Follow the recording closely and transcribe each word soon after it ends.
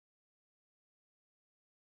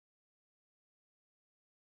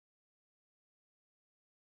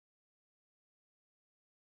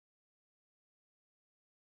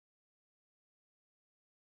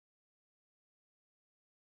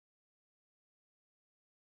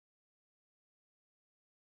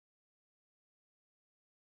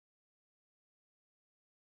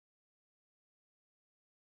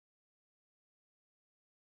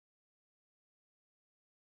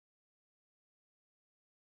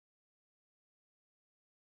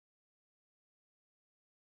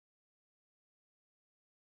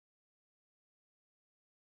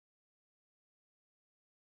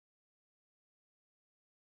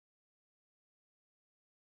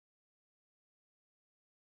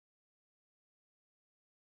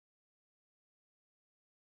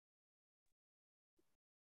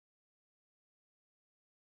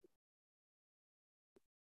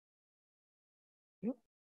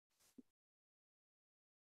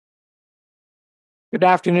Good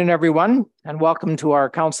afternoon, everyone, and welcome to our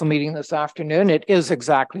council meeting this afternoon. It is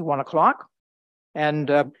exactly 1 o'clock, and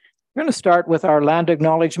we're going to start with our land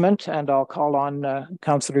acknowledgement, and I'll call on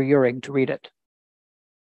Councillor Uhrig to read it.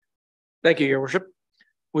 Thank you, Your Worship.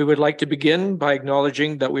 We would like to begin by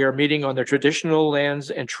acknowledging that we are meeting on the traditional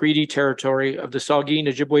lands and treaty territory of the Saugeen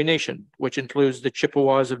Ojibwe Nation, which includes the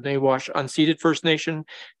Chippewas of Nawash Unceded First Nation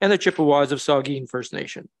and the Chippewas of Saugeen First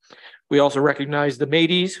Nation. We also recognize the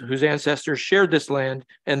Métis, whose ancestors shared this land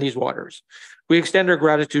and these waters. We extend our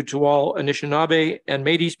gratitude to all Anishinaabe and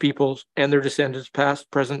Métis peoples and their descendants, past,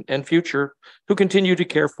 present, and future, who continue to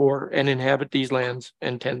care for and inhabit these lands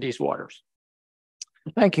and tend these waters.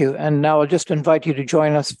 Thank you. And now I'll just invite you to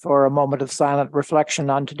join us for a moment of silent reflection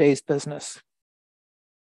on today's business.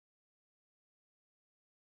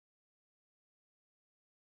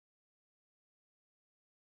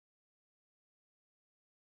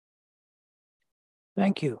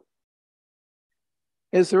 Thank you.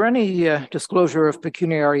 Is there any disclosure of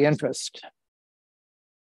pecuniary interest?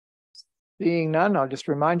 Seeing none, I'll just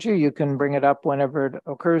remind you, you can bring it up whenever it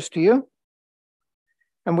occurs to you.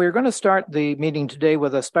 And we're going to start the meeting today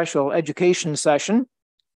with a special education session.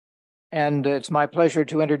 And it's my pleasure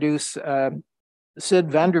to introduce Sid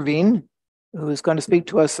Vanderveen, who is going to speak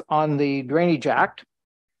to us on the Drainage Act.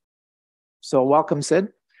 So welcome, Sid.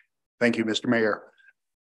 Thank you, Mr. Mayor.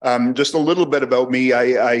 Just a little bit about me.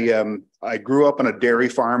 I grew up on a dairy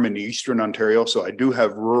farm in Eastern Ontario, so I do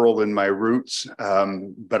have rural in my roots.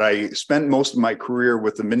 But I spent most of my career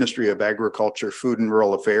with the Ministry of Agriculture, Food and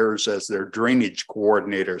Rural Affairs as their drainage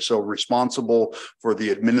coordinator, so responsible for the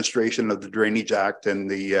administration of the Drainage Act and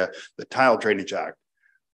the Tile Drainage Act.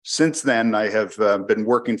 Since then, I have been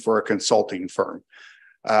working for a consulting firm.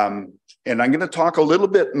 And I'm going to talk a little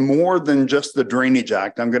bit more than just the Drainage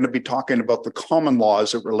Act. I'm going to be talking about the common law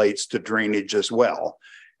as it relates to drainage as well.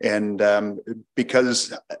 And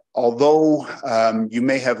because although you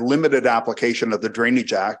may have limited application of the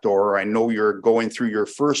Drainage Act, or I know you're going through your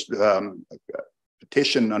first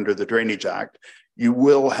petition under the Drainage Act, you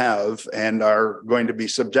will have and are going to be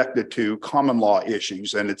subjected to common law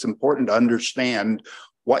issues. And it's important to understand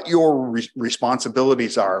what your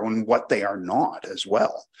responsibilities are and what they are not as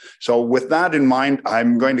well. So with that in mind,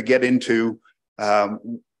 I'm going to get into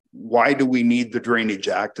why do we need the Drainage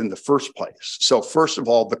Act in the first place? So first of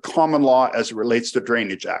all, the common law as it relates to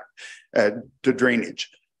Drainage Act, to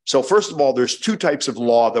drainage. So first of all, there's two types of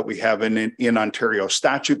law that we have in Ontario,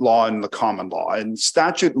 statute law and the common law. And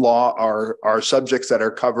statute law are subjects that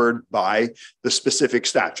are covered by the specific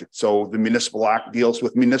statute. So the Municipal Act deals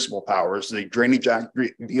with municipal powers. The Drainage Act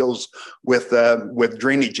deals with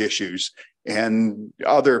drainage issues. And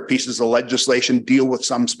other pieces of legislation deal with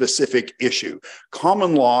some specific issue.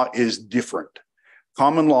 Common law is different.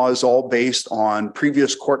 Common law is all based on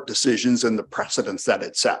previous court decisions and the precedents that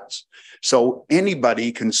it sets. So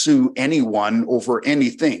anybody can sue anyone over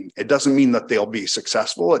anything. It doesn't mean that they'll be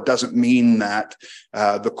successful. It doesn't mean that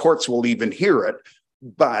the courts will even hear it,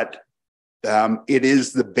 but it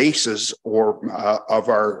is the basis of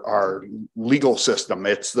our legal system.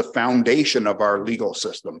 It's the foundation of our legal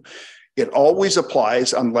system. It always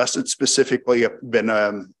applies unless it's specifically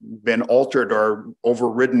been altered or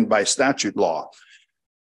overridden by statute law.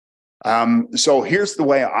 So here's the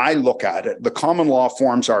way I look at it. The common law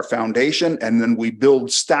forms our foundation, and then we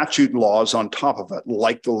build statute laws on top of it,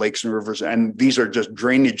 like the Lakes and Rivers. And these are just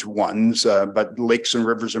drainage ones, but Lakes and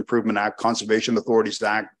Rivers Improvement Act, Conservation Authorities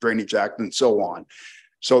Act, Drainage Act, and so on.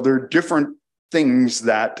 So there are different things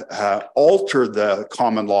that alter the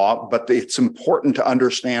common law, but it's important to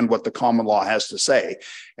understand what the common law has to say.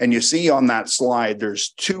 And you see on that slide,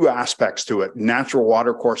 there's two aspects to it, natural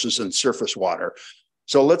water courses and surface water.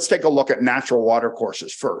 So let's take a look at natural water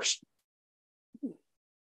courses first.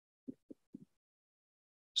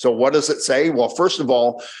 So what does it say? Well, first of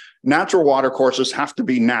all, natural water courses have to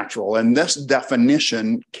be natural. And this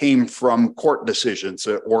definition came from court decisions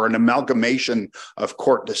or an amalgamation of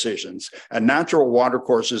court decisions. A natural water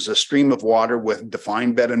course is a stream of water with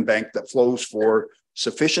defined bed and bank that flows for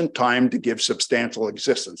sufficient time to give substantial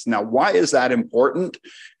existence. Now, why is that important?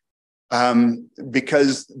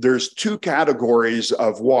 Because there's two categories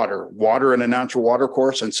of water in a natural water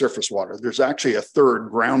course and surface water. There's actually a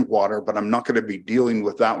third, groundwater, but I'm not going to be dealing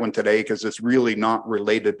with that one today because it's really not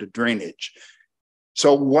related to drainage.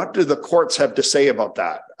 So what do the courts have to say about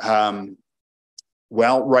that?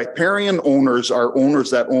 Well, riparian owners are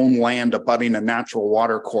owners that own land abutting a natural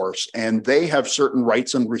water course, and they have certain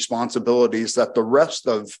rights and responsibilities that the rest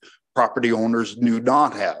of property owners do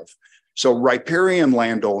not have. So riparian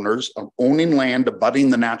landowners owning land abutting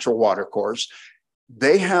the natural water course,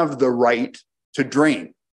 they have the right to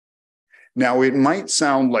drain. Now, it might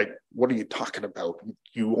sound like, what are you talking about?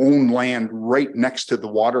 You own land right next to the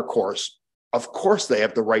water course. Of course, they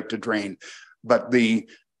have the right to drain. But the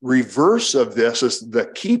reverse of this is the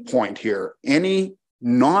key point here. Any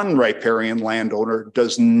non-riparian landowner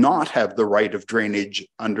does not have the right of drainage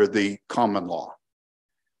under the common law.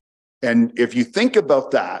 And if you think about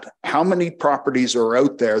that, how many properties are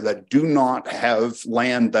out there that do not have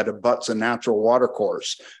land that abuts a natural water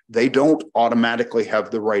course? They don't automatically have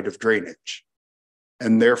the right of drainage.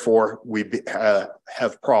 And therefore, we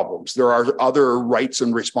have problems. There are other rights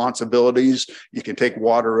and responsibilities. You can take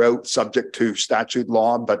water out subject to statute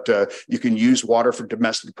law, but you can use water for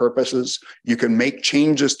domestic purposes. You can make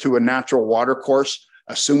changes to a natural water course,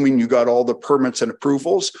 assuming you got all the permits and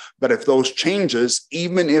approvals. But if those changes,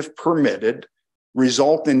 even if permitted,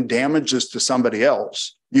 result in damages to somebody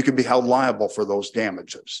else, you can be held liable for those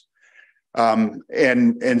damages.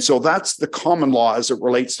 And so that's the common law as it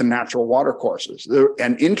relates to natural water courses.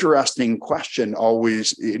 An interesting question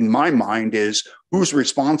always in my mind is who's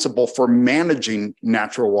responsible for managing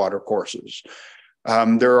natural water courses?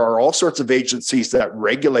 There are all sorts of agencies that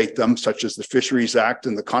regulate them, such as the Fisheries Act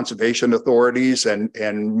and the Conservation Authorities and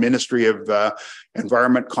Ministry of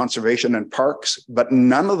Environment, Conservation and Parks, but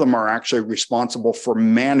none of them are actually responsible for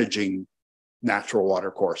managing natural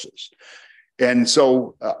water courses. And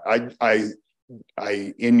so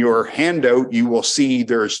in your handout, you will see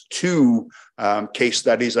there's two case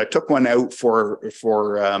studies. I took one out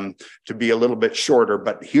to be a little bit shorter,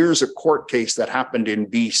 but here's a court case that happened in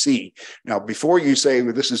BC. Now, before you say,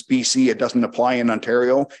 well, this is BC, it doesn't apply in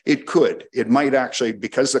Ontario, it could. It might actually,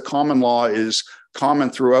 because the common law is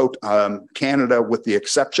common throughout Canada, with the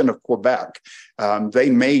exception of Quebec,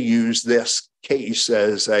 they may use this case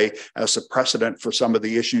as a precedent for some of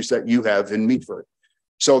the issues that you have in Meaford.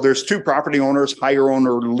 So there's two property owners, higher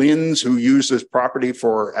owner Linz, who uses property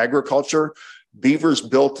for agriculture. Beavers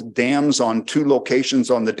built dams on two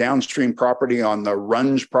locations on the downstream property, on the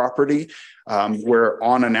Runge property, where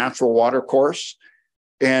on a natural water course.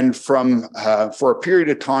 And for a period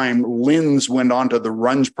of time, Linz went onto the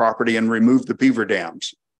Runge property and removed the beaver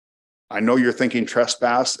dams. I know you're thinking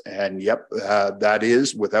trespass, and yep, that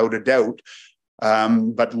is without a doubt.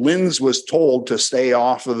 But Linz was told to stay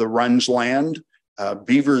off of the Runge land.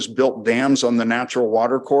 Beavers built dams on the natural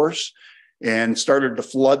water course and started to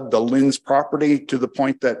flood the Linz property to the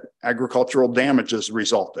point that agricultural damages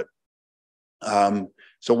resulted.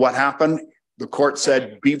 So what happened? The court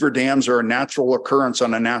said beaver dams are a natural occurrence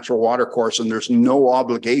on a natural water course, and there's no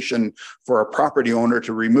obligation for a property owner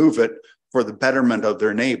to remove it for the betterment of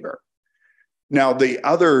their neighbor. Now, the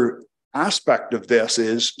other aspect of this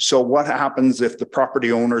is, so what happens if the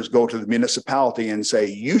property owners go to the municipality and say,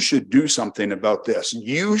 you should do something about this?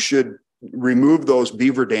 You should remove those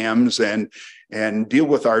beaver dams and deal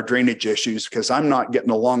with our drainage issues because I'm not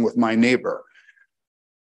getting along with my neighbor.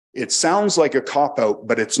 It sounds like a cop-out,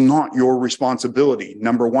 but it's not your responsibility.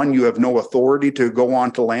 Number one, you have no authority to go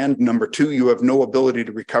onto land. Number two, you have no ability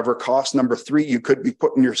to recover costs. Number three, you could be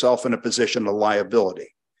putting yourself in a position of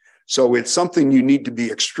liability. So it's something you need to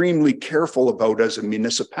be extremely careful about as a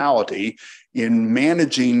municipality in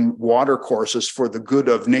managing water courses for the good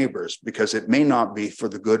of neighbors, because it may not be for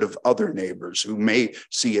the good of other neighbors who may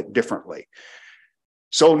see it differently.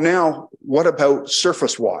 So now, what about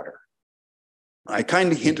surface water? I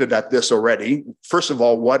kind of hinted at this already. First of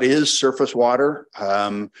all, what is surface water?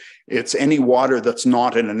 It's any water that's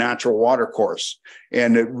not in a natural water course.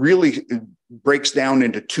 And it really breaks down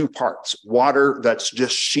into two parts. Water that's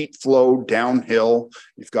just sheet flow downhill.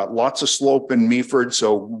 You've got lots of slope in Meaford,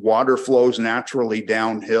 so water flows naturally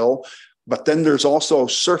downhill. But then there's also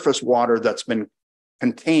surface water that's been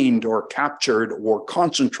contained or captured or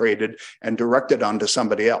concentrated and directed onto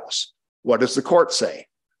somebody else. What does the court say?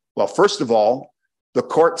 Well, first of all, the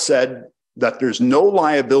court said that there's no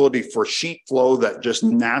liability for sheet flow that just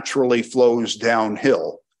naturally flows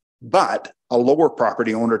downhill, but a lower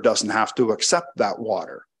property owner doesn't have to accept that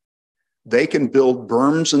water. They can build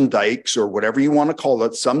berms and dikes, or whatever you want to call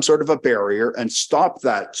it, some sort of a barrier, and stop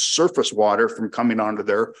that surface water from coming onto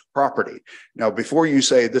their property. Now, before you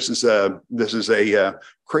say this is a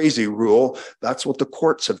crazy rule, that's what the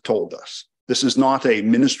courts have told us. This is not a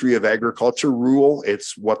Ministry of Agriculture rule.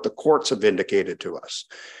 It's what the courts have indicated to us.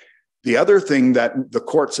 The other thing that the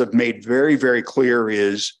courts have made very, very clear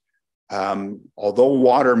is, although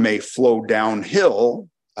water may flow downhill,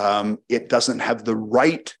 it doesn't have the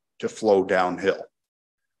right to flow downhill.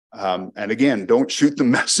 And again, don't shoot the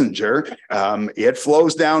messenger. It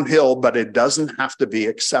flows downhill, but it doesn't have to be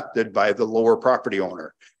accepted by the lower property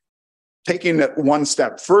owner. Taking it one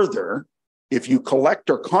step further, If you collect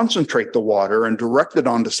or concentrate the water and direct it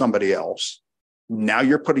onto somebody else, now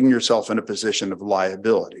you're putting yourself in a position of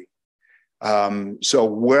liability. So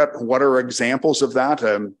what are examples of that?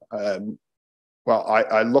 Well,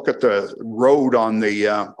 I look at the road on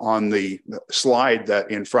the slide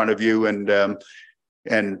that in front of you, and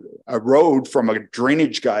a road from a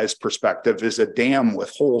drainage guy's perspective is a dam with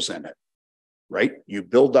holes in it, right? You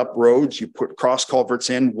build up roads, you put cross culverts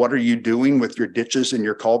in. What are you doing with your ditches and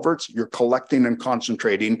your culverts? You're collecting and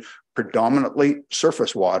concentrating predominantly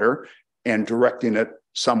surface water and directing it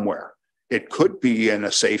somewhere. It could be in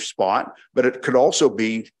a safe spot, but it could also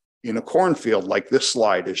be in a cornfield like this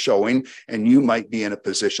slide is showing, and you might be in a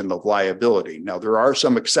position of liability. Now, there are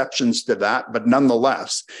some exceptions to that, but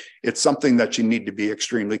nonetheless, it's something that you need to be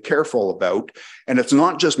extremely careful about. And it's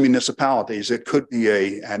not just municipalities. It could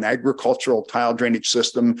be an agricultural tile drainage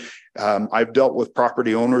system. I've dealt with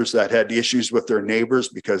property owners that had issues with their neighbors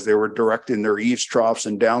because they were directing their eaves troughs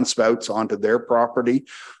and downspouts onto their property,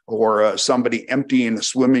 or somebody emptying a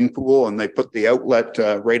swimming pool and they put the outlet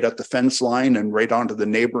right at the fence line and right onto the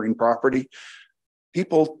neighboring property.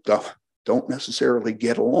 People don't necessarily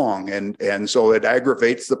get along, and so it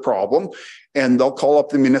aggravates the problem, and they'll call up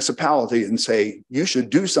the municipality and say, you should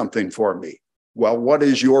do something for me. Well, what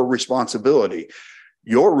is your responsibility?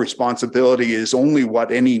 Your responsibility is only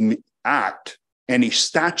what any act, any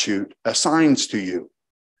statute assigns to you.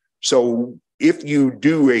 So if you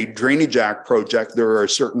do a Drainage Act project, there are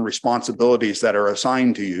certain responsibilities that are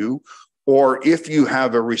assigned to you. Or if you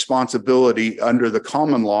have a responsibility under the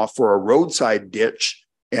common law for a roadside ditch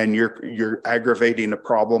and you're aggravating a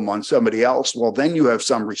problem on somebody else, well, then you have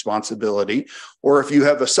some responsibility. Or if you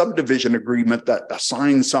have a subdivision agreement that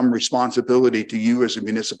assigns some responsibility to you as a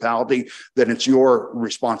municipality, then it's your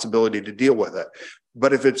responsibility to deal with it.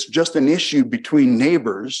 But if it's just an issue between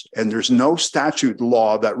neighbors and there's no statute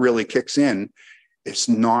law that really kicks in, it's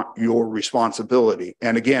not your responsibility.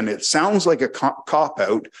 And again, it sounds like a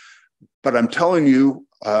cop-out, but I'm telling you,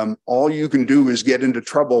 all you can do is get into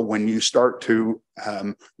trouble when you start to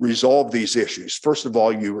resolve these issues. First of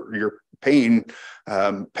all, you're paying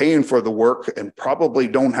for the work and probably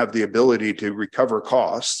don't have the ability to recover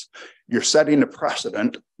costs. You're setting a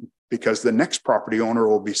precedent because the next property owner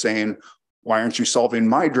will be saying, why aren't you solving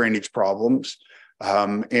my drainage problems?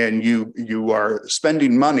 And you are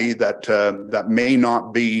spending money that may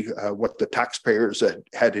not be what the taxpayers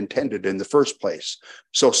had intended in the first place.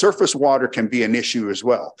 So surface water can be an issue as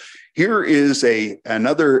well. Here is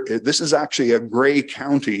this is actually a Grey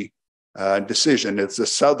County decision. It's the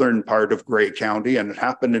southern part of Grey County, and it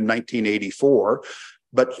happened in 1984.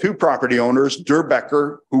 But two property owners,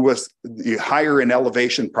 Durbecker, who was the higher in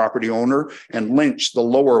elevation property owner, and Lynch, the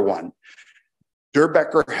lower one.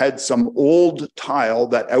 Durbecker had some old tile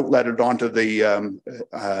that outletted onto the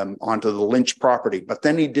Lynch property, but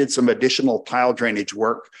then he did some additional tile drainage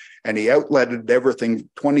work, and he outletted everything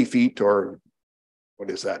 20 feet, or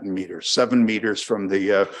what is that in meters? 7 meters from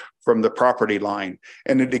the property line,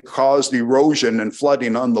 and it caused erosion and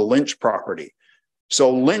flooding on the Lynch property. So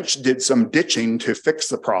Lynch did some ditching to fix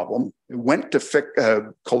the problem. It went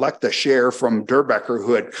to collect a share from Durbecker,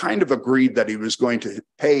 who had kind of agreed that he was going to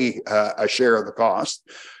pay a share of the cost.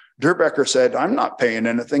 Durbecker said, I'm not paying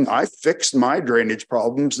anything. I fixed my drainage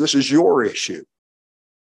problems. This is your issue.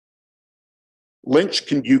 Lynch,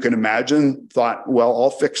 you can imagine, thought, well, I'll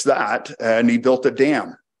fix that. And he built a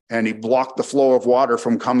dam, and he blocked the flow of water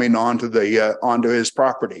from coming onto his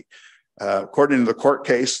property. According to the court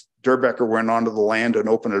case, Durbecker went onto the land and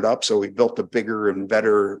opened it up, so he built a bigger and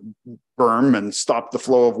better berm and stopped the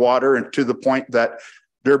flow of water, and to the point that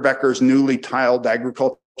Durbecker's newly tiled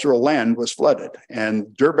agricultural land was flooded.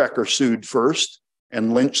 And Durbecker sued first,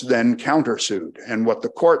 and Lynch then countersued. And what the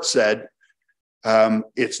court said,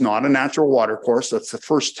 it's not a natural water course. That's the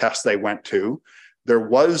first test they went to. There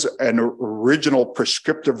was an original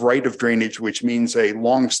prescriptive right of drainage, which means a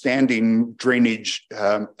long-standing drainage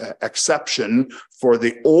exception for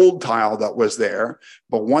the old tile that was there.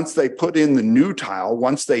 But once they put in the new tile,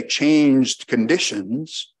 once they changed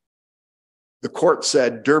conditions, the court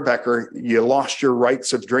said, Durbecker, you lost your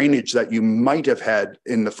rights of drainage that you might have had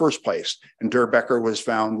in the first place. And Durbecker was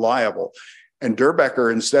found liable. And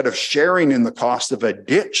Durbecker, instead of sharing in the cost of a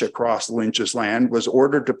ditch across Lynch's land, was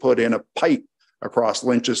ordered to put in a pipe across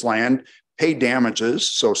Lynch's land, pay damages.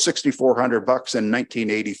 So $6,400 in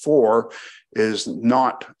 1984 is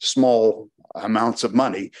not small amounts of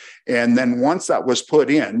money. And then once that was put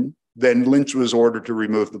in, then Lynch was ordered to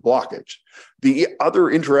remove the blockage. The other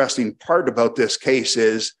interesting part about this case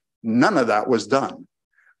is none of that was done.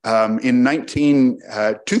 In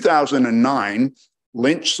 2009,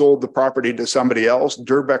 Lynch sold the property to somebody else.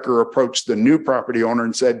 Durbecker approached the new property owner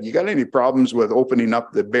and said, you got any problems with opening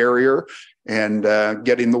up the barrier and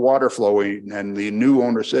getting the water flowing? And the new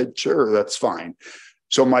owner said, sure, that's fine.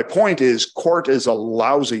 So my point is, court is a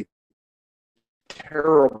lousy,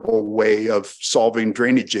 terrible way of solving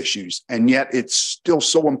drainage issues. And yet it's still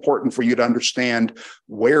so important for you to understand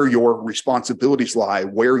where your responsibilities lie,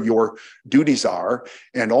 where your duties are,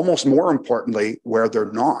 and almost more importantly, where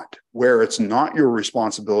they're not, where it's not your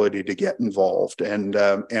responsibility to get involved, and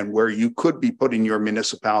where you could be putting your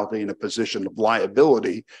municipality in a position of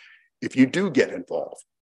liability if you do get involved.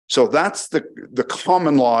 So that's the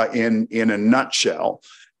common law in a nutshell.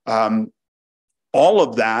 All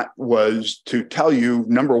of that was to tell you,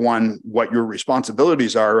 number one, what your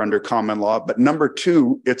responsibilities are under common law, but number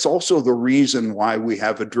two, it's also the reason why we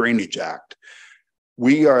have a Drainage Act.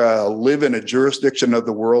 We live in a jurisdiction of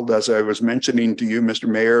the world, as I was mentioning to you, Mr.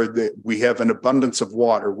 Mayor, that we have an abundance of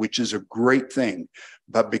water, which is a great thing.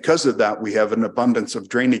 But because of that, we have an abundance of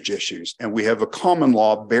drainage issues, and we have a common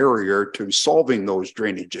law barrier to solving those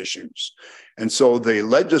drainage issues. And so the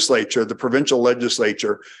legislature, the provincial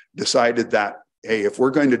legislature, decided that, hey, if we're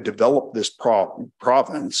going to develop this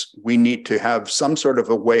province, we need to have some sort of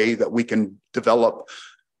a way that we can develop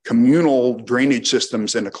communal drainage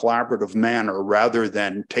systems in a collaborative manner rather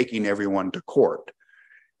than taking everyone to court.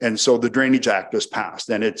 And so the Drainage Act was passed,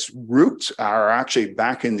 and its roots are actually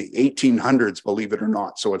back in the 1800s, believe it or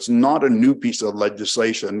not. So it's not a new piece of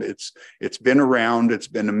legislation. It's been around, it's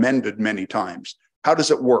been amended many times. How does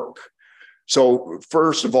it work? So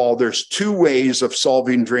first of all, there's two ways of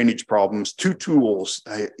solving drainage problems, two tools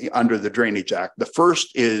under the Drainage Act. The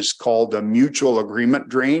first is called a mutual agreement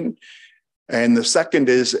drain, and the second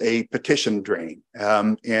is a petition drain.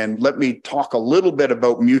 And let me talk a little bit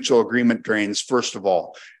about mutual agreement drains first of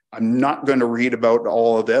all. I'm not going to read about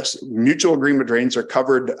all of this. Mutual agreement drains are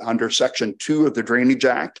covered under Section 2 of the Drainage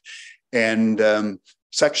Act. And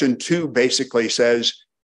Section 2 basically says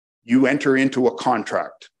you enter into a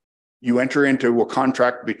contract. You enter into a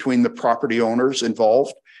contract between the property owners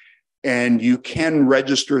involved, and you can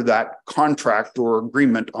register that contract or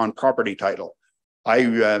agreement on property title.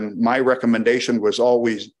 My recommendation was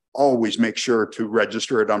always make sure to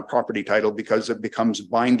register it on property title, because it becomes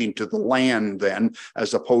binding to the land then,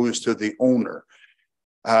 as opposed to the owner.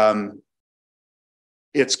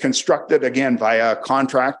 It's constructed again via a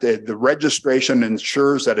contract. The registration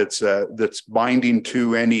ensures that that's binding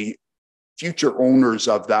to any future owners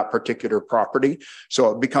of that particular property. So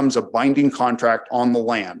it becomes a binding contract on the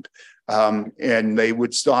land. And they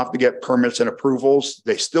would still have to get permits and approvals.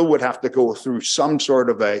 They still would have to go through some sort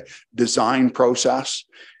of a design process.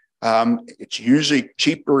 It's usually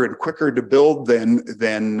cheaper and quicker to build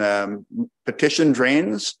than petition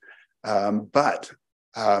drains, but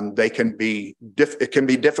it can be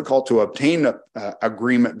difficult to obtain an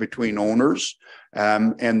agreement between owners.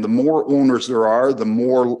 And the more owners there are, the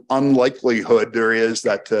more unlikelihood there is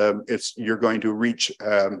that you're going to reach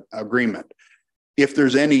agreement. If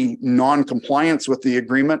there's any non-compliance with the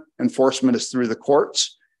agreement, enforcement is through the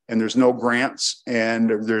courts, and there's no grants,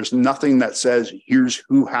 and there's nothing that says here's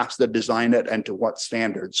who has to design it and to what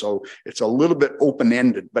standard. So it's a little bit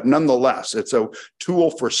open-ended, but nonetheless, it's a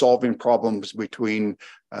tool for solving problems between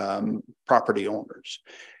property owners.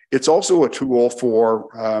 It's also a tool for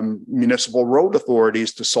municipal road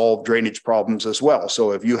authorities to solve drainage problems as well.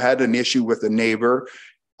 So if you had an issue with a neighbor,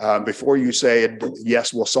 before you say,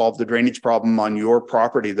 yes, we'll solve the drainage problem on your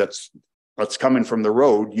property that's coming from the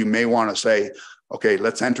road, you may want to say, okay,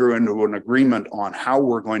 let's enter into an agreement on how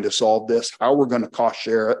we're going to solve this, how we're going to cost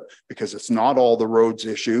share it, because it's not all the road's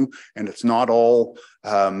issue, and it's not all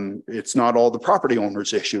the property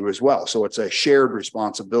owner's issue as well. So it's a shared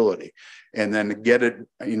responsibility, and then get it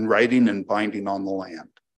in writing and binding on the land.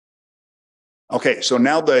 Okay, so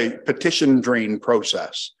now the petition drain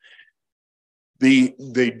process.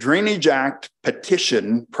 The Drainage Act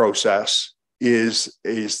petition process is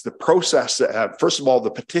the process. First of all, the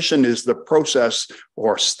petition is the process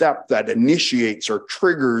or step that initiates or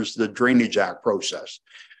triggers the Drainage Act process.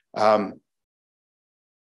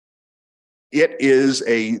 It is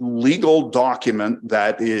a legal document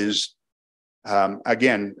that is,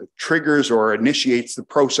 again, triggers or initiates the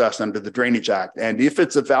process under the Drainage Act. And if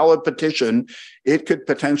it's a valid petition, it could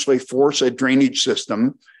potentially force a drainage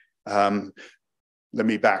system. Let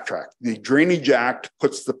me backtrack. The Drainage Act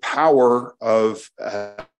puts the power of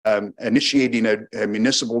initiating a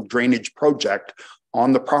municipal drainage project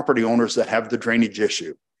on the property owners that have the drainage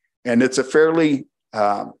issue. And it's a fairly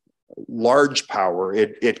large power.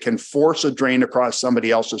 It can force a drain across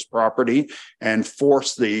somebody else's property and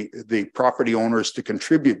force the property owners to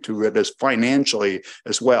contribute to it as financially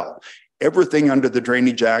as well. Everything under the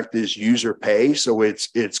Drainage Act is user pay, so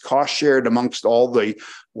it's cost shared amongst all the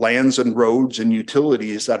lands and roads and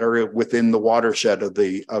utilities that are within the watershed of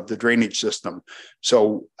the drainage system.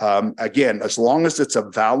 So again, as long as it's a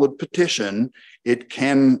valid petition, it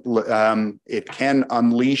can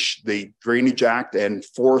unleash the Drainage Act and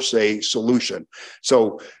force a solution.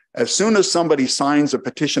 So as soon as somebody signs a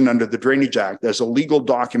petition under the Drainage Act, there's a legal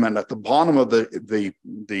document at the bottom of the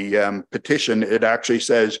petition. It actually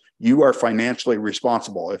says you are financially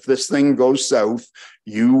responsible. If this thing goes south,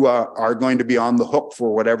 you are going to be on the hook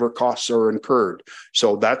for whatever costs are incurred.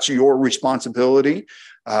 So that's your responsibility.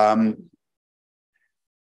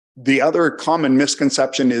 The other common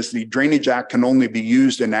misconception is the Drainage Act can only be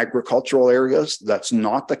used in agricultural areas. That's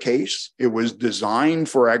not the case. It was designed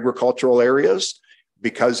for agricultural areas.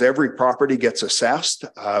 Because every property gets assessed,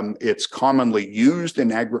 it's commonly used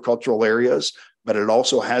in agricultural areas, but it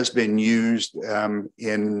also has been used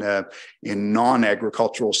in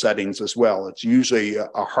non-agricultural settings as well. It's usually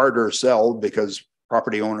a harder sell because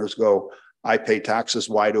property owners go, I pay taxes,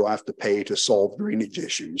 why do I have to pay to solve drainage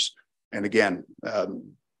issues? And again, I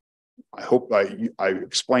hope I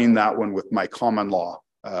explained that one with my common law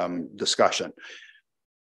discussion.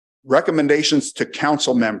 Recommendations to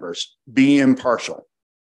council members: be impartial.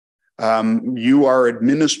 You are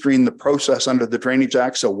administering the process under the Drainage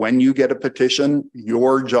Act. So when you get a petition,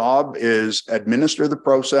 your job is administer the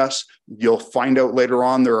process. You'll find out later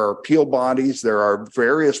on there are appeal bodies, there are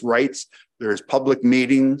various rights, there's public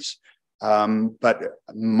meetings. But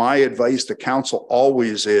my advice to council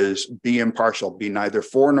always is be impartial, be neither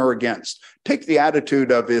for nor against. Take the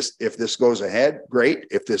attitude of this: if this goes ahead, great.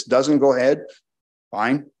 If this doesn't go ahead,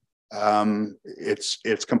 fine.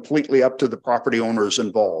 It's completely up to the property owners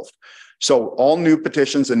involved. So all new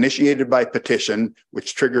petitions initiated by petition,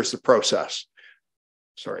 which triggers the process.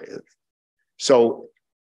 Sorry. So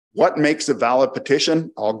what makes a valid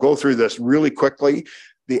petition? I'll go through this really quickly.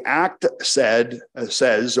 The Act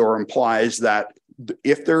says or implies that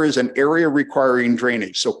if there is an area requiring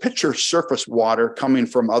drainage, so picture surface water coming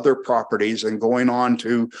from other properties and going on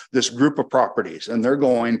to this group of properties, and they're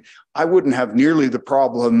going, I wouldn't have nearly the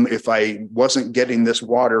problem if I wasn't getting this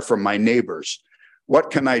water from my neighbors.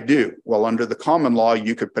 What can I do? Well, under the common law,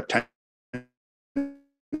 you could potentially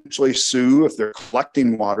sue if they're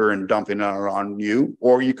collecting water and dumping it on you,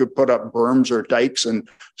 or you could put up berms or dikes and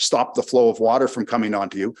stop the flow of water from coming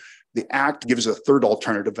onto you. The Act gives a third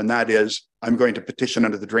alternative, and that is I'm going to petition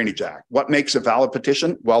under the Drainage Act. What makes a valid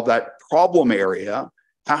petition? Well, that problem area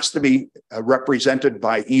has to be represented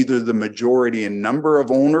by either the majority in number of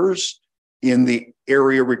owners in the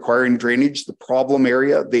area requiring drainage, the problem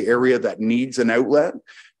area, the area that needs an outlet,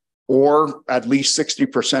 or at least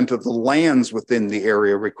 60% of the lands within the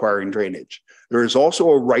area requiring drainage. There is also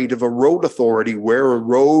a right of a road authority where a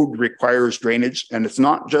road requires drainage, and it's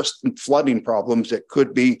not just flooding problems, it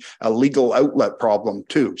could be a legal outlet problem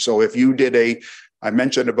too. So if you did I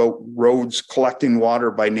mentioned about roads collecting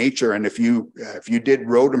water by nature, and if you did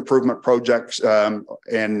road improvement projects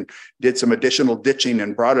and did some additional ditching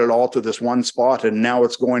and brought it all to this one spot, and now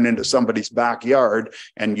it's going into somebody's backyard,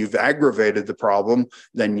 and you've aggravated the problem,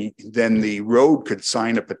 then the road could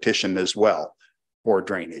sign a petition as well for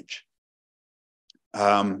drainage.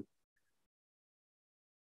 I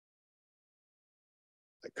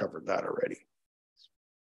covered that already.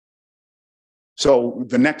 So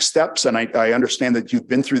the next steps, and I understand that you've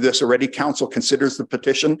been through this already, council considers the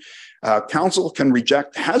petition. Council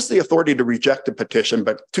has the authority to reject a petition,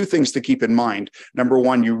 but two things to keep in mind. Number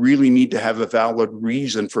one, you really need to have a valid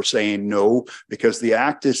reason for saying no, because the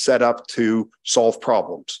Act is set up to solve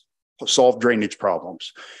problems, solve drainage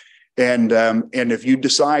problems. And if you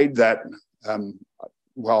decide that,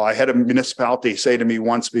 well, I had a municipality say to me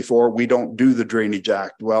once before, we don't do the Drainage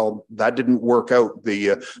Act. Well, that didn't work out.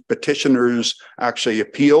 The petitioners actually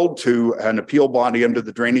appealed to an appeal body under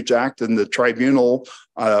the Drainage Act, and the tribunal,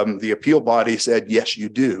 the appeal body said, yes, you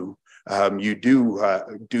do. You do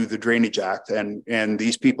the Drainage Act, and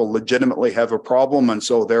these people legitimately have a problem, and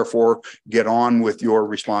so therefore get on with your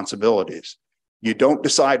responsibilities. You don't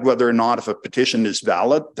decide whether or not if a petition is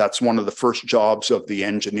valid. That's one of the first jobs of the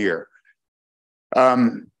engineer.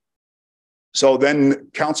 So then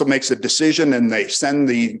council makes a decision, and they send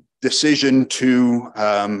the decision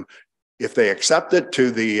to, if they accept it,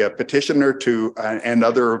 to the petitioner and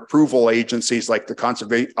other approval agencies like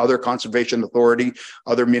the other conservation authority,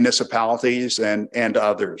 other municipalities, and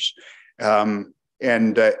others.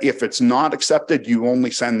 if it's not accepted, you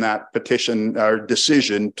only send that petition or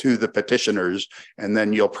decision to the petitioners, and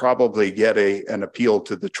then you'll probably get an appeal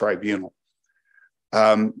to the tribunal.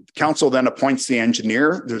 Council then appoints the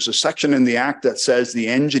engineer. There's a section in the act that says the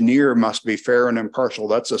engineer must be fair and impartial.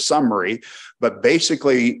 That's a summary, but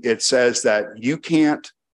basically it says that you can't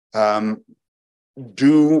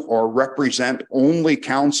do or represent only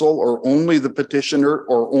council or only the petitioner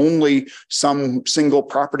or only some single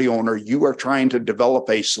property owner. You are trying to develop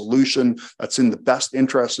a solution that's in the best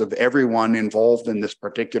interest of everyone involved in this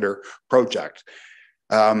particular project.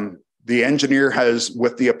 The engineer has,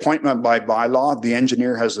 with the appointment by bylaw, the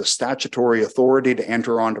engineer has a statutory authority to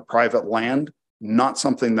enter onto private land, not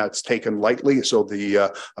something that's taken lightly. So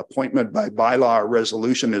the appointment by bylaw or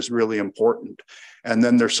resolution is really important. And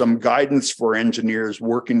then there's some guidance for engineers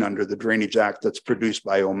working under the Drainage Act that's produced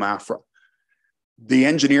by Meaford. The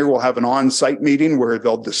engineer will have an on-site meeting where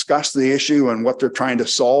they'll discuss the issue and what they're trying to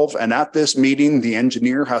solve. And at this meeting, the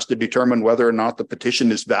engineer has to determine whether or not the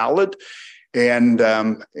petition is valid. And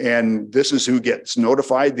this is who gets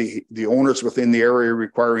notified, the owners within the area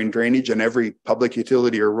requiring drainage and every public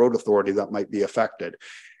utility or road authority that might be affected.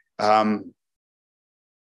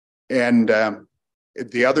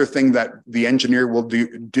 The other thing that the engineer will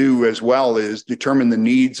do as well is determine the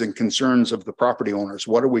needs and concerns of the property owners.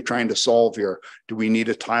 What are we trying to solve here? Do we need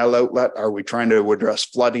a tile outlet? Are we trying to address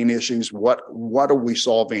flooding issues? What are we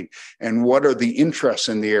solving? And what are the interests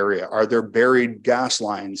in the area? Are there buried gas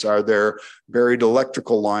lines? Are there buried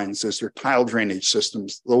electrical lines? Is there tile drainage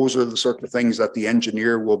systems? Those are the sort of things that the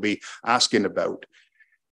engineer will be asking about.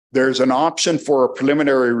 There's an option for a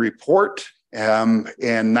preliminary report.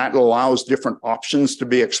 And that allows different options to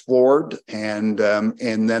be explored. And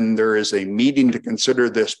then there is a meeting to consider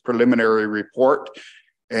this preliminary report.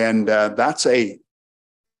 And that's a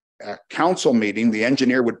council meeting. The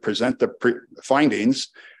engineer would present the findings,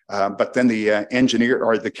 but then the engineer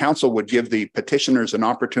or the council would give the petitioners an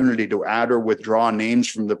opportunity to add or withdraw names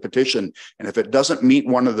from the petition. And if it doesn't meet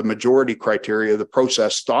one of the majority criteria, the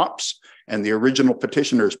process stops and the original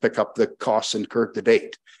petitioners pick up the costs incurred to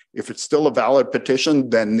date. If it's still a valid petition,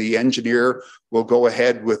 then the engineer will go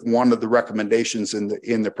ahead with one of the recommendations in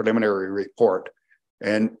the preliminary report.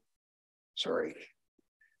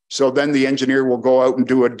 So then the engineer will go out and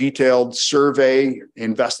do a detailed survey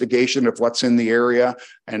investigation of what's in the area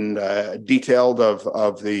and detailed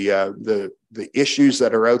of the issues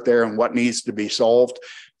that are out there and what needs to be solved.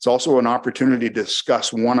 It's also an opportunity to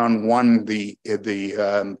discuss one-on-one the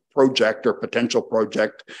project or potential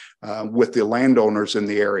project with the landowners in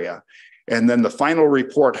the area. And then the final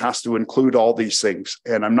report has to include all these things.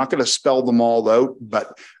 And I'm not going to spell them all out,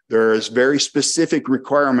 but there is very specific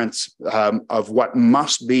requirements of what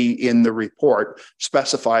must be in the report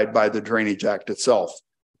specified by the Drainage Act itself.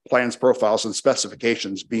 Plans, profiles, and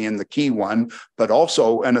specifications being the key one, but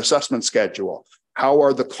also an assessment schedule. How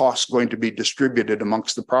are the costs going to be distributed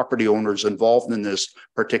amongst the property owners involved in this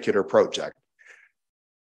particular project?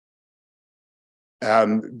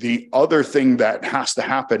 The other thing that has to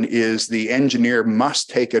happen is the engineer must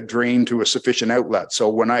take a drain to a sufficient outlet. So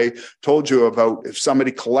when I told you about if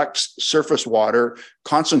somebody collects surface water,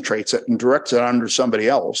 concentrates it and directs it under somebody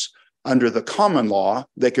else, under the common law,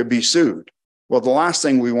 they could be sued. Well, the last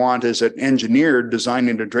thing we want is an engineer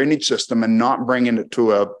designing a drainage system and not bringing it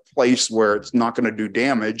to a place where it's not going to do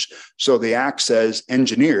damage. So the act says,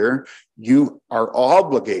 engineer, you are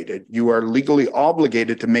obligated, you are legally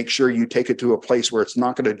obligated to make sure you take it to a place where it's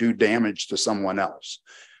not going to do damage to someone else.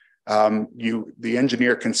 The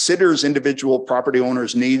engineer considers individual property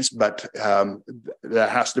owners' needs, but that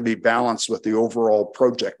has to be balanced with the overall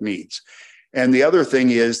project needs. And the other thing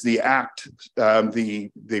is the act,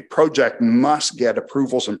 the project must get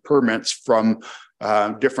approvals and permits from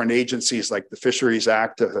different agencies like the Fisheries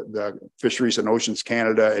Act, the Fisheries and Oceans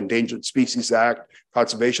Canada, Endangered Species Act,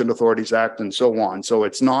 Conservation Authorities Act, and so on. So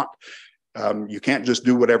it's not, you can't just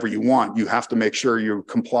do whatever you want. You have to make sure you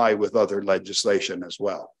comply with other legislation as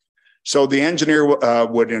well. So the engineer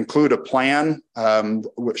would include a plan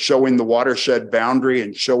showing the watershed boundary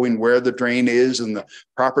and showing where the drain is and the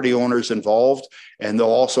property owners involved. And they'll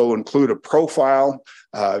also include a profile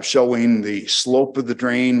showing the slope of the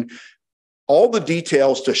drain, all the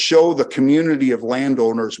details to show the community of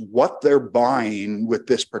landowners what they're buying with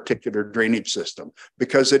this particular drainage system,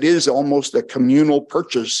 because it is almost a communal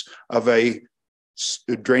purchase of a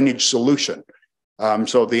drainage solution.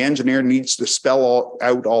 So the engineer needs to spell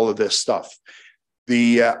out all of this stuff.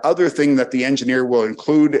 The other thing that the engineer will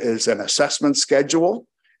include is an assessment schedule,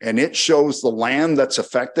 and it shows the land that's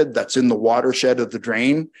affected, that's in the watershed of the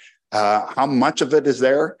drain, how much of it is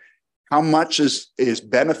there, how much is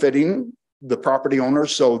benefiting the property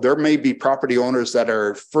owners. So there may be property owners that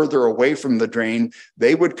are further away from the drain.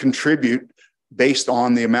 They would contribute based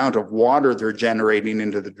on the amount of water they're generating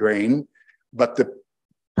into the drain. But the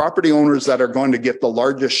property owners that are going to get the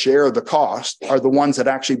largest share of the cost are the ones that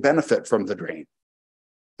actually benefit from the drain.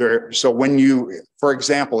 So when you, for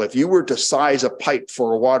example, if you were to size a pipe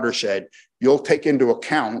for a watershed, you'll take into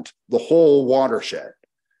account the whole watershed.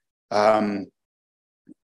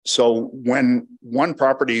 So when one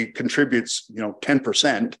property contributes,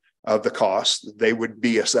 10% of the cost, they would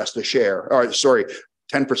be assessed a share. Or sorry,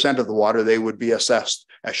 10% of the water, they would be assessed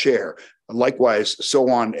a share. Likewise, so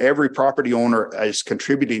on. Every property owner is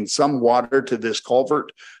contributing some water to this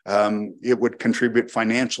culvert. It would contribute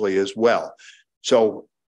financially as well. So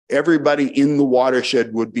everybody in the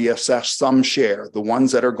watershed would be assessed some share. The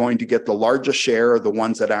ones that are going to get the largest share are the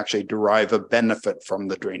ones that actually derive a benefit from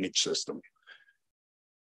the drainage system.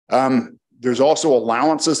 There's also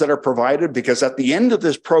allowances that are provided, because at the end of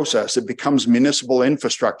this process, it becomes municipal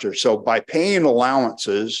infrastructure. So by paying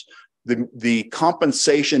allowances, the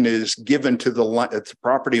compensation is given to the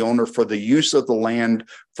property owner for the use of the land,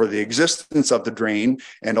 for the existence of the drain,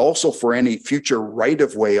 and also for any future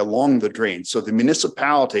right-of-way along the drain. So the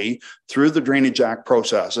municipality, through the Drainage Act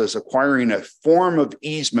process, is acquiring a form of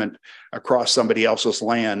easement across somebody else's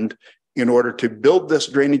land in order to build this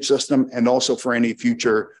drainage system, and also for any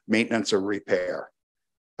future maintenance or repair.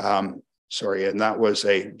 Sorry, and that was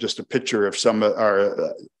just a picture of some of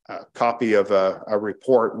our copy of a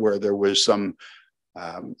report where there was some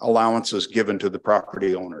allowances given to the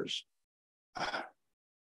property owners.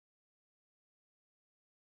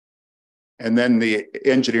 And then the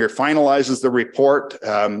engineer finalizes the report.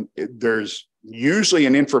 There's usually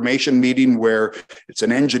an information meeting where it's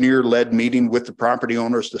an engineer-led meeting with the property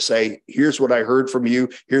owners to say, here's what I heard from you,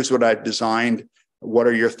 here's what I've designed, what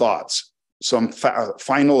are your thoughts? Some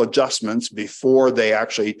final adjustments before they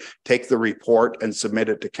actually take the report and submit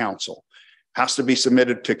it to council. Has to be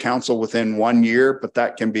submitted to council within 1 year, but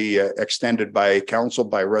that can be extended by council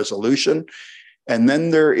by resolution. And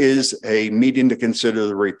then there is a meeting to consider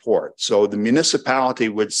the report. So the municipality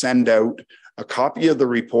would send out a copy of the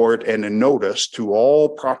report and a notice to all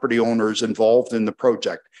property owners involved in the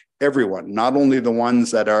project, everyone, not only the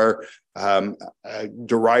ones that are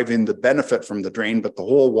deriving the benefit from the drain, but the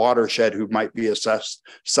whole watershed who might be assessed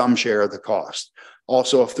some share of the cost.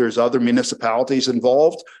 Also, if there's other municipalities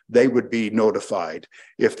involved, they would be notified.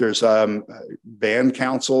 If there's band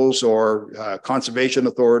councils or conservation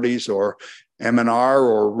authorities or M&R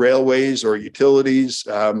or railways or utilities,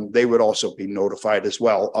 they would also be notified as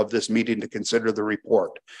well of this meeting to consider the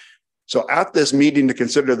report. So at this meeting to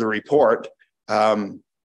consider the report,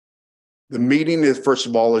 the meeting is, first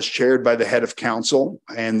of all, is chaired by the head of council,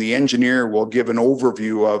 and the engineer will give an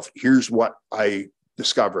overview of, here's what I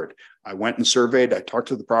discovered. I went and surveyed, I talked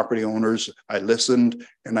to the property owners, I listened,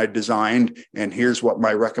 and I designed, and here's what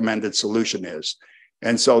my recommended solution is.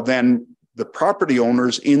 And so then the property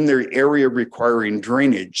owners in their area requiring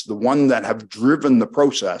drainage, the one that have driven the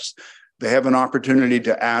process, they have an opportunity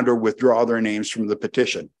to add or withdraw their names from the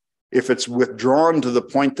petition. If it's withdrawn to the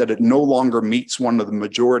point that it no longer meets one of the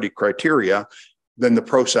majority criteria, then the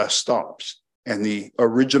process stops and the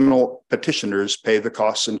original petitioners pay the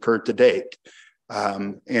costs incurred to date.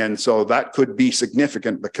 And so that could be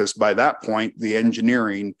significant, because by that point, the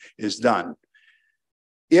engineering is done.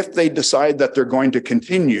 If they decide that they're going to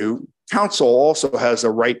continue, council also has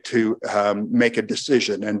a right to make a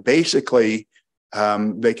decision. And basically,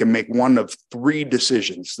 they can make one of three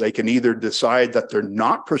decisions. They can either decide that they're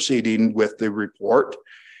not proceeding with the report,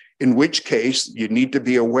 in which case you need to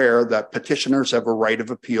be aware that petitioners have a right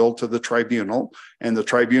of appeal to the tribunal, and the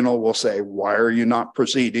tribunal will say, why are you not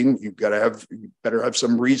proceeding? You better have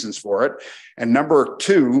some reasons for it. And number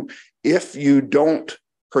two, if you don't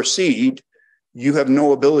proceed, you have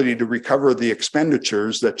no ability to recover the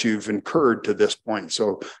expenditures that you've incurred to this point.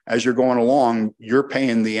 So as you're going along, you're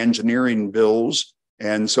paying the engineering bills.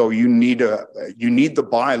 And so you need the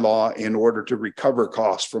bylaw in order to recover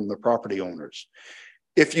costs from the property owners.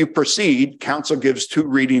 If you proceed, council gives two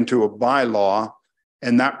reading to a bylaw,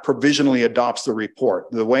 and that provisionally adopts the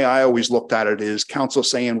report. The way I always looked at it is council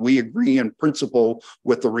saying we agree in principle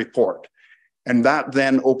with the report. And that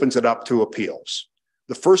then opens it up to appeals.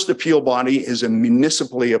 The first appeal body is a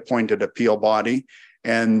municipally appointed appeal body,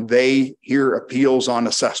 and they hear appeals on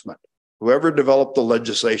assessment. Whoever developed the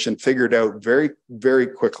legislation figured out very, very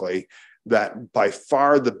quickly that by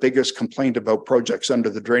far the biggest complaint about projects under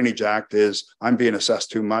the Drainage Act is I'm being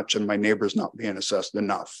assessed too much and my neighbor's not being assessed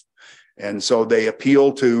enough. And so they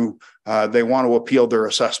appeal to, they want to appeal their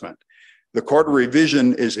assessment. The Court of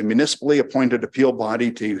Revision is a municipally appointed appeal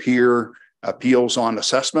body to hear appeals on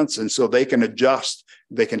assessments. And so they can adjust.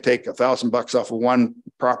 They can take $1,000 off of one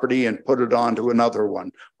property and put it onto another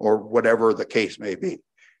one, or whatever the case may be.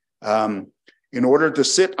 In order to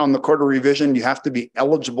sit on the Court of Revision, you have to be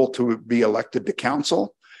eligible to be elected to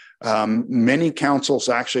council. Many councils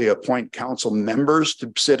actually appoint council members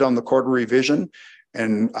to sit on the Court of Revision,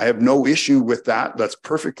 and I have no issue with that. That's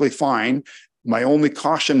perfectly fine. My only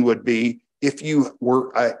caution would be if you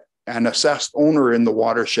were an assessed owner in the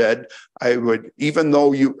watershed, I would, even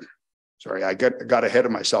though you, sorry, I got ahead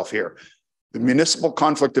of myself here. The Municipal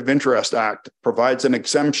Conflict of Interest Act provides an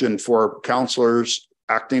exemption for councillors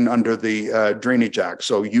acting under the Drainage Act.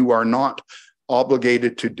 So you are not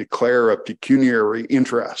obligated to declare a pecuniary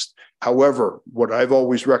interest. However, what I've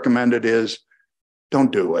always recommended is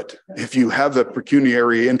don't do it. If you have a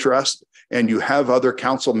pecuniary interest and you have other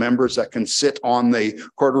council members that can sit on the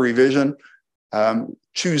Court of Revision,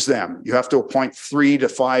 choose them. You have to appoint 3 to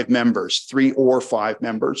 5 members, 3 or 5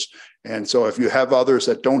 members. And so if you have others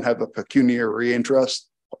that don't have a pecuniary interest,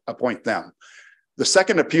 appoint them. The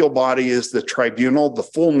second appeal body is the tribunal. The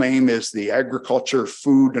full name is the Agriculture,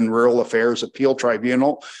 Food, and Rural Affairs Appeal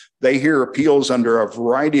Tribunal. They hear appeals under a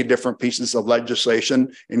variety of different pieces of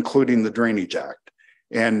legislation, including the Drainage Act.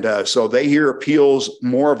 And so they hear appeals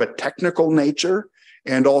more of a technical nature,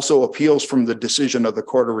 and also appeals from the decision of the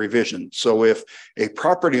Court of Revision. So if a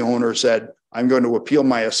property owner said, I'm going to appeal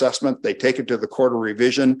my assessment, they take it to the Court of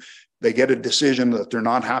Revision, they get a decision that they're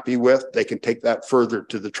not happy with, they can take that further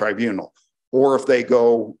to the tribunal. Or if they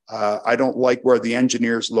go, I don't like where the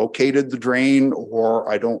engineers located the drain,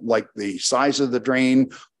 or I don't like the size of the drain,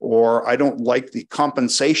 or I don't like the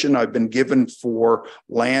compensation I've been given for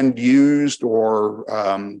land used or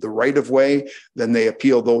the right of way, then they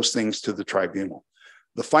appeal those things to the tribunal.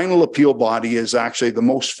 The final appeal body is actually the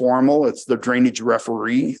most formal. It's the drainage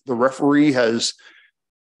referee. The referee has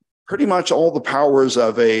pretty much all the powers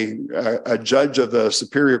of a judge of the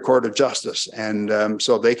Superior Court of Justice. And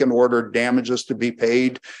so they can order damages to be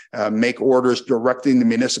paid, make orders directing the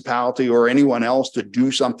municipality or anyone else to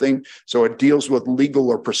do something. So it deals with legal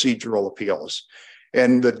or procedural appeals.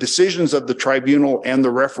 And the decisions of the tribunal and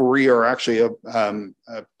the referee are actually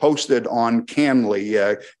posted on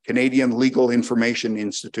CANLI, Canadian Legal Information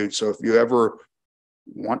Institute. So if you ever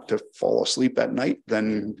want to fall asleep at night,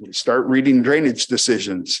 then start reading drainage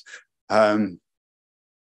decisions. The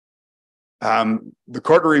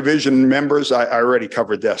Court of Revision members, I already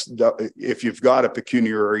covered this. If you've got a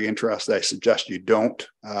pecuniary interest, I suggest you don't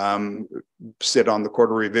sit on the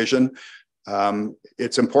Court of Revision.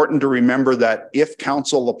 It's important to remember that if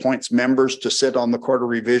council appoints members to sit on the Court of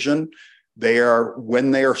Revision, when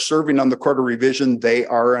they are serving on the Court of Revision, they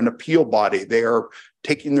are an appeal body. They are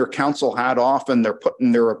taking their council hat off and they're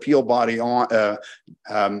putting their appeal body on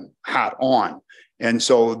hat on. And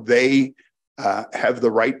so they have the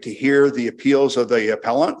right to hear the appeals of the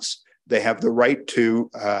appellants. They have the right to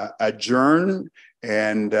adjourn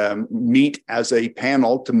and meet as a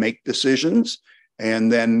panel to make decisions,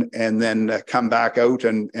 and then come back out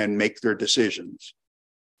and make their decisions.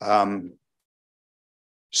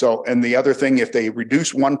 So, and the other thing, if they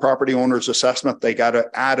reduce one property owner's assessment, they got to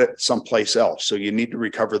add it someplace else. So you need to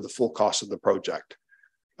recover the full cost of the project.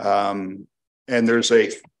 And there's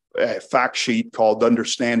a fact sheet called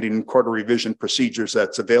Understanding Court of Revision Procedures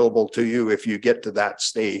that's available to you if you get to that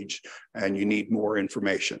stage and you need more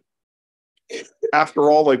information. After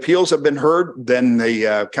all the appeals have been heard, then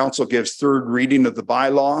the council gives third reading of the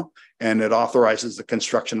bylaw, and it authorizes the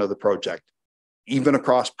construction of the project, even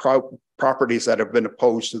across properties that have been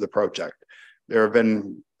opposed to the project. There have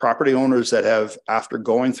been property owners that have, after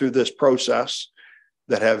going through this process,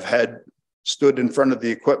 that have stood in front of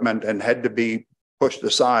the equipment and had to be pushed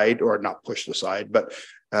aside, or not pushed aside, but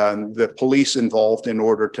the police involved in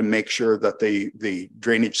order to make sure that the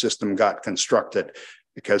drainage system got constructed,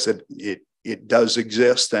 because it does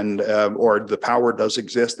exist, and or the power does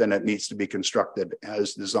exist, and it needs to be constructed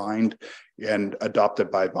as designed and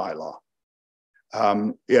adopted by bylaw.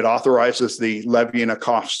 It authorizes the levying of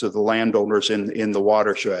costs to the landowners in the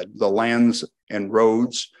watershed, the lands and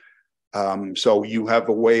roads. So you have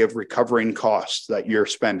a way of recovering costs that you're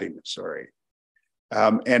spending,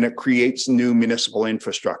 and it creates new municipal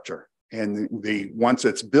infrastructure. And once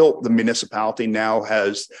it's built, the municipality now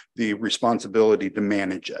has the responsibility to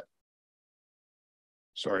manage it.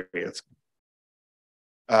 So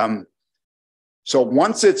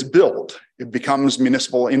once it's built, it becomes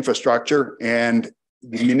municipal infrastructure, and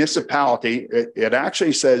the municipality, it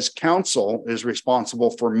actually says council is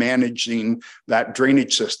responsible for managing that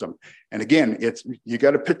drainage system. And again, you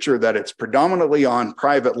got to picture that it's predominantly on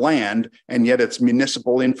private land, and yet it's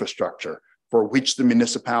municipal infrastructure. for which the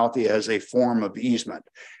municipality has a form of easement.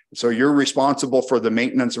 So you're responsible for the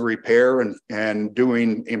maintenance and repair and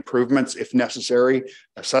doing improvements if necessary,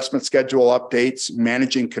 assessment schedule updates,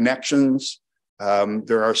 managing connections.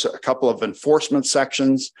 There are a couple of enforcement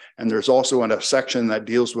sections, and there's also a section that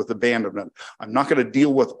deals with abandonment. I'm not going to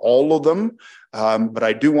deal with all of them, but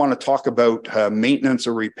I do want to talk about maintenance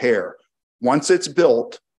or repair. Once it's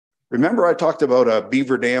built, remember I talked about a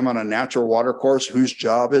beaver dam on a natural water course. Whose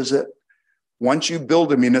job is it? Once you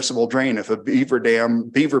build a municipal drain, if a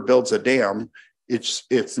beaver builds a dam, it's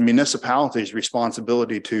the municipality's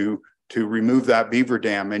responsibility to remove that beaver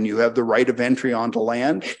dam, and you have the right of entry onto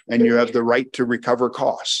land and you have the right to recover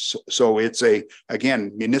costs. So it's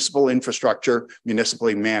again, municipal infrastructure,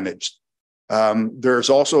 municipally managed.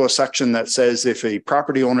 There's also a section that says if a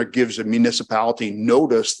property owner gives a municipality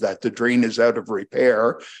notice that the drain is out of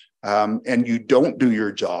repair, and you don't do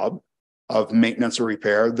your job of maintenance or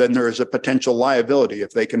repair, then there is a potential liability.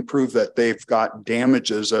 If they can prove that they've got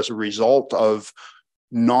damages as a result of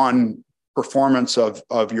non-performance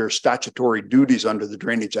of your statutory duties under the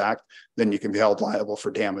Drainage Act, then you can be held liable for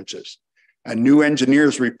damages. A new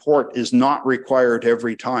engineer's report is not required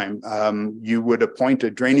every time. You would appoint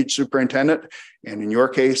a drainage superintendent, and in your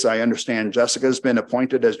case, I understand Jessica's been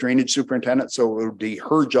appointed as drainage superintendent, so it would be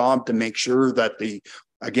her job to make sure that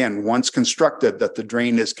again, once constructed, that the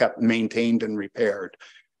drain is kept maintained and repaired.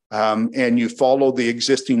 And you follow the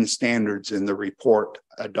existing standards in the report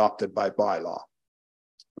adopted by bylaw.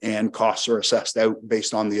 And costs are assessed out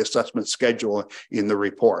based on the assessment schedule in the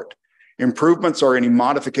report. Improvements or any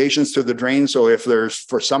modifications to the drain. So if there's,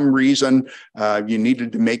 for some reason, you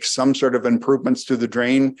needed to make some sort of improvements to the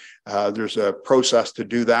drain, there's a process to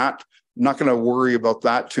do that. I'm not going to worry about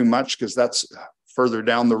that too much because that's further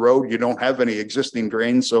down the road. You don't have any existing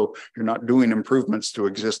drains, so you're not doing improvements to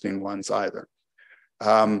existing ones either.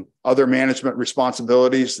 Other management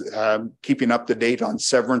responsibilities, keeping up to date on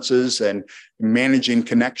severances and managing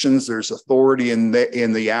connections. There's authority in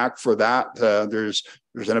the Act for that. There's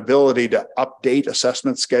an ability to update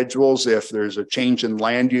assessment schedules if there's a change in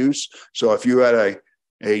land use. So if you had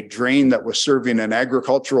a drain that was serving an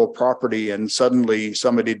agricultural property and suddenly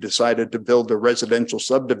somebody decided to build a residential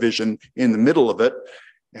subdivision in the middle of it,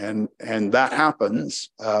 and that happens,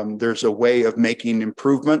 there's a way of making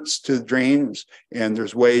improvements to the drains, and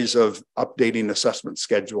there's ways of updating assessment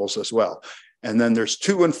schedules as well. And then there's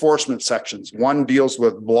two enforcement sections. One deals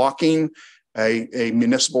with blocking a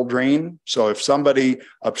municipal drain. So if somebody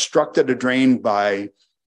obstructed a drain by,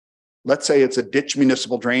 let's say it's a ditch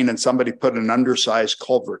municipal drain and somebody put an undersized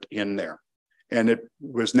culvert in there and it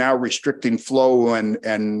was now restricting flow,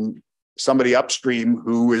 and somebody upstream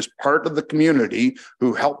who is part of the community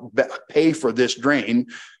who helped pay for this drain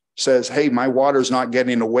says, hey, my water's not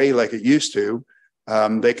getting away like it used to.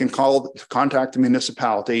 They can contact the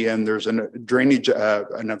municipality, and there's an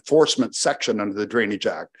enforcement section under the Drainage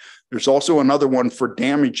Act. There's also another one for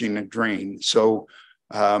damaging a drain. So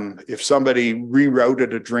if somebody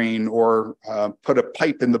rerouted a drain or put a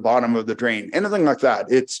pipe in the bottom of the drain, anything like that,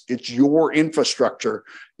 it's your infrastructure,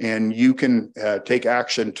 and you can take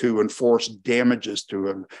action to enforce damages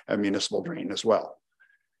to a municipal drain as well.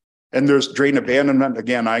 And there's drain abandonment.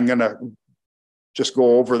 Again, I'm going to just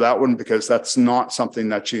go over that one because that's not something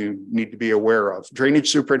that you need to be aware of. Drainage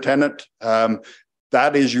superintendent,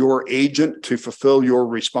 that is your agent to fulfill your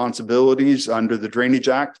responsibilities under the Drainage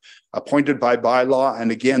Act, appointed by bylaw.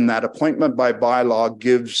 And again, that appointment by bylaw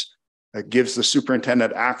gives the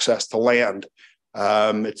superintendent access to land.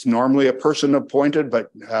 It's normally a person appointed,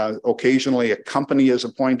 but occasionally a company is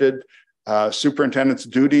appointed. Superintendent's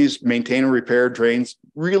duties: maintain and repair drains,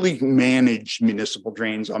 really manage municipal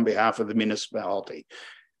drains on behalf of the municipality,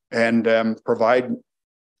 and provide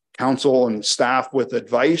council and staff with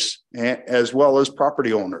advice, as well as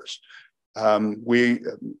property owners.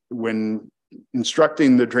 When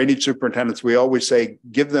instructing the drainage superintendents, we always say,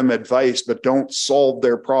 give them advice, but don't solve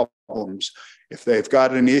their problems. If they've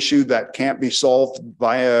got an issue that can't be solved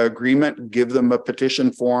via agreement, give them a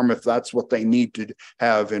petition form if that's what they need to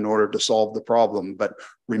have in order to solve the problem. But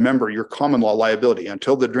remember, your common law liability,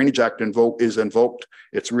 until the Drainage Act is invoked,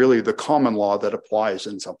 it's really the common law that applies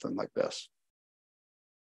in something like this.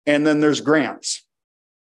 And then there's grants.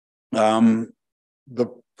 The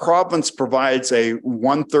province provides a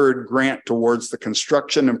 1/3 grant towards the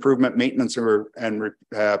construction, improvement, maintenance, and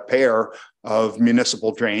repair of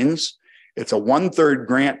municipal drains. It's a 1/3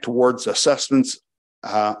 grant towards assessments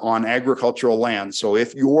on agricultural land. So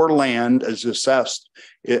if your land is assessed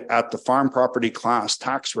at the farm property class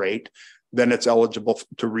tax rate, then it's eligible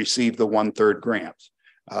to receive the 1/3 grant.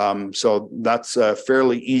 So that's a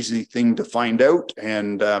fairly easy thing to find out.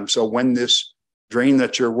 And so when this drain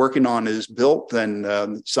that you're working on is built,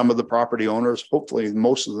 then some of the property owners, hopefully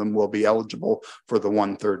most of them, will be eligible for the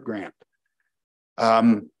 1/3 grant.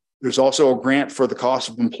 There's also a grant for the cost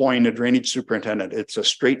of employing a drainage superintendent. It's a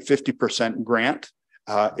straight 50% grant.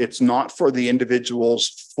 It's not for the individual's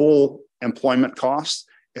full employment costs.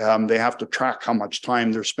 They have to track how much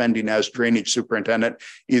time they're spending as drainage superintendent,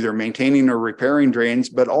 either maintaining or repairing drains,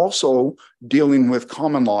 but also dealing with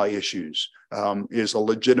common law issues is a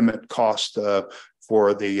legitimate cost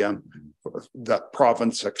for that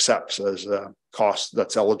province accepts as a cost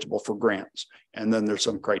that's eligible for grants. And then there's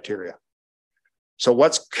some criteria. So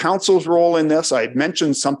what's council's role in this? I had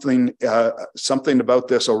mentioned something about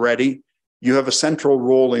this already. You have a central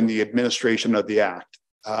role in the administration of the Act.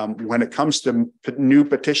 When it comes to new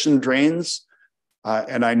petition drains,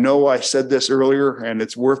 and I know I said this earlier, and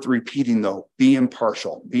it's worth repeating though, be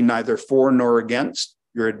impartial, be neither for nor against.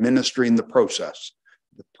 You're administering the process.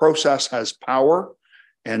 The process has power,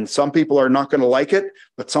 and some people are not going to like it,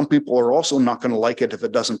 but some people are also not going to like it if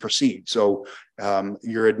it doesn't proceed. So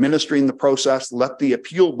you're administering the process. Let the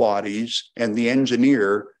appeal bodies and the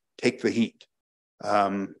engineer take the heat.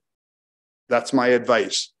 That's my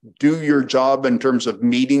advice. Do your job in terms of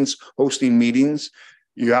meetings, hosting meetings.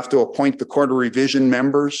 You have to appoint the quarter revision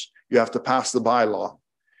members. You have to pass the bylaw.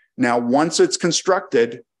 Now, once it's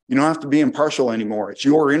constructed, you don't have to be impartial anymore. It's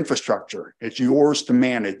your infrastructure. It's yours to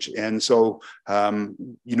manage. And so,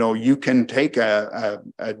 you can take a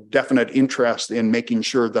definite interest in making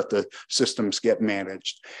sure that the systems get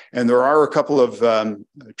managed. And there are a couple of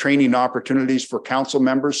training opportunities for council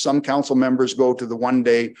members. Some council members go to the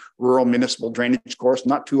 1-day rural municipal drainage course.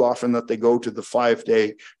 Not too often that they go to the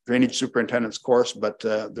 5-day drainage superintendent's course, but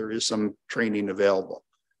there is some training available.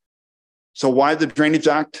 So why the Drainage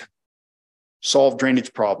Act? Solve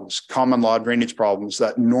drainage problems, common law drainage problems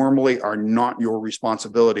that normally are not your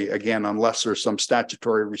responsibility, again, unless there's some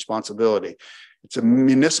statutory responsibility. It's a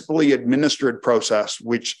municipally administered process,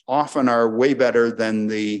 which often are way better than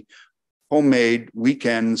the homemade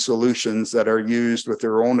weekend solutions that are used with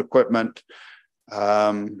their own equipment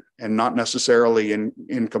and not necessarily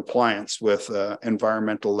in compliance with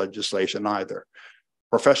environmental legislation either.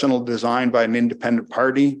 Professional design by an independent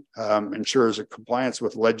party ensures a compliance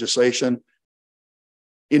with legislation.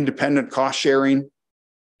 Independent cost sharing,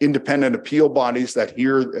 independent appeal bodies that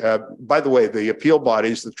hear, by the way, the appeal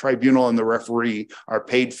bodies, the tribunal and the referee are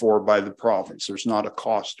paid for by the province. There's not a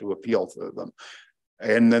cost to appeal for them.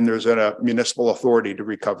 And then there's a municipal authority to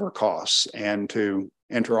recover costs and to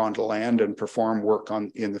enter onto land and perform work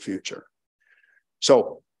in the future.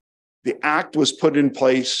 So the Act was put in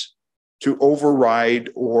place to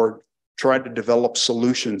override or try to develop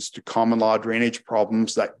solutions to common law drainage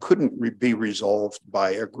problems that couldn't be resolved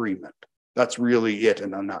by agreement. That's really it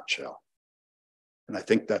in a nutshell. And I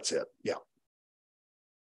think that's it. Yeah.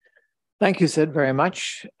 Thank you, Sid, very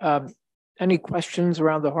much. Any questions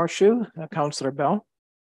around the horseshoe? Councillor Bell.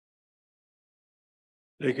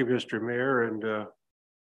 Thank you, Mr. Mayor, and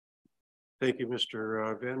thank you,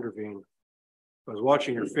 Mr. Vanderveen. I was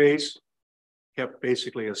watching your face. Kept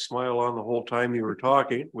basically a smile on the whole time you were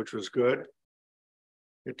talking, which was good.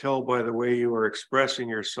 You could tell by the way you were expressing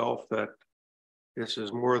yourself that this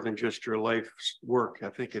is more than just your life's work. I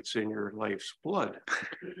think it's in your life's blood.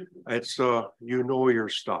 It's you know your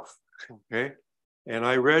stuff, okay? And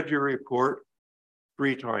I read your report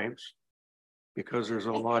 3 times because there's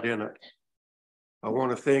a lot in it. I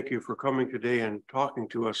want to thank you for coming today and talking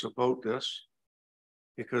to us about this,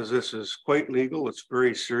 because this is quite legal, it's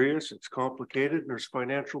very serious, it's complicated, and there's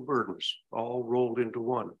financial burdens all rolled into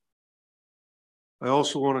one. I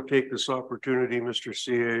also want to take this opportunity, Mr.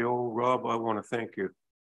 CAO, Rob, I want to thank you.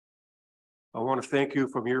 I want to thank you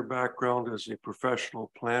from your background as a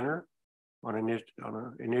professional planner on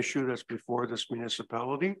an issue that's before this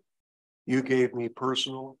municipality. You gave me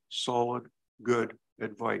personal, solid, good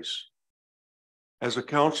advice. As a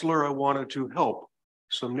councillor, I wanted to help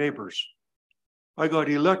some neighbors. I got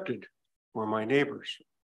elected for my neighbors,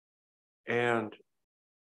 and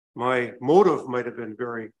my motive might have been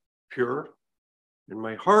very pure, and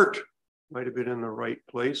my heart might have been in the right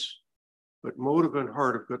place, but motive and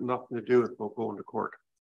heart have got nothing to do with going to court.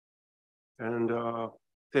 And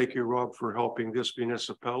thank you, Rob, for helping this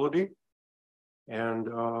municipality. And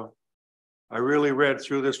I really read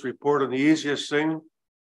through this report, and the easiest thing,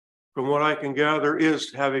 from what I can gather,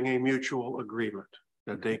 is having a mutual agreement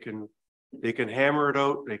that they can hammer it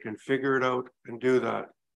out, they can figure it out and do that.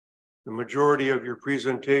 The majority of your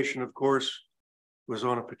presentation, of course, was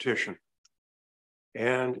on a petition.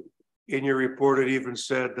 And in your report, it even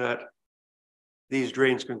said that these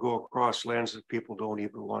drains can go across lands that people don't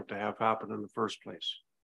even want to have happen in the first place.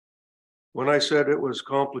 When I said it was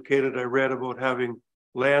complicated, I read about having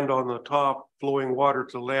land on the top, flowing water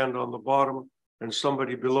to land on the bottom, and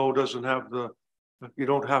somebody below doesn't have you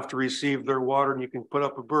don't have to receive their water, and you can put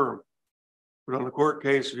up a berm. But on the court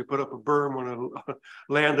case, if you put up a berm on a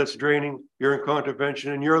land that's draining, you're in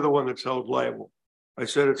contravention and you're the one that's held liable. I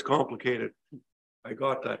said it's complicated. I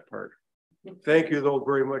got that part. Thank you, though,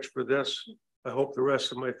 very much for this. I hope the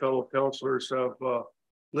rest of my fellow councillors have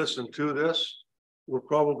listened to this. We're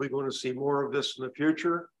probably going to see more of this in the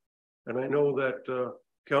future. And I know that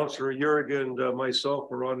Councillor Uriga and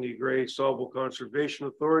myself are on the Grey Sawville Conservation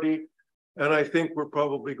Authority. And I think we're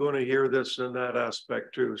probably going to hear this in that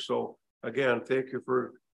aspect too. So again, thank you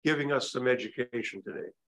for giving us some education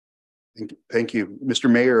today. Thank you. Mr.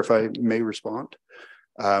 Mayor, if I may respond.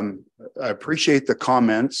 I appreciate the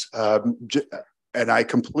comments. And I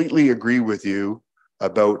completely agree with you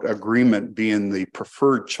about agreement being the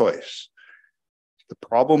preferred choice. The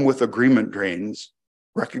problem with agreement drains,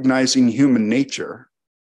 recognizing human nature,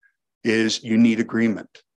 is you need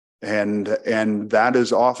agreement. And that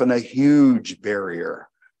is often a huge barrier.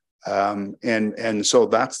 And so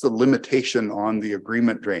that's the limitation on the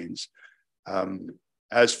agreement drains.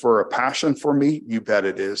 As for a passion for me, you bet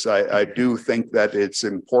it is. I do think that it's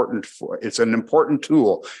an important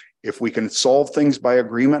tool. If we can solve things by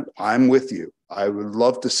agreement, I'm with you. I would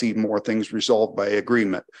love to see more things resolved by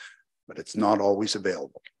agreement, but it's not always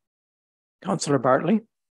available. Councillor Bartley.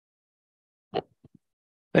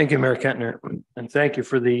 Thank you, Mayor Kentner, and thank you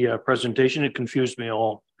for the presentation. It confused me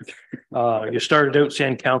all. You started out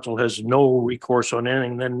saying council has no recourse on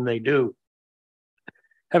anything, then they do.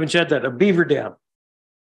 Having said that, a beaver dam.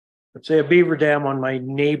 Let's say a beaver dam on my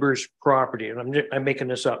neighbor's property, and I'm making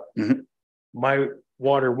this up. Mm-hmm. My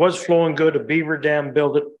water was flowing good, a beaver dam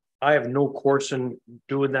built it. I have no course in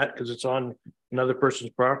doing that because it's on another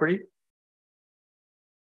person's property.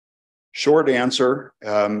 Short answer,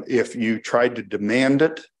 if you tried to demand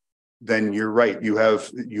it, then you're right. You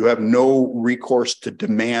have no recourse to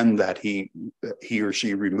demand that he or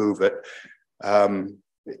she remove it.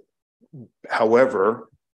 However,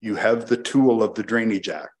 you have the tool of the Drainage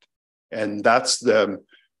Act. And that's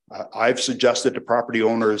I've suggested to property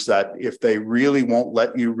owners that if they really won't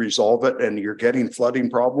let you resolve it and you're getting flooding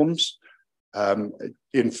problems,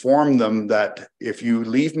 inform them that if you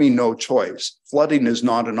leave me no choice, flooding is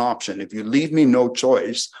not an option. If you leave me no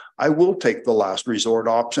choice, I will take the last resort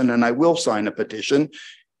option and I will sign a petition.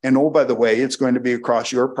 And oh, by the way, it's going to be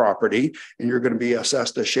across your property and you're going to be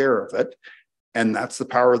assessed a share of it. And that's the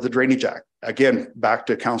power of the Drainage Act. Again, back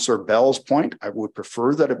to Councillor Bell's point, I would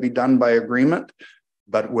prefer that it be done by agreement.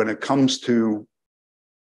 But when it comes to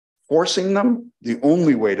forcing them, the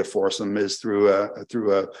only way to force them is through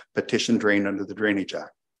a petition drain under the Drainage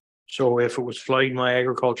Act. So if it was flooding my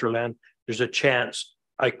agricultural land, there's a chance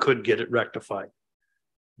I could get it rectified.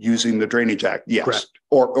 Using the Drainage Act, yes. Correct.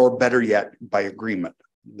 Or better yet, by agreement.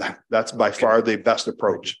 That's by far the best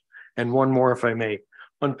approach. And one more, if I may.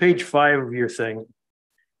 On page 5 of your thing,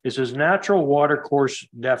 it says natural water course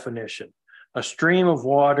definition. A stream of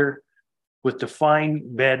water with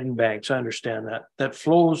defined bed and banks, I understand that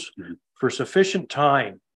flows for sufficient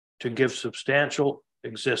time to give substantial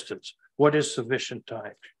existence. What is sufficient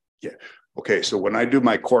time? Yeah. Okay. So when I do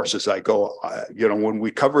my courses, I go, when we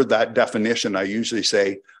cover that definition, I usually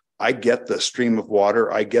say, I get the stream of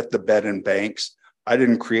water. I get the bed and banks. I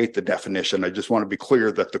didn't create the definition. I just want to be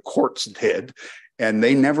clear that the courts did, and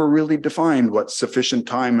they never really defined what sufficient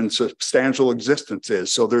time and substantial existence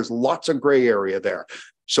is. So there's lots of gray area there.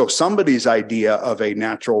 So somebody's idea of a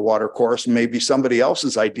natural water course may be somebody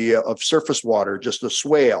else's idea of surface water, just a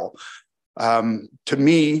swale. To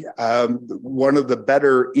me, one of the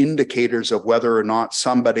better indicators of whether or not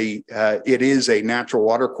it is a natural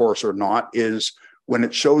water course or not is when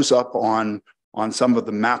it shows up on some of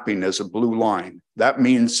the mapping as a blue line. That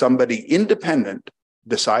means somebody independent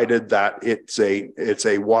decided that it's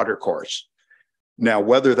a water course. Now,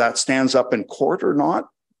 whether that stands up in court or not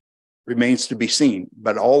remains to be seen.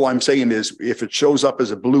 But all I'm saying is if it shows up as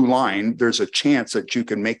a blue line, there's a chance that you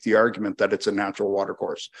can make the argument that it's a natural water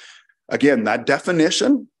course. Again, that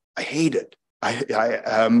definition, I hate it.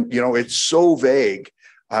 It's so vague.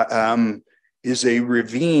 Is a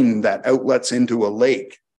ravine that outlets into a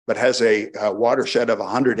lake, but has a watershed of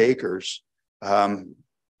 100 acres.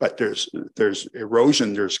 But there's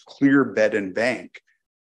erosion, there's clear bed and bank,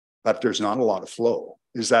 but there's not a lot of flow.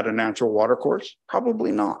 Is that a natural water course?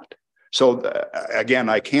 Probably not. So again,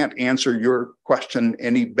 I can't answer your question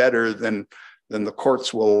any better than the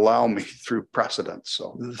courts will allow me through precedent.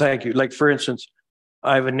 So thank you. Like for instance,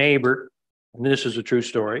 I have a neighbor and this is a true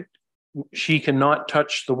story, she cannot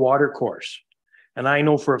touch the water course. And I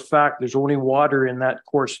know for a fact there's only water in that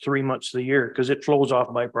course 3 months of the year because it flows off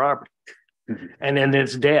my property. And then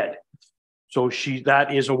it's dead. So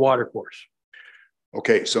that is a water course.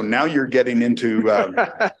 Okay, so now you're getting into,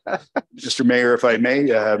 Mr. Mayor, if I may,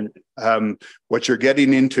 what you're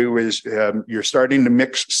getting into is you're starting to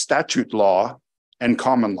mix statute law and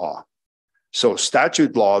common law. So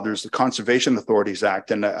statute law, there's the Conservation Authorities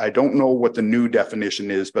Act, and I don't know what the new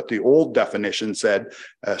definition is, but the old definition said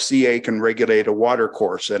CA can regulate a water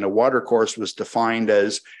course, and a water course was defined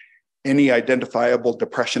as any identifiable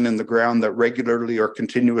depression in the ground that regularly or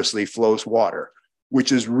continuously flows water,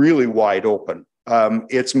 which is really wide open.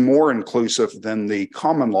 It's more inclusive than the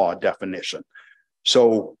common law definition.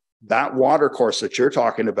 So that water course that you're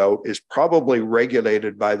talking about is probably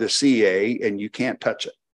regulated by the CA and you can't touch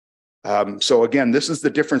it. So again, this is the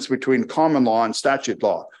difference between common law and statute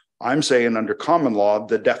law. I'm saying under common law,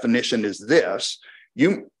 the definition is this.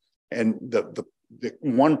 The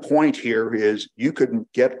one point here is you could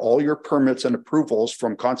get all your permits and approvals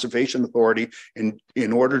from Conservation Authority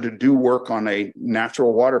in order to do work on a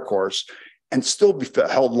natural water course and still be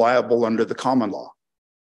held liable under the common law.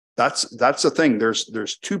 That's the thing.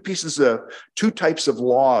 There's two types of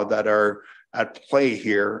law that are at play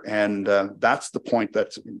here, and that's the point.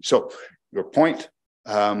 So your point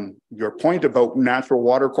about natural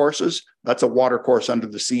water courses, that's a water course under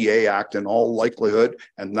the CA Act in all likelihood,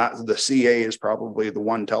 and that the CA is probably the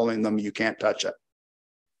one telling them you can't touch it.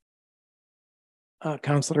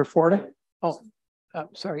 Councillor Ford.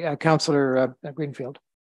 Sorry, Councillor Greenfield.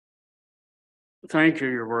 Thank you,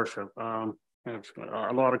 Your Worship. That's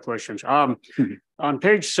a lot of questions. On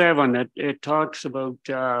page 7, it talks about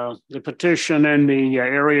the petition in the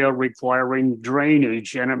area requiring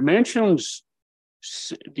drainage, and it mentions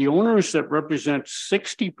the owners that represent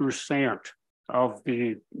 60% of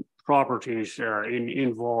the properties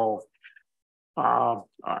involved.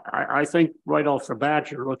 I think right off the bat,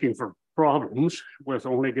 you're looking for problems with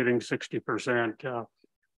only getting 60%.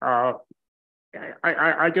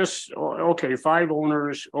 I guess, okay, 5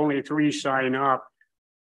 owners, only 3 sign up.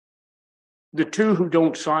 The 2 who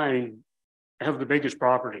don't sign have the biggest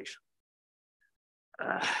properties.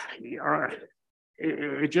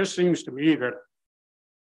 It just seems to me that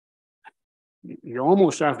you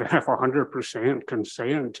almost have to have 100%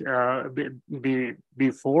 consent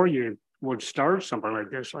before you would start something like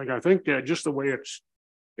this. Like, I think that just the way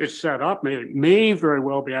it's set up may very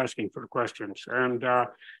well be asking for questions. And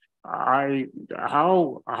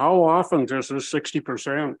how often does this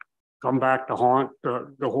 60% come back to haunt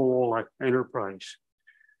the whole enterprise?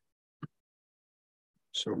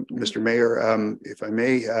 So, Mr. Mayor, if I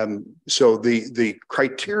may, so the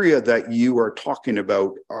criteria that you are talking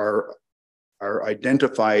about are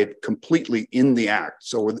identified completely in the Act.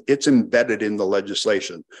 So it's embedded in the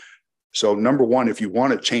legislation. So number one, if you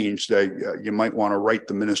want to change, you might want to write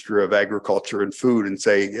the Minister of Agriculture and Food and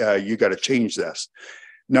say, you got to change this.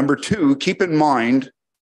 Number 2, keep in mind,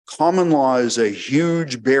 common law is a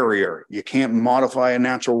huge barrier. You can't modify a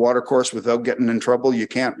natural water course without getting in trouble. You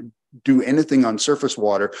can't do anything on surface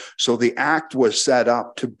water. So the Act was set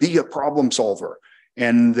up to be a problem solver.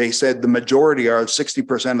 And they said the majority are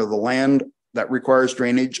 60% of the land that requires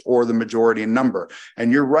drainage, or the majority in number.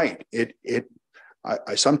 And you're right.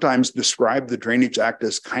 I sometimes describe the Drainage Act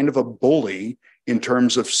as kind of a bully in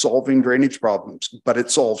terms of solving drainage problems, but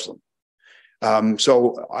it solves them.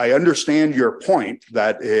 So I understand your point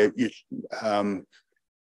that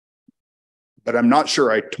but I'm not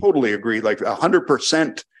sure I totally agree. Like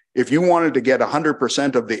 100%, if you wanted to get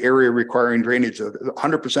 100% of the area requiring drainage,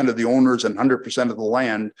 100% of the owners and 100% of the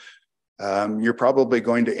land, you're probably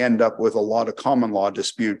going to end up with a lot of common law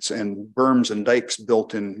disputes and berms and dikes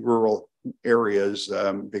built in rural areas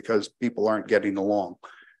because people aren't getting along.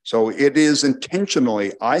 So it is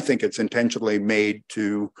intentionally, I think it's intentionally made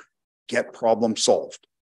to get problems solved.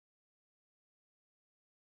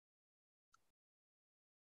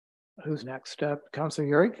 Who's next? Councillor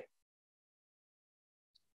Urick.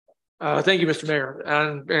 Thank you, Mr. Mayor,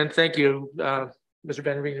 and thank you, Mr.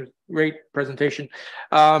 Benjamin. Great presentation.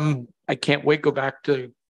 I can't wait to go back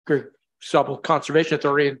to Sobel Conservation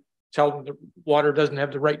Authority and tell them the water doesn't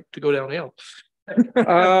have the right to go downhill.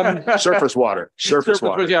 Surface water.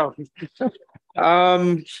 Yeah.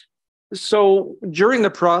 So during the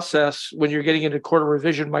process, when you're getting into court of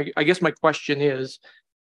revision, I guess my question is,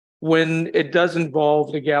 when it does involve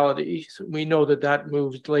legality, we know that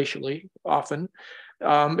moves glacially often.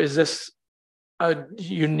 Is this a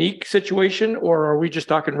unique situation, or are we just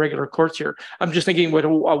talking regular courts here? I'm just thinking with a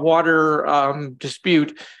water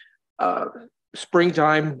dispute,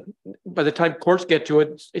 springtime, by the time courts get to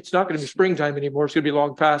it, it's not going to be springtime anymore. It's going to be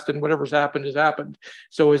long past, and whatever's happened has happened.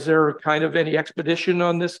 So is there kind of any expedition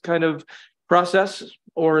on this kind of process,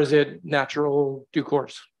 or is it natural due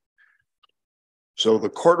course? So the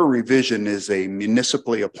Court of Revision is a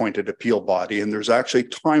municipally appointed appeal body, and there's actually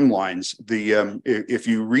timelines. If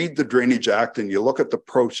you read the Drainage Act and you look at the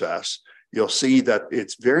process, you'll see that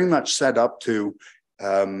it's very much set up to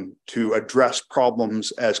address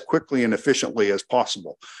problems as quickly and efficiently as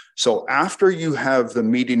possible. So after you have the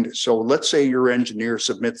meeting, so let's say your engineer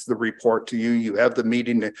submits the report to you, you have the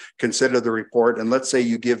meeting to consider the report, and let's say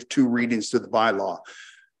you give 2 readings to the bylaw.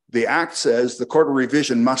 The Act says the Court of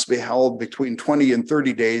Revision must be held between 20 and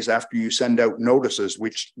 30 days after you send out notices,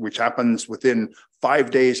 which happens within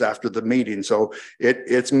 5 days after the meeting. So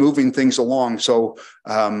it's moving things along. So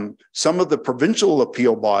some of the provincial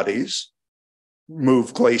appeal bodies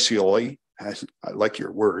move glacially, I like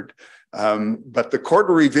your word, but the Court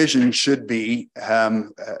of Revision should be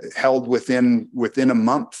held within a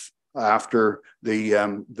month after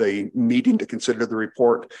the meeting to consider the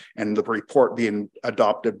report, and the report being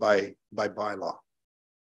adopted by bylaw.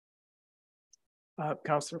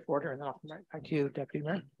 Councillor Porter, and thank you, Deputy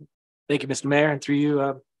Mayor. Thank you, Mr. Mayor, and through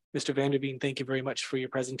you, Mr. Vanderveen, thank you very much for your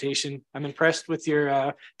presentation. I'm impressed with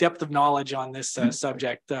your depth of knowledge on this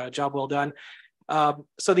subject. Job well done.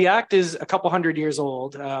 So the Act is a couple hundred years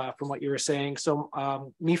old, from what you were saying. So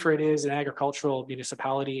Meaford is an agricultural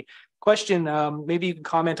municipality. Question, maybe you can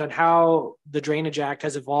comment on how the Drainage Act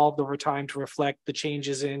has evolved over time to reflect the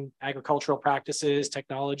changes in agricultural practices,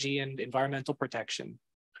 technology, and environmental protection.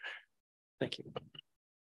 Thank you.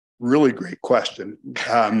 Really great question.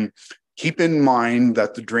 Keep in mind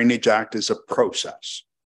that the Drainage Act is a process.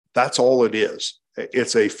 That's all it is.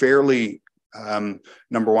 It's a fairly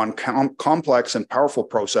number one, complex and powerful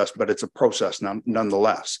process, but it's a process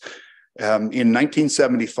nonetheless. In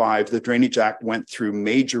 1975, the Drainage Act went through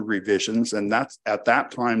major revisions, and that's at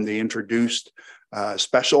that time they introduced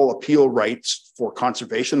special appeal rights for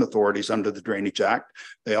conservation authorities under the Drainage Act.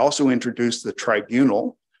 They also introduced the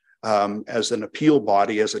tribunal as an appeal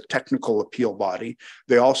body, as a technical appeal body.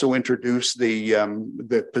 They also introduced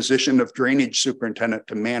the position of drainage superintendent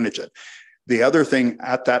to manage it. The other thing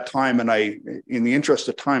at that time, and in the interest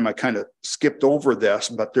of time, I kind of skipped over this,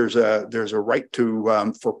 but there's a right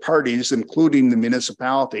to for parties, including the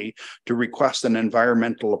municipality, to request an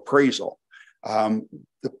environmental appraisal.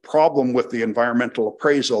 The problem with the environmental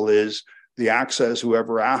appraisal is the Act says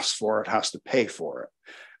whoever asks for it has to pay for it,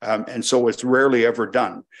 and so it's rarely ever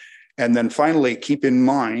done. And then finally, keep in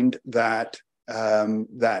mind that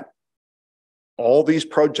all these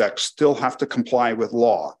projects still have to comply with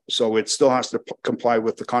law. So it still has to comply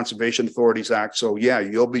with the Conservation Authorities Act. So yeah,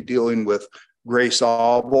 you'll be dealing with gray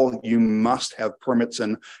sawable. You must have permits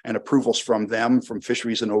and approvals from them, from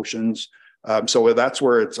Fisheries and Oceans. So that's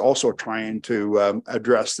where it's also trying to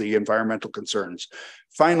address the environmental concerns.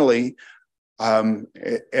 Finally,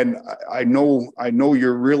 and I know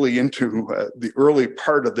you're really into the early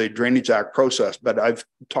part of the Drainage Act process, but I've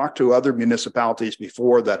talked to other municipalities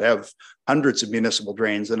before that have hundreds of municipal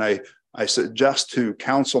drains, and I suggest to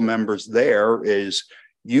council members there is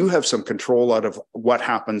you have some control out of what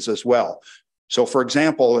happens as well. So, for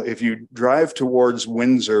example, if you drive towards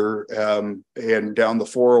Windsor and down the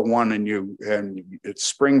 401, and it's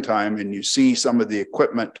springtime, and you see some of the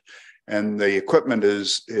equipment. And the equipment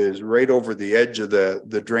is right over the edge of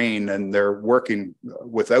the drain, and they're working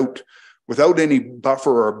without any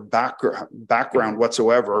buffer or background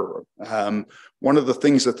whatsoever. One of the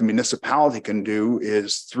things that the municipality can do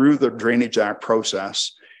is, through the Drainage Act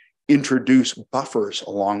process, introduce buffers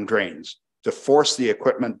along drains to force the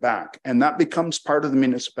equipment back, and that becomes part of the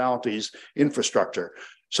municipality's infrastructure.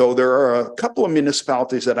 So there are a couple of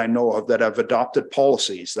municipalities that I know of that have adopted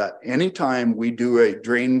policies that anytime we do a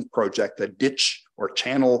drain project, a ditch or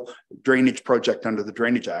channel drainage project under the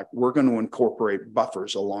Drainage Act, we're going to incorporate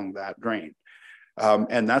buffers along that drain.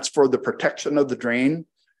 And that's for the protection of the drain.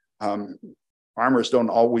 Farmers don't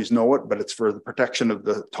always know it, but it's for the protection of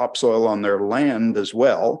the topsoil on their land as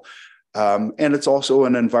well. And it's also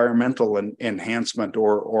an environmental enhancement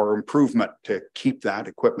or improvement to keep that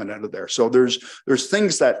equipment out of there. So there's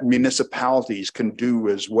things that municipalities can do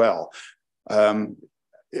as well.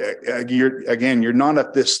 You're not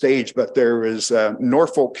at this stage, but there is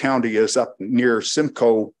Norfolk County is up near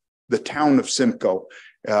Simcoe, the town of Simcoe.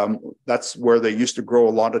 That's where they used to grow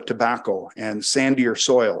a lot of tobacco and sandier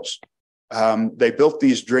soils. They built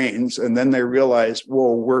these drains, and then they realized,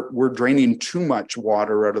 well, we're draining too much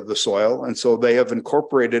water out of the soil. And so they have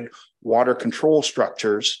incorporated water control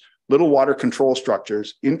structures little water control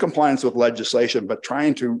structures in compliance with legislation, but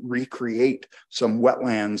trying to recreate some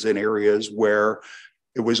wetlands in areas where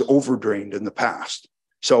it was overdrained in the past.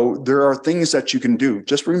 So there are things that you can do.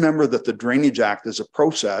 Just remember that the Drainage Act is a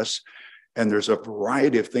process, and there's a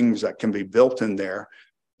variety of things that can be built in there.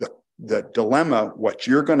 The dilemma, what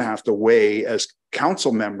you're going to have to weigh as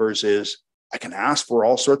council members is, I can ask for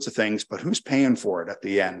all sorts of things, but who's paying for it at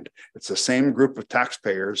the end? It's the same group of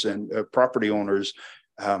taxpayers and property owners.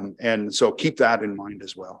 And so keep that in mind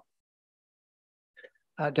as well.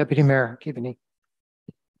 Deputy Mayor Keaveney.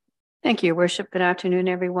 Thank you, Your Worship. Good afternoon,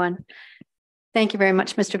 everyone. Thank you very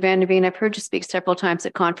much, Mr. Van der Veen. I've heard you speak several times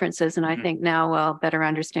at conferences, and I think now I'll better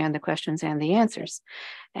understand the questions and the answers.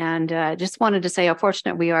 And just wanted to say how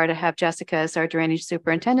fortunate we are to have Jessica as our drainage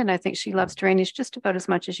superintendent. I think she loves drainage just about as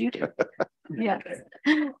much as you do. Yes.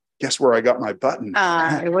 Guess where I got my button?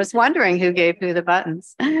 I was wondering who gave you the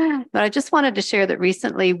buttons. But I just wanted to share that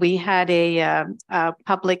recently we had a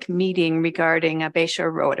public meeting regarding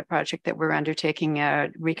Bayshore Road, a project that we're undertaking,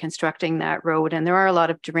 reconstructing that road. And there are a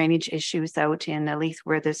lot of drainage issues out in Leith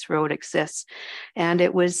where this road exists. And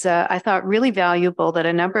it was, I thought, really valuable that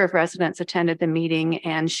a number of residents attended the meeting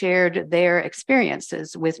and shared their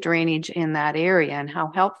experiences with drainage in that area and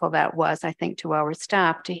how helpful that was, I think, to our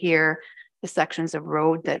staff to hear the sections of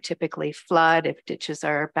road that typically flood if ditches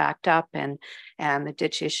are backed up, and the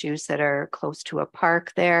ditch issues that are close to a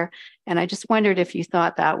park there. And I just wondered if you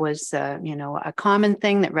thought that was, a common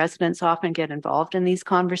thing that residents often get involved in these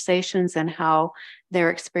conversations, and how their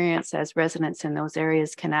experience as residents in those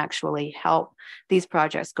areas can actually help these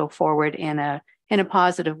projects go forward in a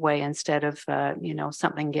positive way, instead of,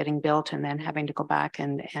 something getting built and then having to go back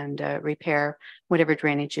and repair whatever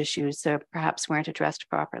drainage issues perhaps weren't addressed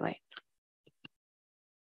properly.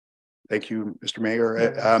 Thank you, Mr.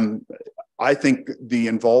 Mayor. I think the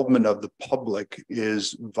involvement of the public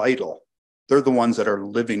is vital. They're the ones that are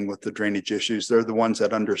living with the drainage issues. They're the ones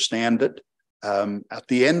that understand it. At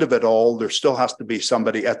the end of it all, there still has to be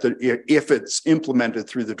somebody if it's implemented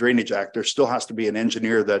through the Drainage Act, there still has to be an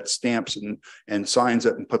engineer that stamps and signs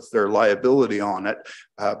it and puts their liability on it.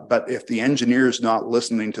 But if the engineer is not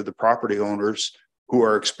listening to the property owners who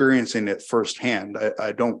are experiencing it firsthand,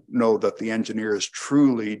 I don't know that the engineer is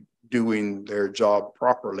truly doing their job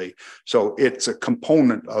properly. So it's a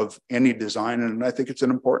component of any design, and I think it's an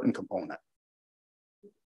important component.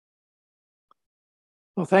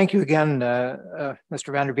 Well, thank you again,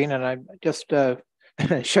 Mr. Van der Veen. And I just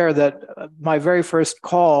share that my very first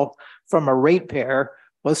call from a ratepayer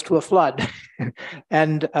was to a flood.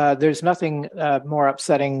 And there's nothing more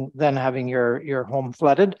upsetting than having your home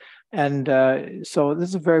flooded. And so this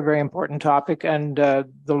is a very, very important topic. And the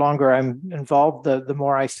longer I'm involved, the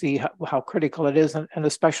more I see how critical it is, and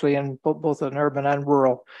especially in both an urban and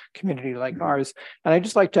rural community like ours. And I'd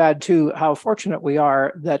just like to add, too, how fortunate we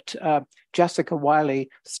are that Jessica Wiley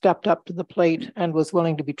stepped up to the plate and was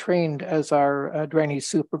willing to be trained as our drainage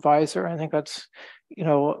supervisor. I think that's,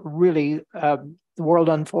 really the world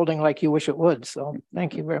unfolding like you wish it would. So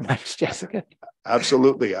thank you very much, Jessica.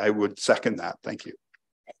 Absolutely. I would second that. Thank you.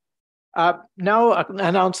 Now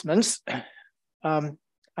announcements. I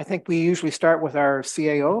think we usually start with our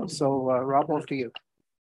CAO. So Rob, over to you.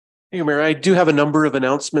 Thank you, Mayor. I do have a number of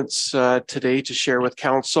announcements today to share with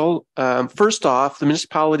Council. First off, the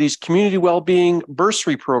municipality's Community Wellbeing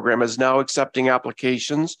Bursary Program is now accepting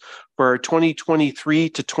applications for our 2023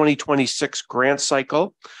 to 2026 grant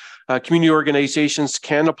cycle. Community organizations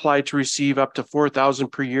can apply to receive up to $4,000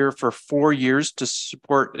 per year for 4 years to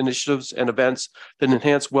support initiatives and events that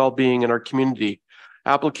enhance well-being in our community.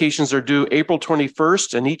 Applications are due April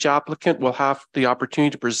 21st, and each applicant will have the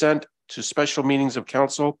opportunity to present to special meetings of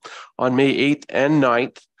council on May 8th and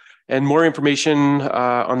 9th. And more information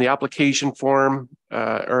on the application form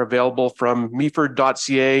are available from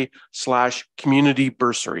meaford.ca/community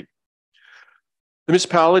bursary. The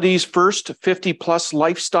municipality's first 50+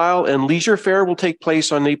 lifestyle and leisure fair will take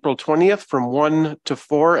place on April 20th from 1 to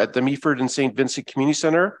 4 at the Meaford and St. Vincent Community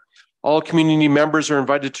Center. All community members are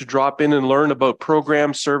invited to drop in and learn about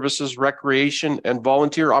programs, services, recreation, and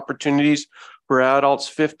volunteer opportunities for adults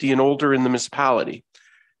 50 and older in the municipality.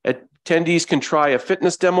 Attendees can try a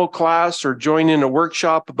fitness demo class or join in a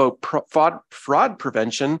workshop about fraud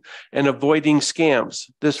prevention and avoiding scams.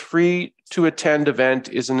 This free to attend event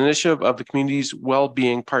is an initiative of the community's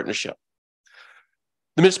well-being partnership.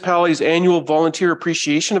 The municipality's annual volunteer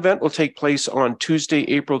appreciation event will take place on Tuesday,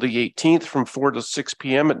 April the 18th from 4 to 6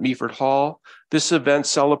 p.m. at Meaford Hall. This event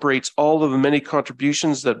celebrates all of the many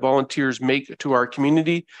contributions that volunteers make to our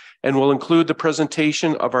community and will include the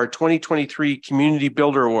presentation of our 2023 Community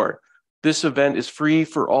Builder Award. This event is free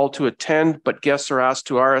for all to attend, but guests are asked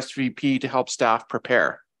to RSVP to help staff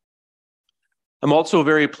prepare. I'm also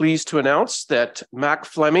very pleased to announce that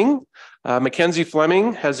Mackenzie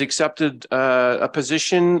Fleming has accepted a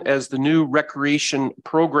position as the new recreation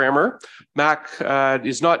programmer. Mac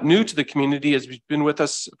is not new to the community, as he's been with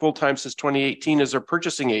us full-time since 2018 as our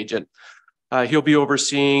purchasing agent. He'll be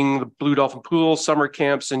overseeing the Blue Dolphin Pool, summer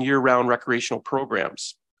camps, and year-round recreational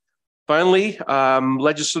programs. Finally,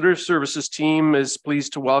 Legislative Services team is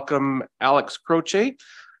pleased to welcome Alex Croce,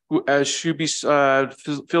 as she'll be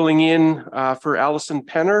filling in for Allison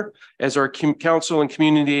Penner as our Council and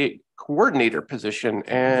Community Coordinator position.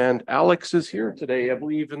 And Alex is here today, I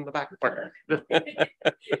believe, in the back corner.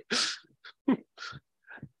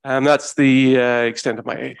 And that's the extent of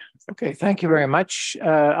my... Okay, thank you very much.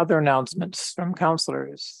 Other announcements from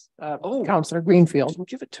councillors. Councillor Greenfield.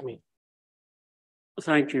 Give it to me.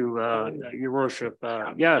 Thank you, Your Worship.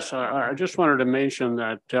 Yes, I just wanted to mention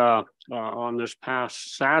that on this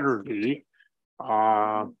past Saturday,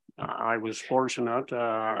 I was fortunate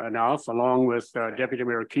enough, along with Deputy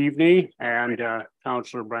Mayor Keaveney and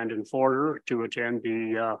Councillor Brandon Forder, to attend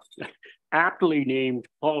the aptly named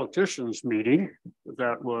politicians meeting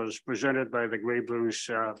that was presented by the Grey Bruce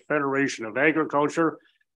Federation of Agriculture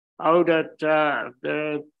out at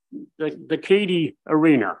the Katy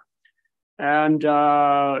Arena. And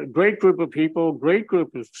great group of people, great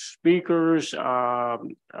group of speakers,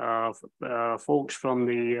 folks from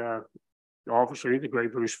the, obviously, the Grey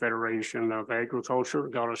Bruce Federation of Agriculture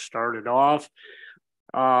got us started off.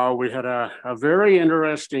 We had a very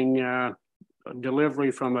interesting delivery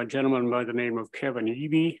from a gentleman by the name of Kevin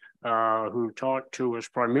Eby, who talked to us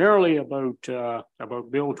primarily about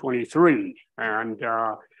Bill 23 and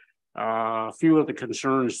a few of the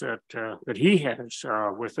concerns that he has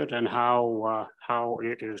with it, and how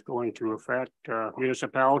it is going to affect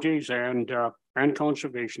municipalities and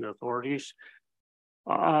conservation authorities.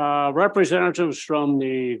 Representatives from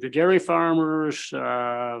the dairy farmers,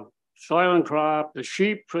 soil and crop, the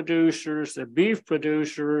sheep producers, the beef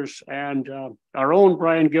producers, and our own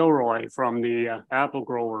Brian Gilroy from the apple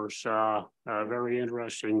growers. Very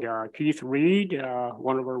interesting. Keith Reed,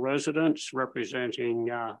 one of our residents, representing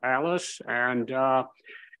Alice, and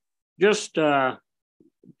just a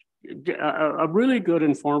really good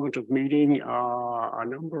informative meeting. A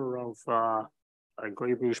number of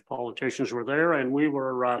Grey Bruce politicians were there, and we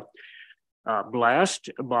were blessed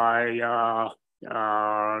by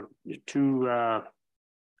two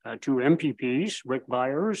MPPs, Rick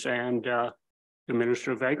Byers and the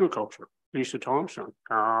Minister of Agriculture, Lisa Thompson,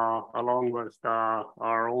 along with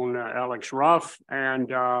our own Alex Ruff and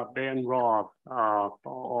Ben Robb,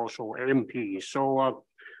 also MPs. So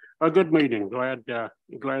a good meeting. Glad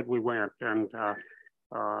we went, and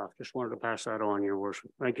just wanted to pass that on, Your Worship.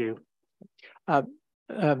 Thank you.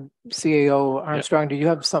 CAO Armstrong, do you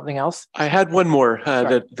have something else? I had one more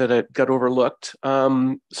that I got overlooked.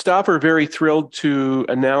 Staff are very thrilled to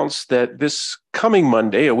announce that this coming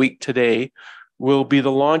Monday, a week today, will be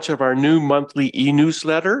the launch of our new monthly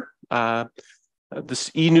e-newsletter.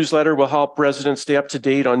 This e-newsletter will help residents stay up to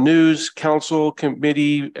date on news, council,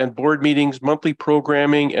 committee, and board meetings, monthly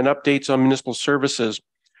programming, and updates on municipal services.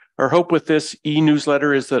 Our hope with this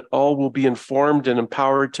e-newsletter is that all will be informed and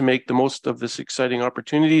empowered to make the most of this exciting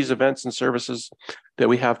opportunities, events, and services that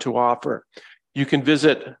we have to offer. You can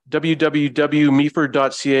visit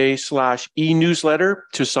www.meaford.ca/e-newsletter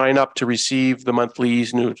to sign up to receive the monthly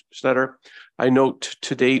e-newsletter. I note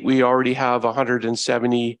to date, we already have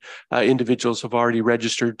 170 individuals have already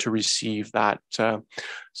registered to receive that. So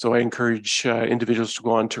I encourage individuals to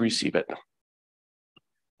go on to receive it.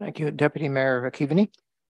 Thank you. Deputy Mayor Keaveney.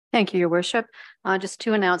 Thank you, Your Worship. Just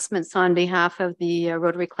two announcements on behalf of the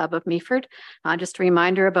Rotary Club of Meaford. Just a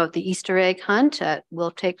reminder about the Easter egg hunt that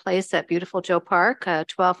will take place at Beautiful Joe Park,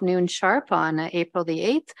 12 noon sharp on April the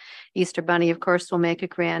 8th. Easter Bunny, of course, will make a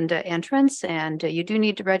grand entrance, and you do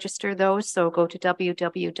need to register those. So go to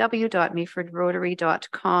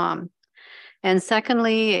www.meafordrotary.com. And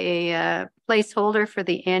secondly, a placeholder for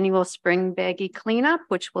the annual spring baggie cleanup,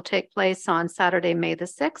 which will take place on Saturday, May the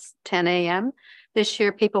 6th, 10 a.m. This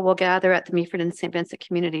year, people will gather at the Meaford and St. Vincent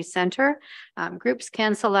Community Center. Groups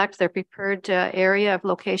can select their preferred area of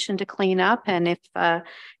location to clean up. And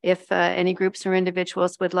if any groups or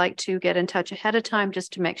individuals would like to get in touch ahead of time,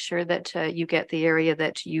 just to make sure that you get the area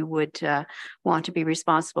that you would want to be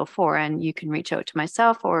responsible for. And you can reach out to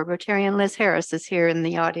myself, or Rotarian Liz Harris is here in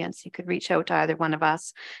the audience. You could reach out to either one of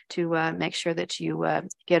us to make sure that you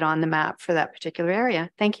get on the map for that particular area.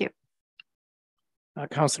 Thank you.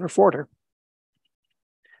 Councillor Forder.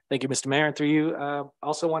 Thank you, Mr. Mayor. And through you,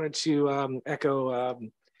 also wanted to echo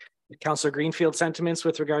Councillor Greenfield sentiments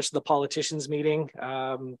with regards to the politicians meeting.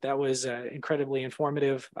 That was incredibly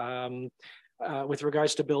informative. With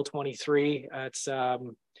regards to Bill 23, it's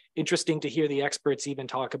interesting to hear the experts even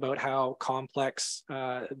talk about how complex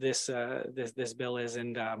this bill is,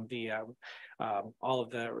 and all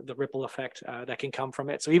of the ripple effect that can come from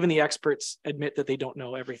it. So even the experts admit that they don't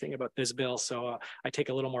know everything about this bill. So I take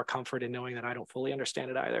a little more comfort in knowing that I don't fully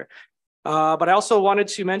understand it either. But I also wanted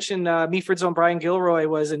to mention Meaford's own Brian Gilroy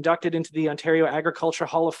was inducted into the Ontario Agriculture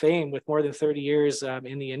Hall of Fame with more than 30 years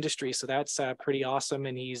in the industry. So that's pretty awesome.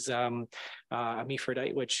 And he's a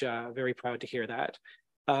Meafordite, which very proud to hear that.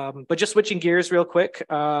 But just switching gears real quick,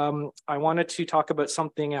 I wanted to talk about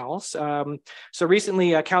something else. So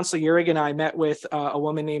recently, Councillor Urig and I met with a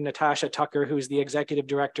woman named Natasha Tucker, who's the executive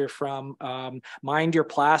director from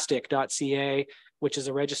mindyourplastic.ca, which is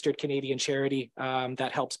a registered Canadian charity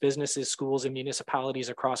that helps businesses, schools, and municipalities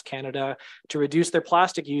across Canada to reduce their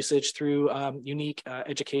plastic usage through unique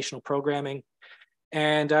educational programming.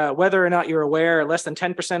 And whether or not you're aware, less than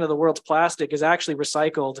 10% of the world's plastic is actually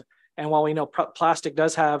recycled. And while we know plastic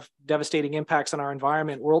does have devastating impacts on our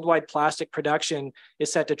environment, worldwide plastic production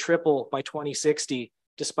is set to triple by 2060,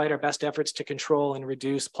 despite our best efforts to control and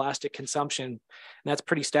reduce plastic consumption. And that's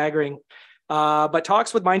pretty staggering. But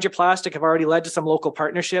talks with Mind Your Plastic have already led to some local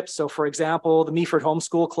partnerships. So for example, the Meaford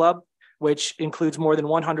Homeschool Club, which includes more than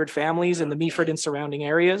 100 families in the Meaford and surrounding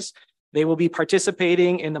areas. They will be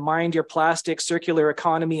participating in the Mind Your Plastic Circular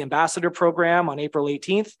Economy Ambassador Program on April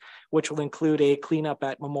 18th, which will include a cleanup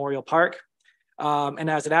at Memorial Park. And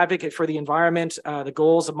as an advocate for the environment, the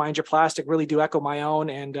goals of Mind Your Plastic really do echo my own,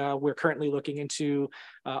 and we're currently looking into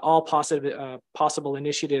all possible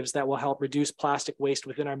initiatives that will help reduce plastic waste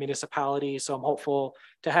within our municipality. So I'm hopeful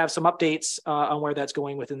to have some updates on where that's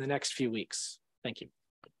going within the next few weeks. Thank you.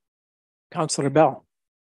 Councillor Bell.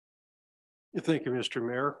 Thank you, Mr.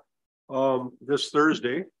 Mayor. This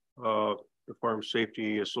Thursday, the Farm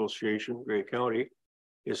Safety Association, Grey County,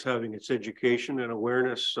 is having its education and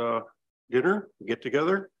awareness dinner, get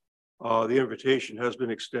together. The invitation has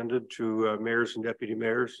been extended to mayors and deputy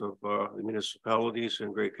mayors of the municipalities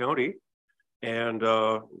in Grey County. And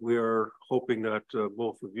we are hoping that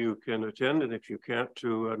both of you can attend. And if you can't,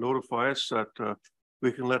 to notify us that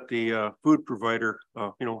we can let the food provider,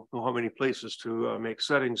 know how many places to make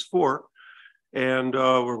settings for. And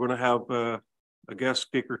we're going to have a guest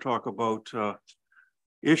speaker talk about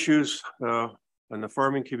issues in the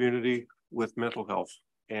farming community with mental health.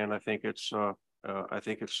 And I think it's a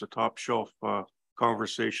top shelf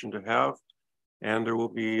conversation to have. And there will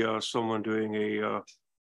be someone doing a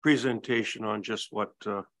presentation on just what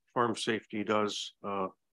farm safety does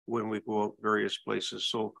when we go out various places.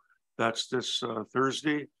 So that's this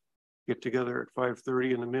Thursday. Get together at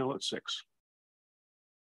 5:30 and the meal at 6.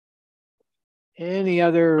 Any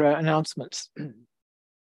other announcements?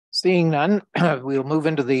 Seeing none, we'll move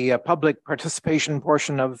into the public participation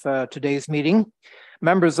portion of today's meeting.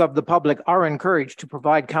 Members of the public are encouraged to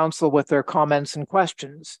provide council with their comments and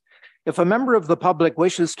questions. If a member of the public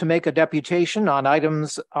wishes to make a deputation on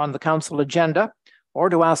items on the council agenda or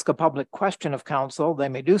to ask a public question of council, they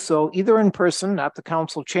may do so either in person at the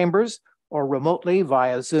council chambers or remotely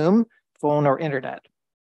via Zoom, phone, or internet.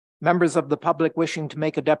 Members of the public wishing to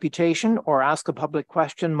make a deputation or ask a public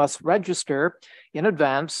question must register in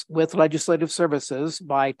advance with Legislative Services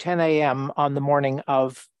by 10 a.m. on the morning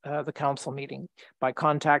of the council meeting by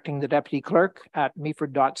contacting the deputy clerk at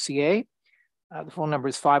meaford.ca. The phone number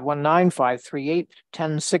is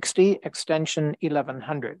 519-538-1060, extension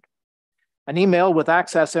 1100. An email with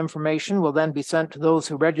access information will then be sent to those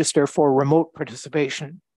who register for remote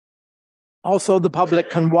participation. Also, the public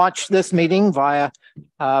can watch this meeting via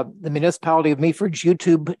the Municipality of Meaford's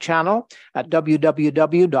YouTube channel at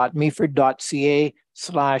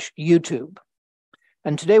www.meaford.ca/YouTube.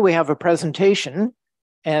 And today we have a presentation,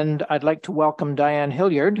 and I'd like to welcome Diane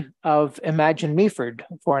Hilliard of Imagine Meaford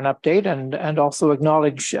for an update and also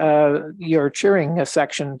acknowledge your cheering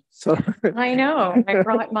section. So I know, I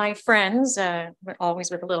brought my friends, always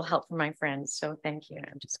with a little help from my friends. So thank you.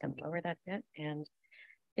 I'm just going to lower that bit. And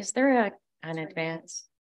is there an advance?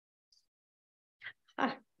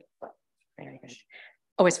 Very good.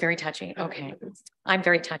 Oh, it's very touchy. Okay. I'm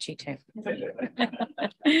very touchy too.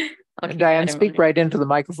 Okay, Diane, speak right into the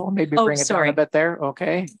microphone. Maybe bring it down a bit there.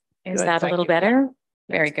 Okay. Is that a little better?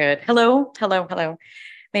 Very good. Hello, hello, hello.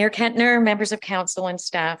 Mayor Kentner, members of council and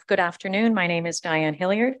staff, good afternoon. My name is Diane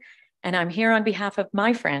Hilliard, and I'm here on behalf of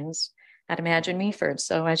my friends at Imagine Meaford.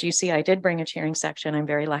 So as you see, I did bring a cheering section. I'm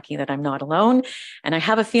very lucky that I'm not alone. And I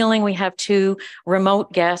have a feeling we have two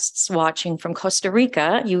remote guests watching from Costa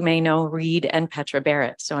Rica. You may know Reed and Petra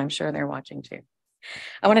Barrett. So I'm sure they're watching too.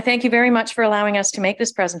 I want to thank you very much for allowing us to make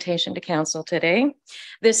this presentation to Council today.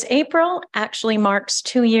 This April actually marks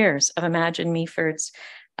 2 years of Imagine Meaford's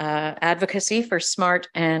advocacy for smart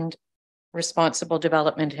and responsible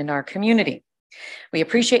development in our community. We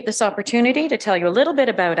appreciate this opportunity to tell you a little bit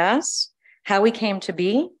about us, how we came to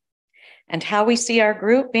be, and how we see our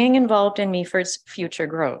group being involved in Meaford's future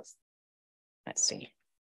growth. Let's see.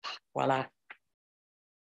 Voila.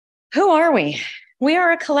 Who are we? We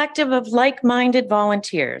are a collective of like-minded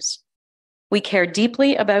volunteers. We care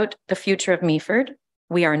deeply about the future of Meaford.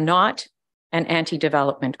 We are not an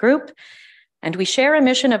anti-development group, and we share a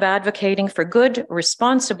mission of advocating for good,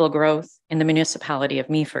 responsible growth in the municipality of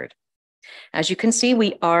Meaford. As you can see,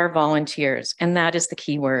 we are volunteers, and that is the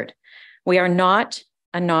key word. We are not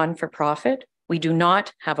a non-for-profit. We do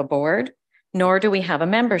not have a board, nor do we have a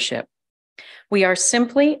membership. We are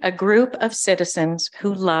simply a group of citizens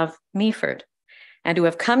who love Meaford and who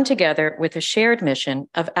have come together with a shared mission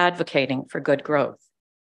of advocating for good growth.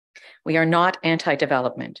 We are not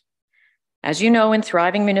anti-development. As you know, in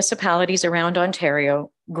thriving municipalities around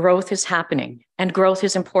Ontario, growth is happening and growth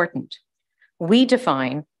is important. We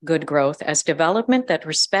define good growth as development that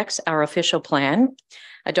respects our official plan,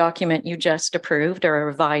 a document you just approved or a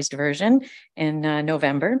revised version in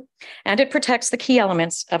November, and it protects the key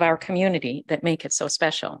elements of our community that make it so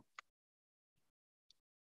special.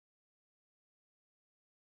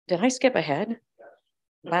 Did I skip ahead?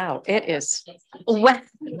 Wow, it is.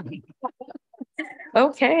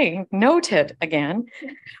 Okay, noted again.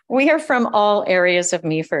 We are from all areas of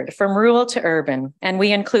Meaford, from rural to urban, and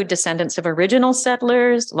we include descendants of original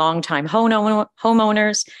settlers, longtime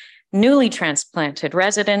homeowners, newly transplanted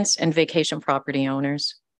residents, and vacation property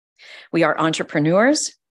owners. We are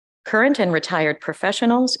entrepreneurs, current and retired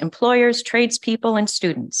professionals, employers, tradespeople, and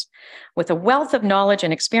students, with a wealth of knowledge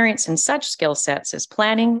and experience in such skill sets as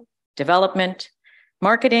planning, development,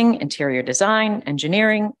 marketing, interior design,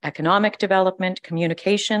 engineering, economic development,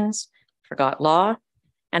 communications, forgot law,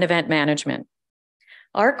 and event management.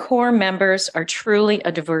 Our core members are truly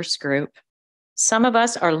a diverse group. Some of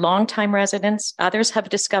us are longtime residents. Others have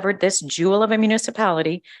discovered this jewel of a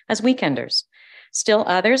municipality as weekenders. Still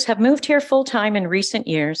others have moved here full-time in recent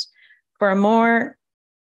years for a more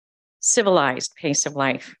civilized pace of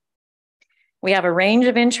life. We have a range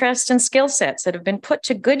of interests and skill sets that have been put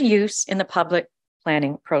to good use in the public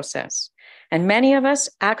planning process. And many of us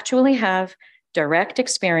actually have direct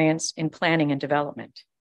experience in planning and development.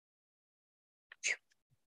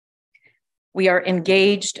 We are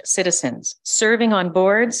engaged citizens serving on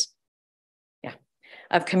boards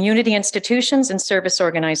of community institutions and service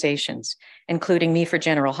organizations, including Meaford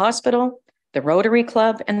General Hospital, the Rotary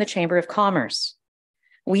Club, and the Chamber of Commerce.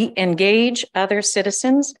 We engage other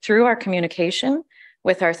citizens through our communication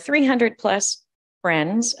with our 300 plus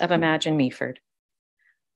friends of Imagine Meaford.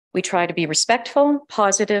 We try to be respectful,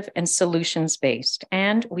 positive, and solutions-based,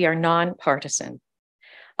 and we are non-partisan.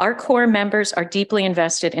 Our core members are deeply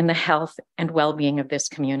invested in the health and well-being of this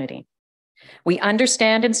community. We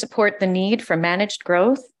understand and support the need for managed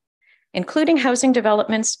growth, including housing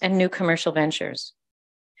developments and new commercial ventures.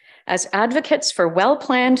 As advocates for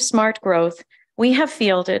well-planned smart growth, we have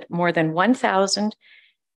fielded more than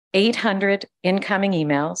 1,800 incoming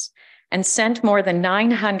emails and sent more than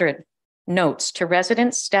 900 notes to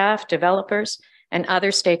residents, staff, developers, and other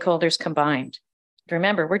stakeholders combined.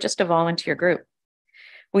 Remember, we're just a volunteer group.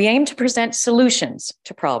 We aim to present solutions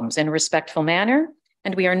to problems in a respectful manner,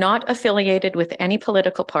 and we are not affiliated with any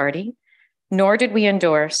political party, nor did we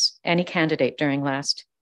endorse any candidate during last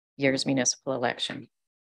year's municipal election.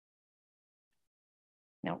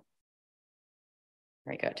 No.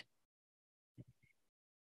 Very good.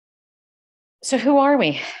 So who are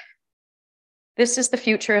we? This is the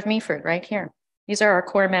future of Meaford right here. These are our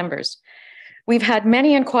core members. We've had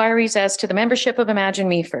many inquiries as to the membership of Imagine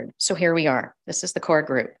Meaford. So here we are. This is the core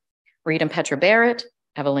group. Reed and Petra Barrett,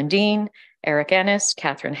 Evelyn Dean, Eric Ennis,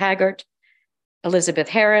 Catherine Haggart, Elizabeth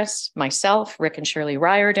Harris, myself, Rick and Shirley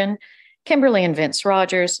Riordan, Kimberly and Vince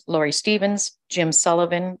Rogers, Laurie Stevens, Jim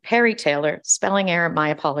Sullivan, Perry Taylor, spelling error, my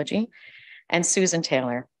apology, and Susan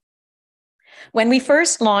Taylor. When we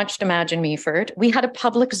first launched Imagine Meaford, we had a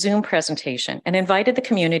public Zoom presentation and invited the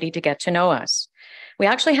community to get to know us. We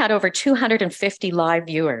actually had over 250 live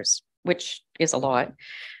viewers, which is a lot,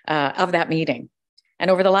 of that meeting.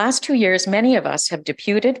 And over the last 2 years, many of us have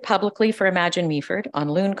deputed publicly for Imagine Meaford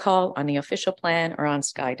on Loon Call, on the official plan, or on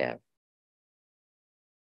SkyDev.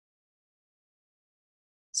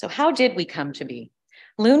 So how did we come to be?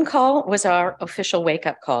 Loon Call was our official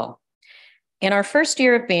wake-up call. In our first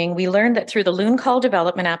year of being, we learned that through the Loon Call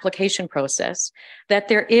development application process, that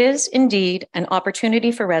there is indeed an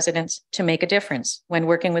opportunity for residents to make a difference when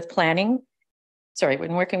working with planning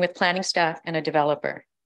staff and a developer.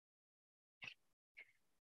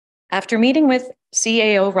 After meeting with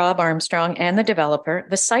CAO Rob Armstrong and the developer,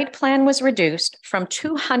 the site plan was reduced from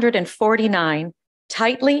 249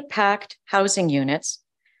 tightly packed housing units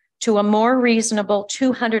to a more reasonable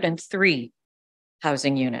 203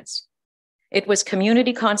 housing units. It was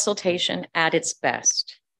community consultation at its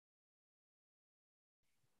best.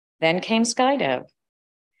 Then came SkyDev.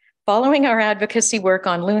 Following our advocacy work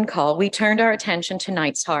on Loon Call, we turned our attention to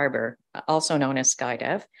Knights Harbor, also known as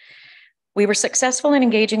SkyDev. We were successful in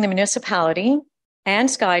engaging the municipality and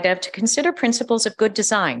SkyDev to consider principles of good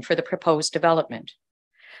design for the proposed development.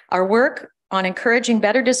 Our work on encouraging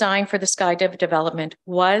better design for the SkyDev development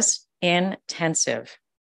was intensive.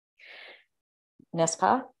 N'est-ce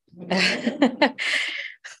pas?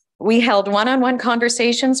 We held one-on-one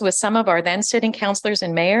conversations with some of our then sitting councillors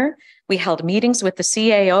and mayor. We held meetings with the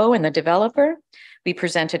CAO and the developer. We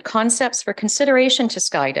presented concepts for consideration to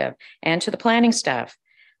SkyDev and to the planning staff.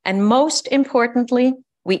 And most importantly,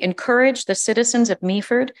 we encouraged the citizens of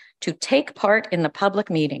Meaford to take part in the public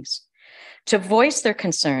meetings, to voice their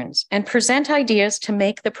concerns and present ideas to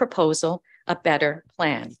make the proposal a better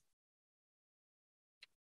plan.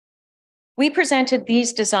 We presented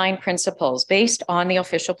these design principles based on the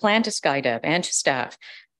official plan to SkyDev and to staff.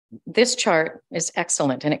 This chart is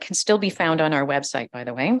excellent and it can still be found on our website, by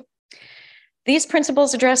the way. These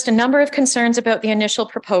principles addressed a number of concerns about the initial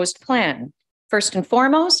proposed plan. First and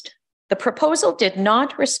foremost, the proposal did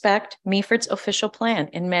not respect Meaford's official plan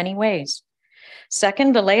in many ways.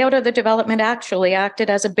 Second, the layout of the development actually acted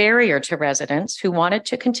as a barrier to residents who wanted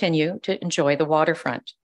to continue to enjoy the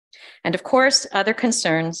waterfront. And of course, other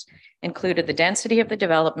concerns included the density of the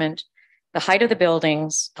development, the height of the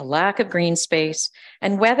buildings, a lack of green space,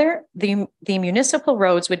 and whether the municipal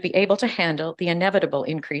roads would be able to handle the inevitable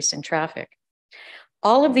increase in traffic.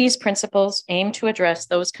 All of these principles aim to address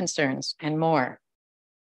those concerns and more.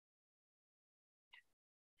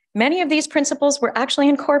 Many of these principles were actually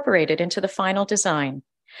incorporated into the final design.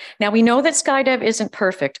 Now, we know that SkyDev isn't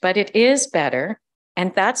perfect, but it is better,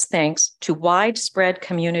 and that's thanks to widespread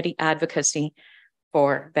community advocacy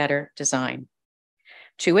for better design.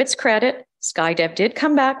 To its credit, SkyDev did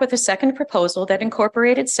come back with a second proposal that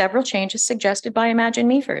incorporated several changes suggested by Imagine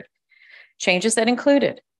Meaford. Changes that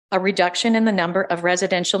included a reduction in the number of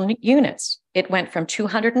residential units. It went from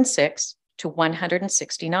 206 to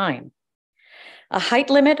 169. A height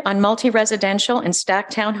limit on multi-residential and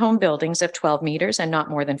stacked townhome buildings of 12 meters and not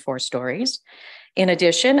more than 4 stories. In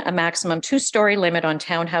addition, a maximum 2-story limit on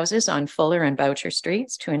townhouses on Fuller and Boucher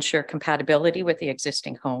Streets to ensure compatibility with the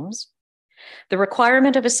existing homes. The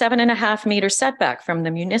requirement of a 7.5 meter setback from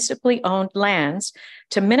the municipally owned lands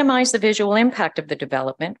to minimize the visual impact of the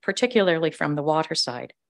development, particularly from the water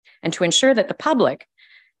side, and to ensure that the public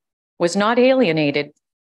was not alienated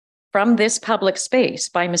from this public space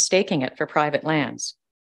by mistaking it for private lands.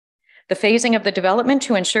 The phasing of the development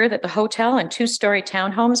to ensure that the hotel and 2-story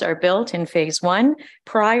townhomes are built in phase 1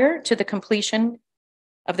 prior to the completion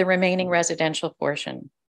of the remaining residential portion.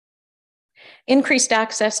 Increased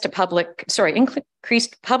public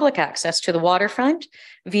access to the waterfront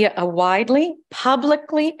via a widely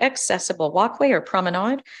publicly accessible walkway or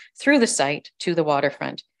promenade through the site to the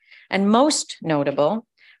waterfront. And most notable,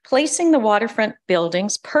 placing the waterfront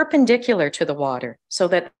buildings perpendicular to the water so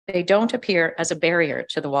that they don't appear as a barrier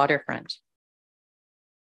to the waterfront.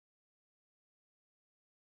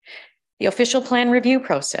 The official plan review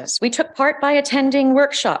process. We took part by attending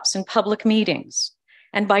workshops and public meetings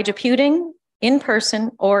and by deputing in person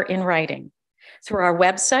or in writing. Through our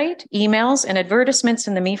website, emails, and advertisements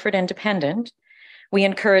in the Meaford Independent, we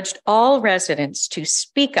encouraged all residents to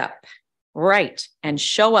speak up, write, and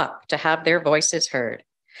show up to have their voices heard.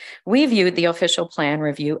 We viewed the official plan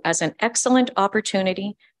review as an excellent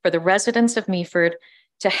opportunity for the residents of Meaford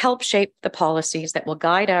to help shape the policies that will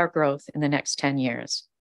guide our growth in the next 10 years.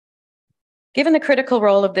 Given the critical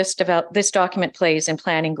role of this document plays in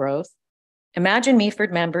planning growth, Imagine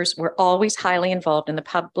Meaford members were always highly involved in the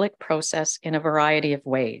public process in a variety of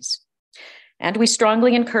ways. And we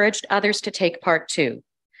strongly encouraged others to take part too.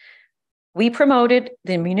 We promoted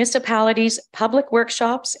the municipality's public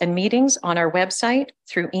workshops and meetings on our website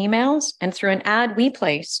through emails and through an ad we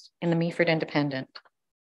placed in the Meaford Independent.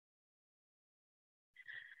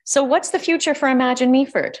 So what's the future for Imagine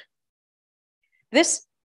Meaford?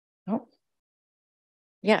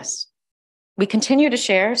 Yes, we continue to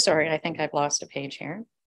share. Sorry, I think I've lost a page here.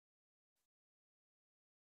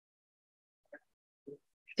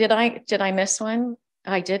 Did I miss one?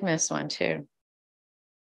 I did miss one too.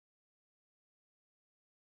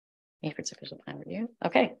 Meaford's official plan review.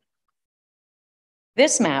 Okay.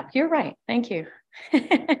 This map, you're right. Thank you.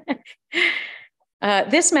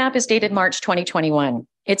 This map is dated March 2021.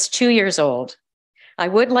 It's 2 years old. I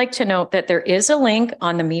would like to note that there is a link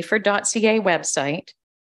on the meaford.ca website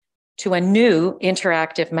to a new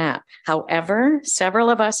interactive map. However, several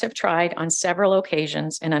of us have tried on several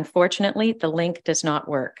occasions, and unfortunately, the link does not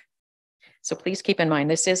work. So please keep in mind,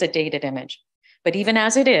 this is a dated image. But even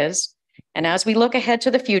as it is, and as we look ahead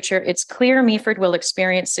to the future, it's clear Meaford will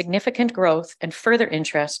experience significant growth and further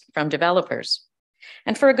interest from developers.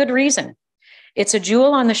 And for a good reason. It's a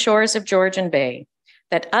jewel on the shores of Georgian Bay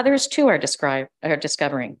that others too are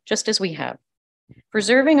discovering, just as we have.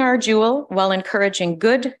 Preserving our jewel while encouraging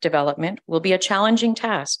good development will be a challenging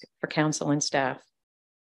task for council and staff.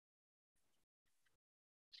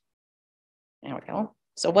 There we go.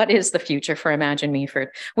 So what is the future for Imagine Meaford?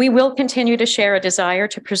 We will continue to share a desire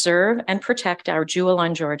to preserve and protect our jewel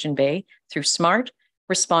on Georgian Bay through smart,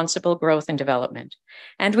 responsible growth and development.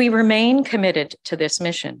 And we remain committed to this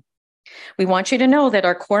mission. We want you to know that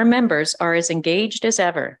our core members are as engaged as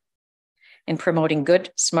ever in promoting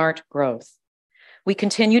good, smart growth. We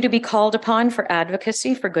continue to be called upon for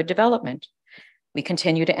advocacy for good development. We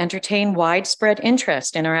continue to entertain widespread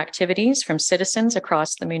interest in our activities from citizens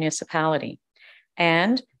across the municipality.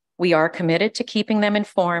 And we are committed to keeping them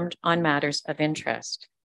informed on matters of interest.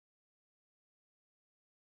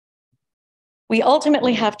 We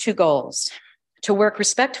ultimately have two goals: to work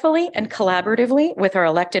respectfully and collaboratively with our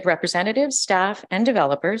elected representatives, staff, and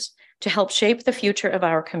developers to help shape the future of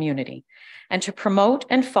our community, and to promote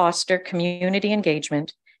and foster community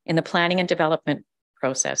engagement in the planning and development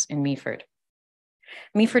process in Meaford.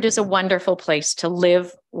 Meaford is a wonderful place to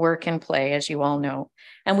live, work, and play, as you all know,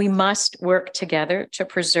 and we must work together to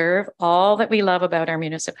preserve all that we love about our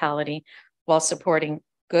municipality while supporting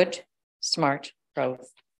good, smart growth.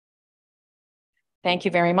 Thank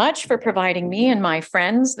you very much for providing me and my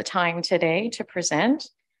friends the time today to present.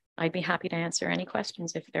 I'd be happy to answer any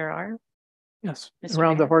questions if there are. Yes, Mr.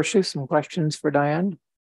 around Mayor. the horseshoe, some questions for Diane.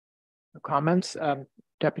 Comments,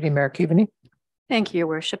 Deputy Mayor Keaveney. Thank you, Your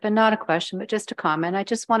Worship, and not a question, but just a comment. I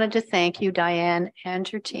just wanted to thank you, Diane,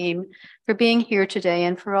 and your team for being here today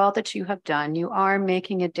and for all that you have done. You are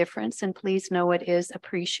making a difference, and please know it is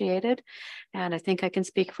appreciated. And I think I can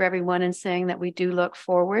speak for everyone in saying that we do look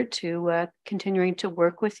forward to continuing to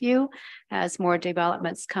work with you as more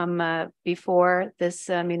developments come before this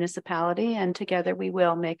municipality, and together we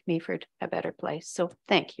will make Meaford a better place. So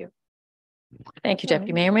thank you. Thank you,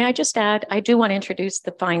 Deputy Mayor. May I just add, I do want to introduce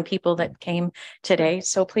the fine people that came today.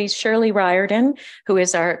 So please, Shirley Riordan, who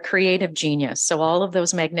is our creative genius. So all of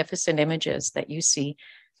those magnificent images that you see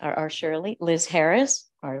are Shirley. Liz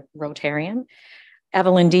Harris, our Rotarian,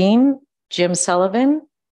 Evelyn Dean, Jim Sullivan,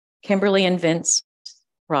 Kimberly and Vince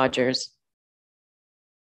Rogers.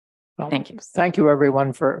 Well, thank you. Thank you,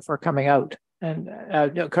 everyone, for coming out. And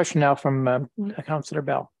a question now from Councillor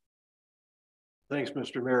Bell. Thanks,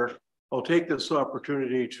 Mr. Mayor. I'll take this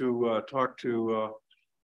opportunity to talk to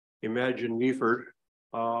Imagine Meaford,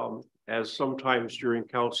 as sometimes during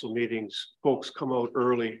council meetings, folks come out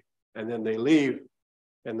early and then they leave.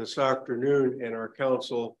 And this afternoon in our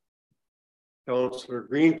council, Councillor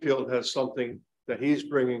Greenfield has something that he's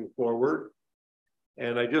bringing forward.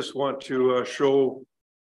 And I just want to show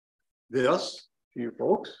this to you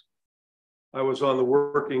folks. I was on the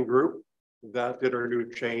working group that did our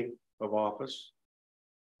new chain of office.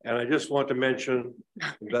 And I just want to mention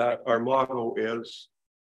that our motto is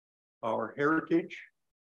our heritage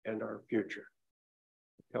and our future.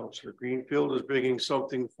 Councillor Greenfield is bringing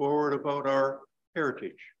something forward about our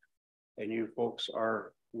heritage, and you folks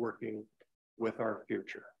are working with our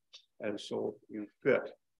future. And so you fit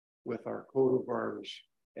with our coat of arms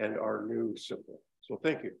and our new symbol. So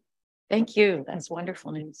thank you. Thank you. That's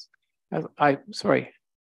wonderful news. Sorry.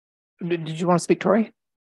 Did you want to speak, Tori?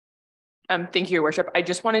 Thank you, Your Worship. I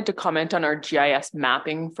just wanted to comment on our GIS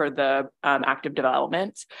mapping for the active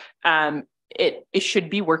developments. It should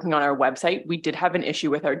be working on our website. We did have an issue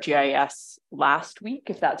with our GIS last week,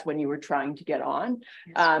 if that's when you were trying to get on.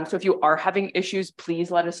 Yes. So if you are having issues,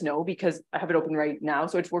 please let us know, because I have it open right now.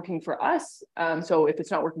 So it's working for us. So if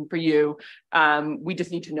it's not working for you, we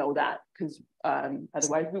just need to know that, because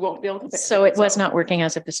otherwise we won't be able to fix it. So it was not working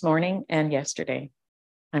as of this morning and yesterday.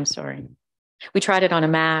 I'm sorry. We tried it on a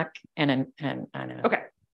Mac and okay.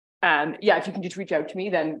 Yeah, if you can just reach out to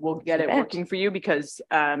me, then we'll get it working for you, because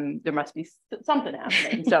there must be something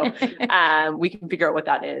happening. So we can figure out what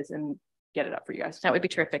that is and get it up for you guys. That would be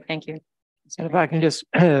terrific. Thank you. And if I can just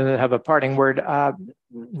have a parting word,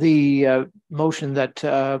 the motion that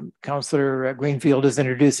Councillor Greenfield is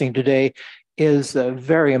introducing today is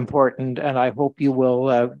very important, and I hope you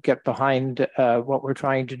will get behind what we're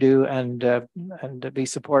trying to do and be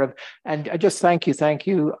supportive. And I just thank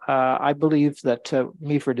you. I believe that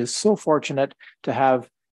Meaford is so fortunate to have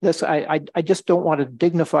this. I just don't want to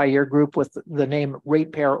dignify your group with the name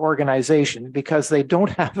Ratepayer Organization because they don't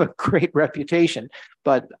have a great reputation,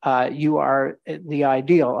 but you are the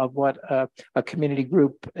ideal of what a community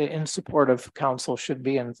group in support of council should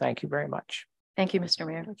be. And thank you very much. Thank you, Mr.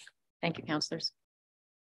 Mayor. Thank you, councillors.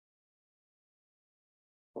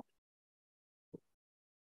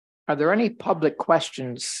 Are there any public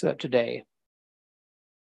questions today?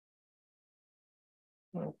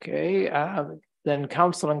 Okay, then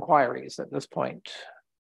council inquiries at this point.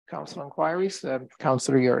 Council inquiries,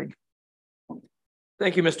 Councillor Uri.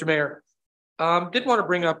 Thank you, Mr. Mayor. Did want to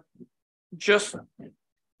bring up just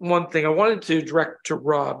one thing. I wanted to direct to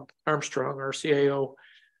Rob Armstrong, our CAO,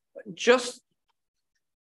 just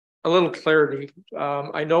a little clarity.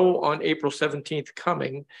 I know on April 17th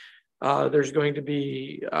coming, there's going to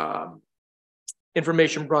be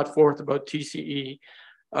information brought forth about TCE.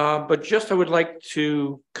 But just I would like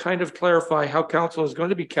to kind of clarify how council is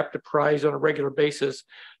going to be kept apprised on a regular basis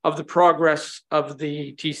of the progress of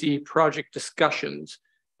the TCE project discussions.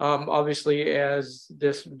 Obviously, as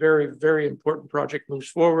this very, very important project moves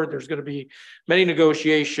forward, there's going to be many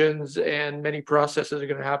negotiations and many processes are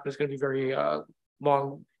going to happen. It's going to be very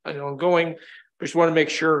long and ongoing. We just want to make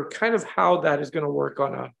sure kind of how that is going to work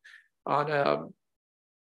on a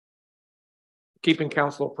keeping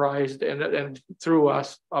council apprised and through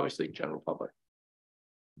us, obviously, general public.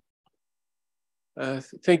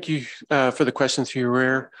 Thank you for the questions,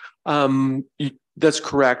 Hugh. That's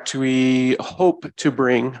correct. We hope to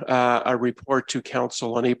bring a report to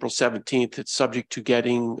council on April 17th. It's subject to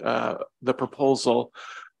getting the proposal.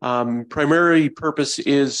 Primary purpose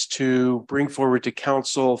is to bring forward to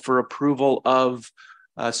council for approval of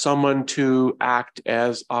someone to act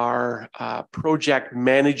as our project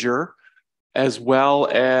manager, as well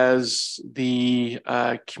as the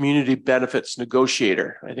community benefits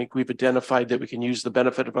negotiator. I think we've identified that we can use the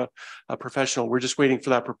benefit of a professional. We're just waiting for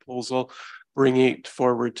that proposal, bringing it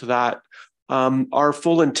forward to that. Our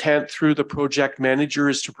full intent through the project manager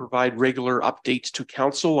is to provide regular updates to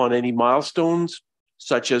council on any milestones,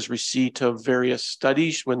 such as receipt of various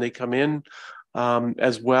studies when they come in,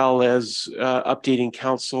 as well as updating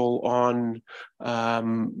council on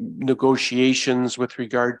negotiations with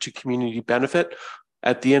regard to community benefit.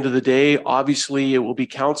 At the end of the day, obviously, it will be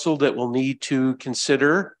council that will need to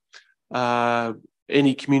consider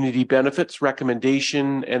any community benefits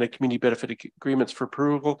recommendation and a community benefit agreements for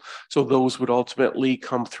approval. So those would ultimately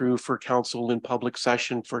come through for council in public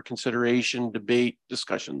session for consideration, debate,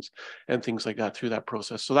 discussions, and things like that through that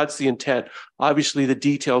process. So that's the intent. Obviously, the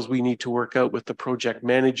details we need to work out with the project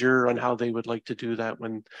manager on how they would like to do that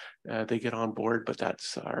when they get on board, but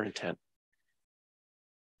that's our intent.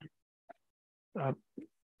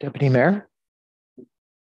 Deputy Mayor.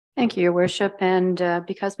 Thank you, Your Worship. And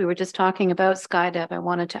because we were just talking about SkyDev, I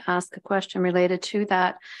wanted to ask a question related to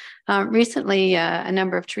that. Recently, a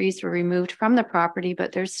number of trees were removed from the property,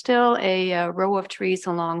 but there's still a row of trees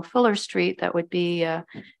along Fuller Street that would be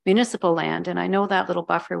municipal land. And I know that little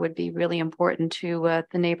buffer would be really important to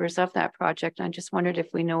the neighbors of that project. I just wondered if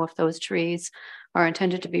we know if those trees are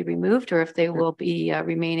intended to be removed or if they will be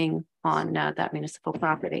remaining on that municipal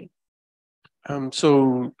property.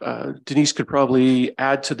 Denise could probably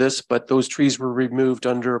add to this, but those trees were removed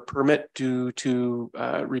under a permit due to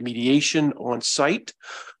remediation on site.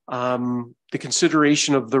 The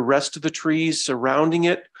consideration of the rest of the trees surrounding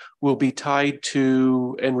it will be tied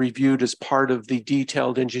to and reviewed as part of the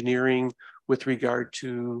detailed engineering with regard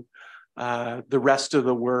to the rest of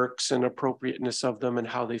the works and appropriateness of them and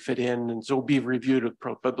how they fit in. And so will be reviewed,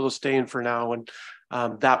 but they'll stay in for now. And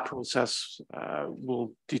that process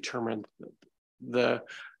will determine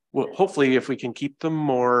hopefully if we can keep them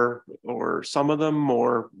or some of them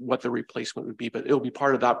or what the replacement would be, but it'll be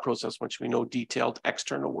part of that process once we know detailed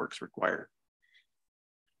external works required.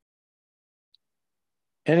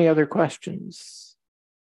 Any other questions?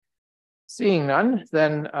 Seeing none,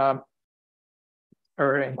 then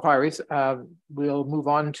or inquiries, we'll move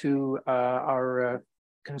on to our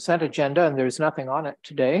consent agenda, and there's nothing on it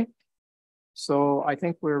today. So I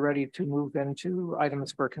think we're ready to move into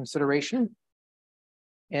items for consideration.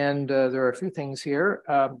 And there are a few things here.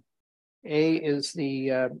 A is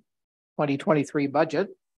the 2023 budget.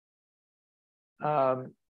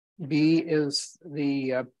 B is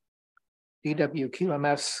the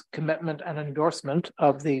DWQMS commitment and endorsement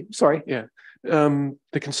of the, sorry. Yeah.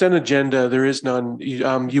 The consent agenda, there is none.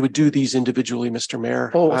 You would do these individually, Mr.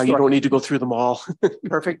 Mayor. You don't need to go through them all.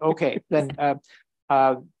 Perfect. Okay, then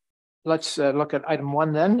let's look at item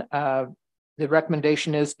 1 then. The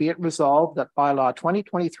recommendation is, be it resolved that bylaw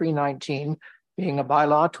 2023-19, being a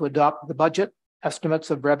bylaw to adopt the budget,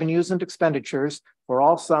 estimates of revenues and expenditures for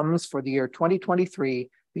all sums for the year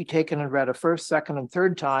 2023, be taken and read a first, second, and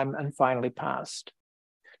third time and finally passed.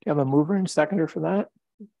 Do you have a mover and seconder for that?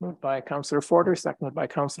 Moved by Councillor Forder, seconded by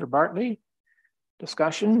Councillor Bartley.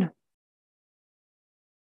 Discussion?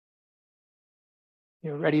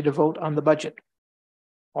 You're ready to vote on the budget.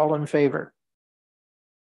 All in favor?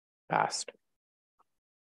 Passed.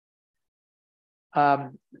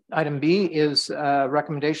 Item B is a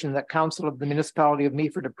recommendation that Council of the Municipality of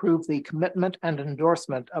Meaford approve the commitment and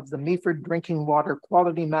endorsement of the Meaford Drinking Water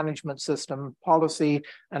Quality Management System Policy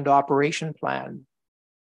and Operation Plan.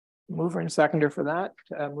 Mover and seconder for that,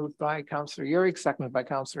 moved by Councillor Urick, seconded by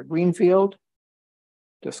Councillor Greenfield.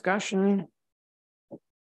 Discussion?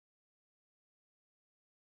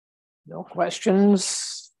 No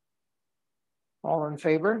questions? All in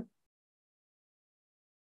favor?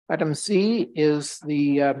 Item C is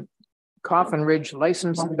the Coffin Ridge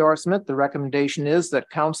license endorsement. The recommendation is that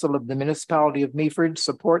Council of the Municipality of Meaford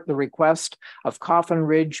support the request of Coffin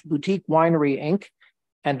Ridge Boutique Winery, Inc.,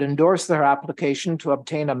 and endorse their application to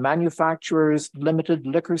obtain a manufacturer's limited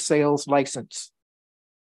liquor sales license.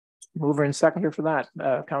 Mover and seconder for that,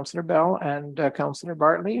 Councillor Bell and Councillor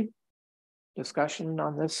Bartley. Discussion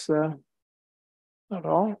on this at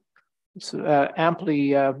all? It's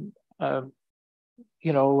amply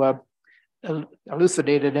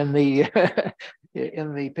elucidated in the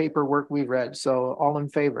in the paperwork we read. So all in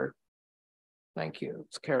favor? Thank you.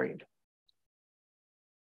 It's carried.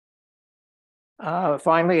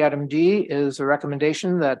 Finally, item D is a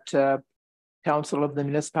recommendation that Council of the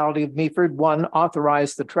Municipality of Meaford, 1,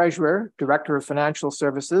 authorize the Treasurer, Director of Financial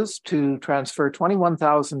Services to transfer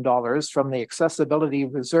 $21,000 from the Accessibility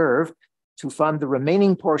Reserve to fund the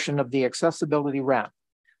remaining portion of the accessibility ramp.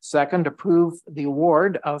 2nd, approve the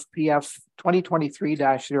award of PF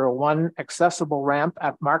 2023-01 accessible ramp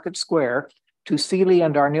at Market Square to Seeley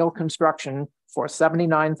and Arneill Construction for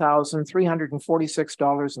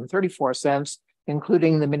 $79,346.34,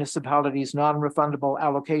 including the municipality's non-refundable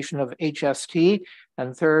allocation of HST.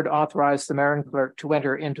 And 3rd, authorize the mayor and clerk to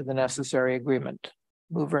enter into the necessary agreement.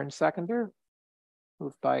 Mover and seconder.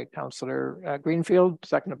 Moved by Councillor Greenfield,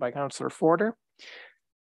 seconded by Councillor Forder.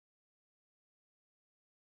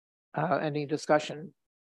 Any discussion?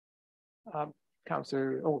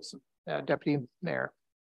 Councillor Olson, Deputy Mayor.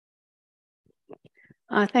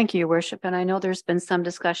 Thank you, Your Worship. And I know there's been some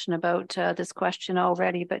discussion about this question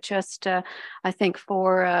already, but just I think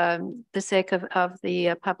for the sake of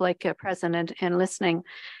the public present and listening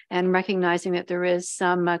and recognizing that there is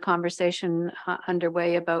some conversation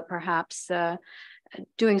underway about perhaps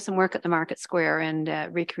doing some work at the Market Square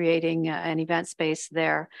and recreating an event space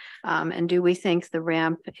there. And do we think the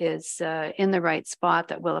ramp is in the right spot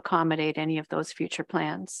that will accommodate any of those future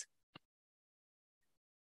plans?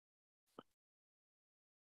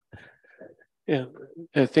 Yeah,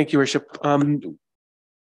 thank you, Worship.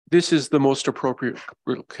 This is the most appropriate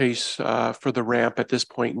case for the ramp at this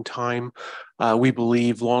point in time. We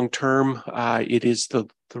believe long-term it is the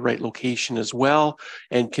right location as well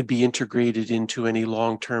and can be integrated into any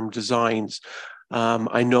long-term designs.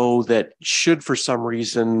 I know that should for some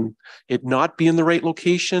reason it not be in the right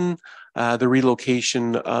location, the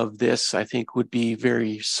relocation of this, I think, would be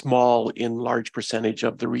very small in large percentage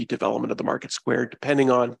of the redevelopment of the Market Square, depending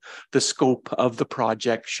on the scope of the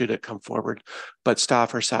project should it come forward. But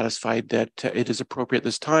staff are satisfied that it is appropriate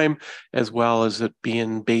this time, as well as it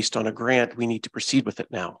being based on a grant. We need to proceed with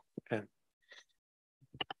it now. Okay.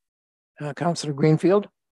 Councillor Greenfield.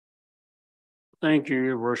 Thank you,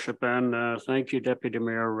 Your Worship, and thank you, Deputy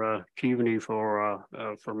Mayor Keaveney, for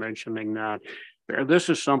mentioning that. This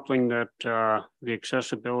is something that the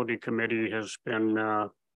Accessibility Committee has been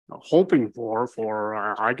hoping for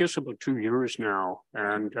I guess about 2 years now,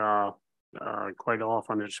 and quite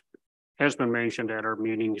often it has been mentioned at our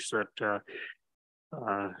meetings that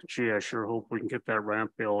gee, I sure hope we can get that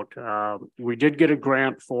ramp built. We did get a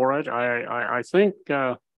grant for it. I think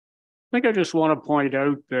I just want to point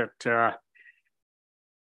out that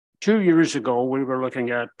 2 years ago, we were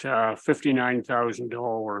looking at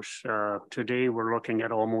 $59,000. Today, we're looking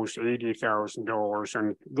at almost $80,000.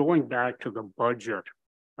 And going back to the budget,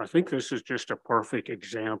 I think this is just a perfect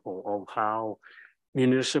example of how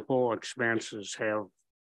municipal expenses have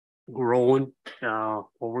grown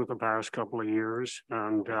over the past couple of years.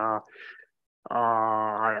 And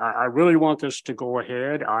I really want this to go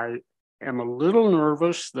ahead. I am a little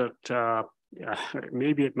nervous that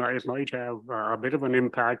maybe it might have a bit of an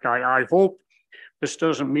impact. I hope this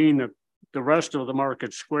doesn't mean that the rest of the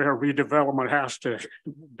Market Square redevelopment has to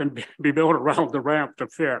be built around the ramp to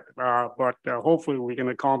fit. But hopefully we can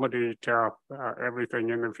accommodate everything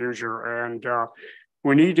in the future. And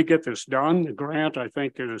we need to get this done. The grant, I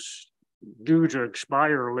think, is due to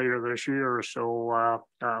expire later this year. So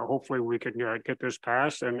hopefully we can get this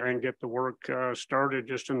passed and get the work started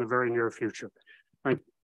just in the very near future. Thank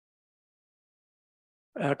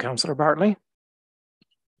you. Councillor Bartley.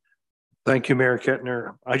 Thank you, Mayor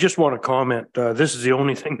Kettner. I just want to comment. This is the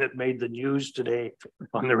only thing that made the news today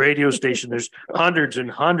on the radio station. There's hundreds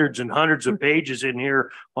and hundreds and hundreds of pages in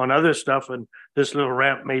here on other stuff, and this little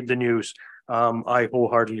ramp made the news. I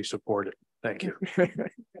wholeheartedly support it. Thank you.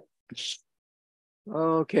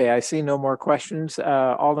 Okay, I see no more questions.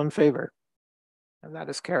 All in favor? And that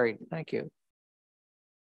is carried. Thank you.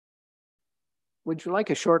 Would you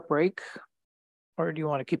like a short break, or do you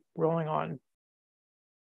want to keep rolling on?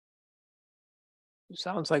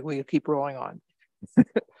 Sounds like we keep rolling on.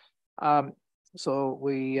 So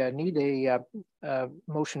we need a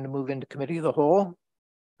motion to move into committee of the whole.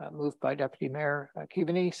 Moved by Deputy Mayor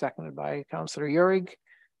Keaveney, seconded by Councillor Uhrig.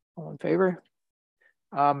 All in favor?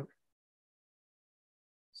 So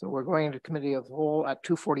we're going into committee of the whole at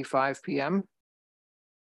 2:45 p.m.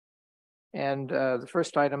 And the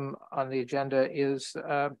first item on the agenda is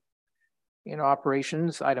in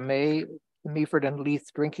operations, item A, the Meaford and Leith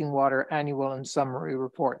Drinking Water Annual and Summary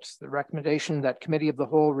Reports. The recommendation that Committee of the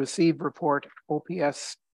Whole receive report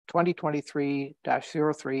OPS 2023-03,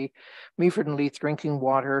 Meaford and Leith Drinking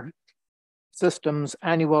Water Systems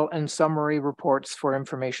Annual and Summary Reports for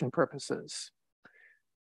information purposes.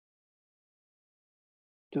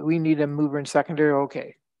 Do we need a mover and seconder?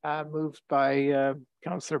 Okay. Moved by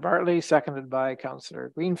Councillor Bartley, seconded by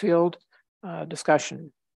Councillor Greenfield.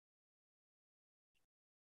 Discussion.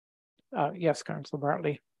 Yes, Councillor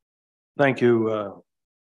Bartley. Thank you,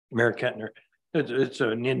 Mayor Kettner. It's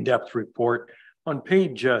an in-depth report. On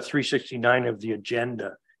page 369 of the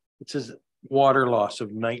agenda, it says water loss of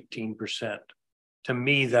 19%. To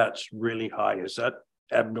me, that's really high. Is that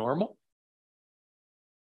abnormal?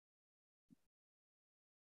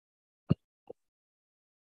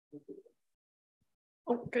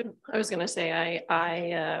 Oh, good. I was going to say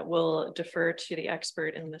I will defer to the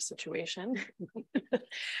expert in this situation.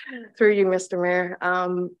 Through you, Mr. Mayor.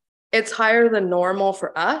 It's higher than normal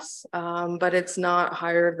for us, but it's not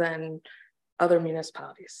higher than other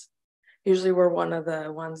municipalities. Usually we're one of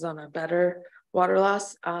the ones on a better water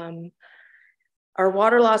loss. Our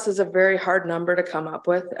water loss is a very hard number to come up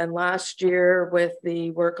with. And last year with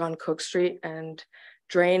the work on Cook Street and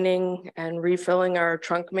draining and refilling our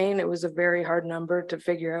trunk main, it was a very hard number to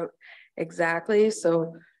figure out exactly.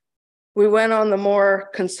 So we went on the more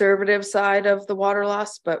conservative side of the water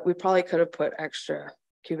loss, but we probably could have put extra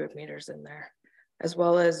cubic meters in there, as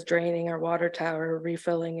well as draining our water tower,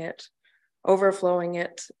 refilling it, overflowing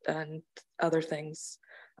it, and other things.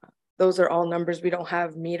 Those are all numbers we don't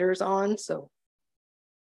have meters on, so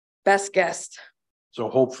best guess. So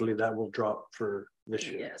hopefully that will drop for this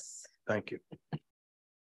year. Yes. Thank you.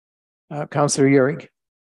 Councillor Uhrig.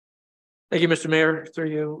 Thank you, Mr. Mayor, through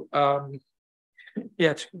you.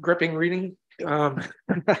 Yeah, it's gripping reading,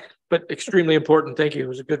 but extremely important. Thank you. It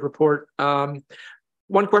was a good report.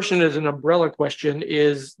 One question is an umbrella question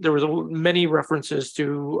is there was many references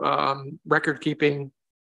to record keeping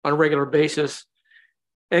on a regular basis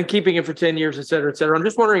and keeping it for 10 years, et cetera, et cetera. I'm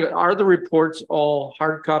just wondering, are the reports all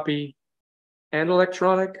hard copy and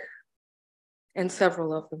electronic? And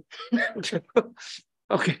several of them.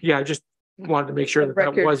 Okay, yeah, I just wanted to make sure that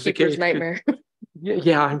that was the case. Nightmare.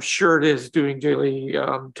 Yeah, I'm sure it is doing daily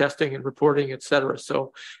testing and reporting, et cetera.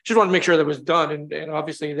 So just want to make sure that was done. And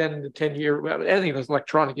obviously then in the 10-year, anything that's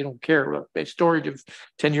electronic, you don't care. Storage of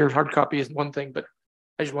 10-year hard copy is one thing, but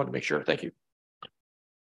I just wanted to make sure. Thank you.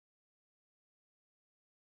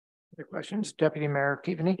 Other questions? Deputy Mayor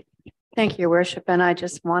Keaveney. Thank you, Your Worship. And I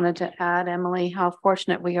just wanted to add, Emily, how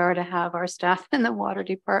fortunate we are to have our staff in the water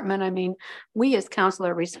department. I mean, we as council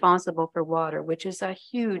are responsible for water, which is a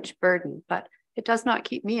huge burden, but it does not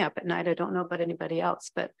keep me up at night. I don't know about anybody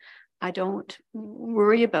else, but I don't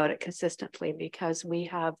worry about it consistently because we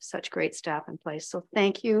have such great staff in place. So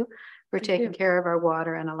thank you for taking care of our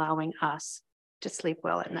water and allowing us to sleep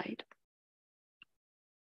well at night.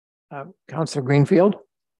 Councillor Greenfield.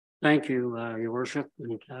 Thank you, Your Worship,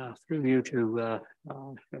 and through you to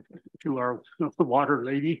our water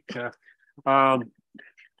lady.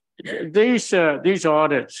 these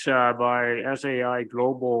audits by SAI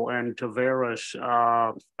Global and Tavares,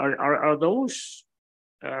 are those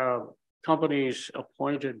companies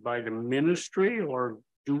appointed by the ministry, or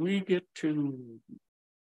do we get to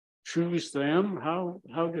choose them? How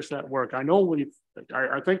does that work? I know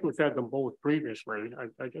I think we've had them both previously.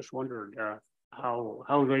 I just wondered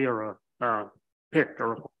how they are picked.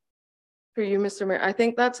 Or For you, Mr. Mayor, I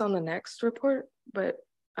think that's on the next report, but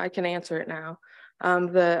I can answer it now.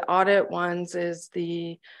 The audit ones is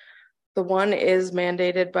the one is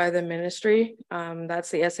mandated by the ministry.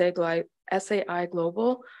 That's the SAI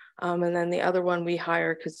Global. And then the other one we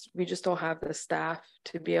hire because we just don't have the staff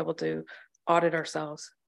to be able to audit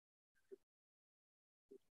ourselves.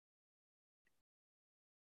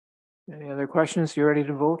 Any other questions? You ready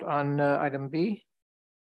to vote on item B?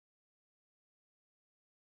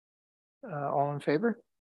 All in favor?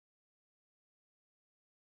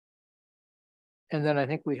 And then I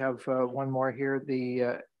think we have one more here.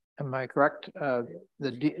 Am I correct? The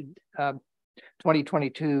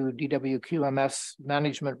 2022 DWQMS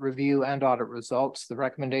Management Review and Audit Results. The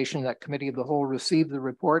recommendation that Committee of the Whole receive the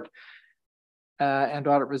report and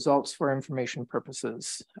audit results for information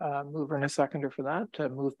purposes. Mover and a seconder for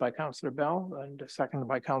that. Moved by Councillor Bell and seconded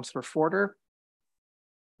by Councillor Forder.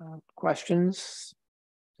 Questions?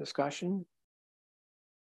 Discussion?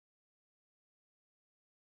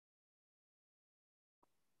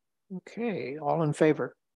 Okay, all in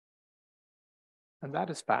favor? And that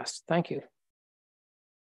is passed. Thank you.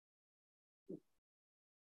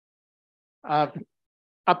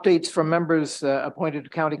 Updates from members appointed to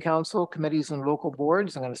County Council, committees and local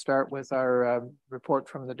boards. I'm going to start with our report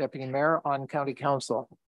from the Deputy Mayor on County Council.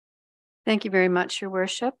 Thank you very much, Your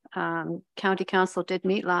Worship. County Council did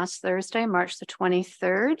meet last Thursday, March the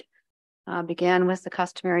 23rd. Began with the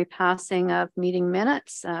customary passing of meeting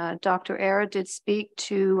minutes. Dr. Era did speak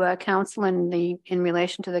to council in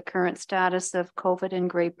relation to the current status of COVID in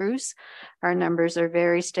Grey Bruce. Our numbers are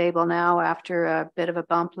very stable now after a bit of a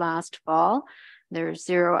bump last fall. There's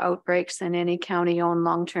 0 outbreaks in any county-owned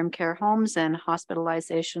long-term care homes, and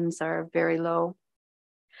hospitalizations are very low.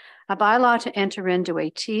 A bylaw to enter into a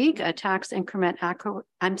TEAG, a tax increment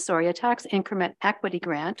equity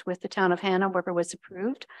grant with the town of Hanover was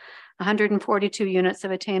approved. 142 units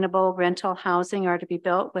of attainable rental housing are to be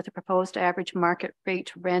built with a proposed average market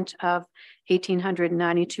rate rent of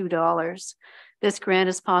 $1,892. This grant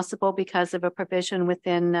is possible because of a provision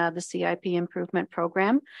within the CIP improvement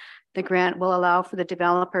program. The grant will allow for the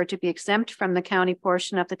developer to be exempt from the county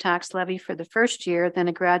portion of the tax levy for the first year, then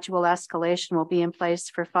a gradual escalation will be in place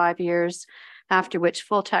for 5 years, after which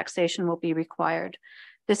full taxation will be required.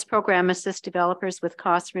 This program assists developers with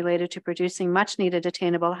costs related to producing much needed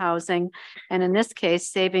attainable housing, and in this case,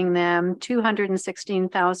 saving them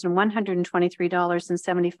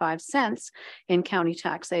 $216,123.75 in county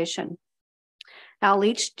taxation. Al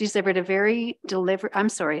Leach delivered a very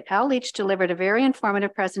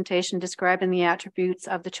informative presentation describing the attributes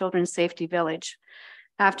of the Children's Safety Village.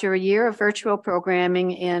 After a year of virtual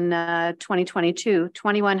programming in 2022,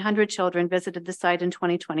 2,100 children visited the site in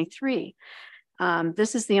 2023.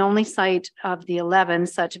 This is the only site of the 11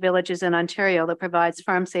 such villages in Ontario that provides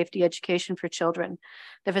farm safety education for children.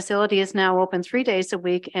 The facility is now open 3 days a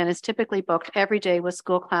week and is typically booked every day with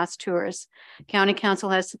school class tours. County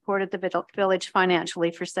Council has supported the village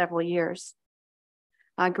financially for several years.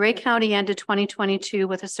 Grey County ended 2022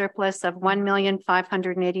 with a surplus of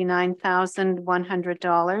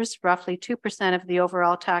 $1,589,100, roughly 2% of the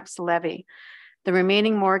overall tax levy. The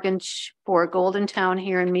remaining mortgage for Golden Town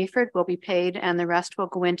here in Meaford will be paid, and the rest will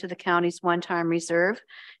go into the county's one-time reserve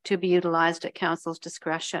to be utilized at council's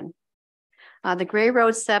discretion. The Grey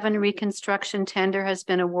Road 7 reconstruction tender has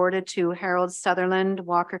been awarded to Harold Sutherland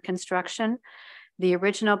Walker Construction. The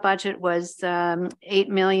original budget was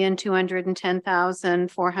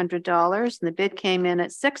 $8,210,400, and the bid came in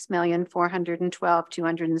at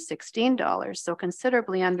 $6,412,216, so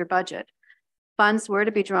considerably under budget. Funds were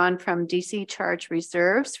to be drawn from DC charge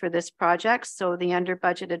reserves for this project, so the under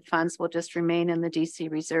budgeted funds will just remain in the DC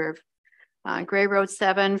reserve. Grey Road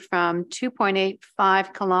 7 from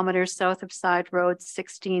 2.85 kilometers south of side roads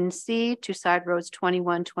 16C to side roads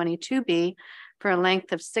 21, 22B for a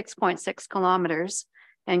length of 6.6 kilometers,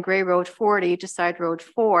 and Grey Road 40 to side road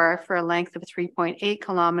 4 for a length of 3.8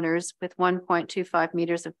 kilometers with 1.25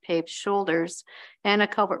 meters of paved shoulders and a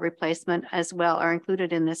culvert replacement as well are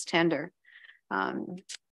included in this tender. A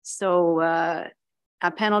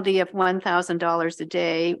penalty of $1,000 a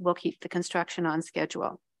day will keep the construction on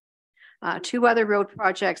schedule. 2 other road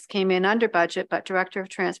projects came in under budget, but Director of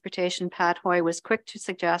Transportation Pat Hoy was quick to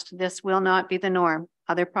suggest this will not be the norm.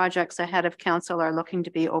 Other projects ahead of council are looking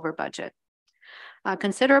to be over budget.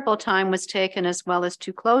 Considerable time was taken as well as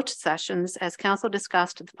 2 closed sessions as council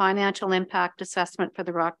discussed the financial impact assessment for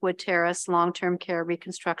the Rockwood Terrace long-term care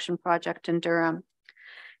reconstruction project in Durham.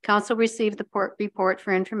 Council received the report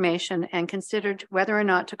for information and considered whether or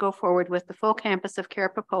not to go forward with the full campus of care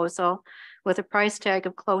proposal with a price tag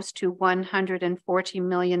of close to $140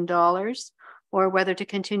 million, or whether to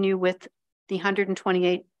continue with the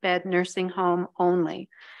 128-bed nursing home only.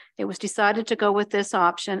 It was decided to go with this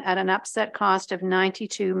option at an upset cost of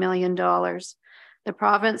 $92 million. The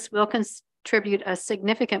province will contribute a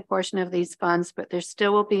significant portion of these funds, but there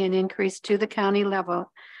still will be an increase to the county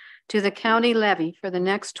level, to the county levy for the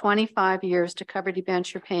next 25 years to cover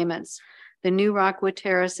debenture payments. The new Rockwood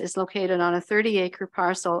Terrace is located on a 30-acre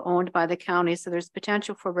parcel owned by the county, so there's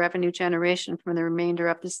potential for revenue generation from the remainder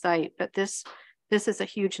of the site. But this is a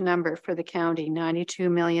huge number for the county,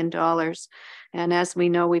 $92 million. And as we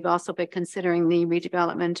know, we've also been considering the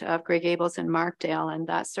redevelopment of Grey Gables and Markdale, and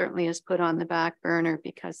that certainly is put on the back burner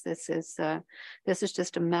because this is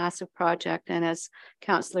just a massive project. And as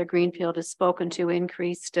Councillor Greenfield has spoken to,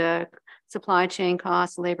 increased supply chain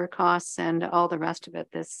costs, labor costs, and all the rest of it,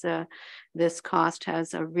 this cost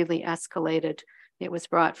has really escalated. It was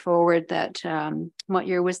brought forward that, what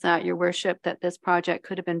year was that, Your Worship, that this project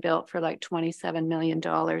could have been built for like $27 million,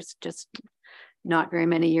 just not very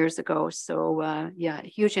many years ago. So yeah,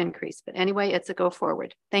 huge increase. But anyway, it's a go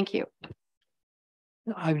forward. Thank you.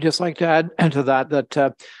 I'd just like to add to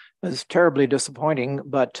that it's terribly disappointing,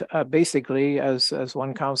 but basically, as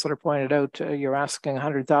one councillor pointed out, you're asking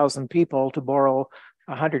 100,000 people to borrow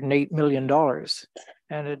 $108 million.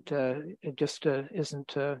 And it just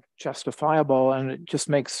isn't justifiable, and it just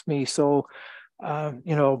makes me so,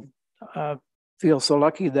 feel so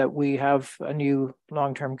lucky that we have a new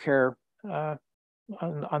long-term care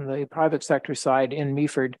on the private sector side in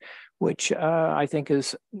Meaford, which I think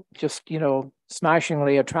is just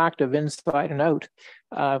smashingly attractive inside and out,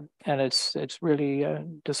 and it's really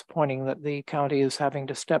disappointing that the county is having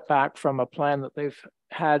to step back from a plan that they've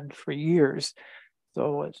had for years.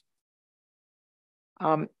 So it's.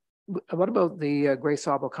 What about the Grey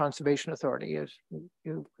Sauble Conservation Authority?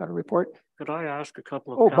 You got a report? Could I ask a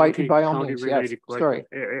couple of by all means, yes. Sorry,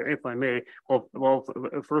 if I may. Well,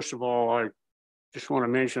 first of all, I just want to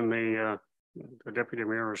mention the deputy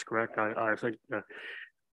mayor is correct. I think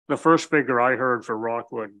the first figure I heard for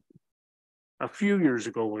Rockwood a few years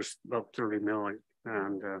ago was about 30 million,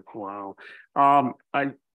 and wow.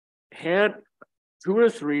 I had 2 or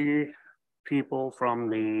 3 people from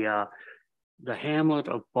the hamlet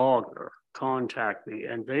of Bogner contact me,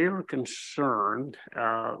 and they are concerned.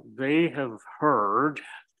 They have heard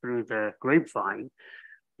through the grapevine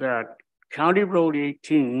that County Road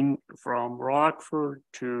 18 from Rockford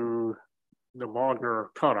to the Bogner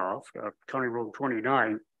cutoff, County Road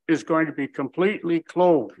 29, is going to be completely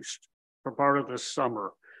closed for part of this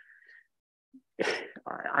summer.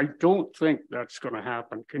 I don't think that's going to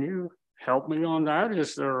happen. Can you help me on that?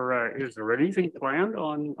 Is there anything planned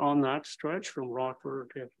on that stretch from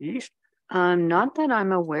Rockford to east? Not that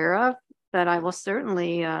I'm aware of, but I will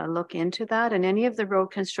certainly look into that. And any of the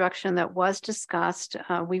road construction that was discussed,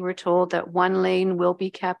 we were told that 1 lane will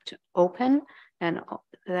be kept open, and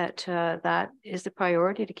that is the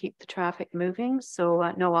priority to keep the traffic moving.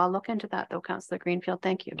 So no, I'll look into that though, Councillor Greenfield.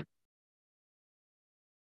 Thank you.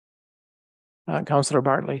 Councillor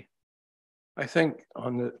Bartley. I think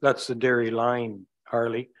that's the dairy line,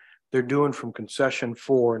 Harley. They're doing from concession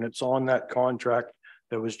 4, and it's on that contract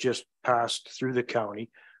that was just passed through the county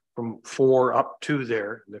from 4 up to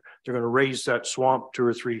there. They're going to raise that swamp 2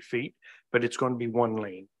 or 3 feet, but it's going to be 1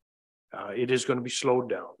 lane. It is going to be slowed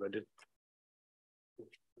down, but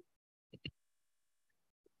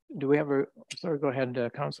do we have sorry, go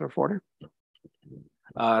ahead, Councillor Forder.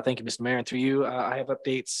 Thank you, Mr. Mayor. And through you, I have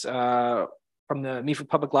updates from the Meaford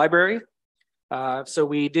Public Library. So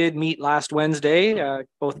we did meet last Wednesday.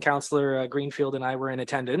 Both Councillor Greenfield and I were in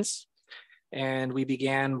attendance, and we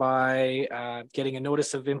began by getting a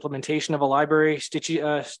notice of implementation of a library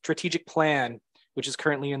strategic plan, which is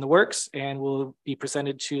currently in the works and will be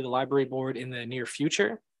presented to the library board in the near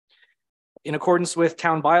future. In accordance with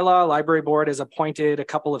town bylaw, library board has appointed a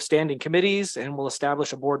couple of standing committees and will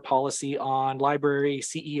establish a board policy on library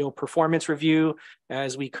CEO performance review,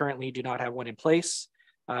 as we currently do not have one in place.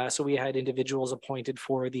 So we had individuals appointed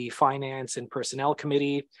for the Finance and Personnel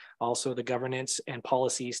Committee, also the Governance and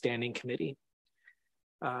Policy Standing Committee.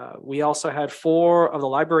 We also had 4 of the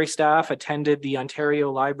library staff attended the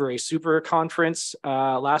Ontario Library Super Conference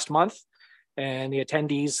last month, and the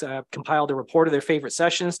attendees compiled a report of their favorite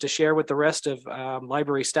sessions to share with the rest of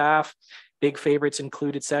library staff. Big favorites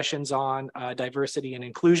included sessions on diversity and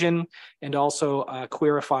inclusion, and also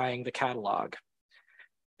queerifying the catalog.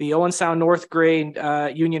 The Owen Sound North Grade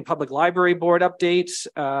Union Public Library Board updates.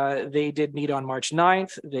 They did meet on March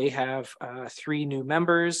 9th. They have 3 new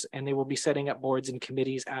members, and they will be setting up boards and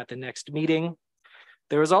committees at the next meeting.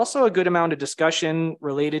 There was also a good amount of discussion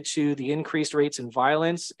related to the increased rates in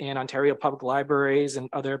violence in Ontario public libraries and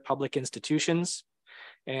other public institutions.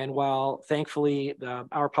 And while thankfully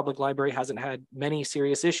our public library hasn't had many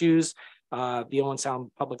serious issues, the Owen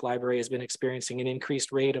Sound Public Library has been experiencing an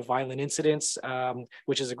increased rate of violent incidents,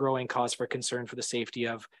 which is a growing cause for concern for the safety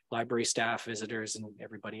of library staff, visitors, and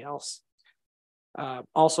everybody else.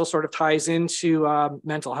 Also sort of ties into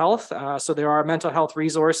mental health. So there are mental health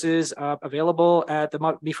resources available at the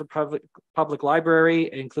Meaford Public Library,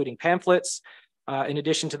 including pamphlets. In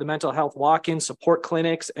addition to the mental health walk-in support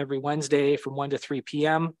clinics every Wednesday from 1 to 3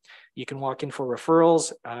 p.m. You can walk in for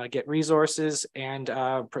referrals, get resources, and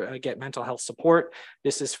get mental health support.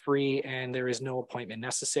 This is free and there is no appointment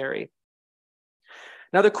necessary.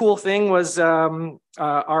 Another cool thing was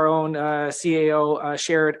our own CAO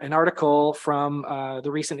shared an article from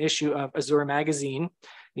the recent issue of Azure magazine.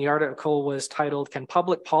 The article was titled, "Can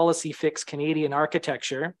Public Policy Fix Canadian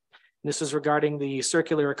Architecture?" This is regarding the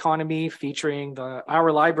circular economy, featuring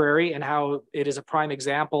our library and how it is a prime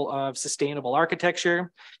example of sustainable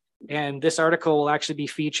architecture. And this article will actually be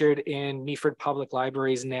featured in Meaford Public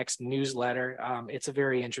Library's next newsletter. It's a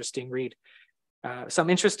very interesting read. Some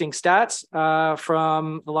interesting stats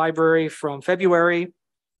from the library from February.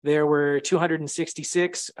 There were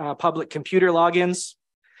 266 public computer logins.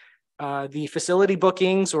 The facility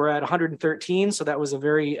bookings were at 113, so that was a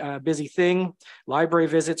very busy thing. Library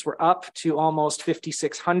visits were up to almost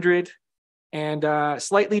 5,600, and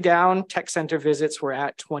slightly down, tech center visits were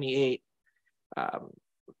at 28.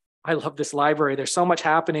 I love this library. There's so much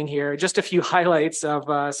happening here. Just a few highlights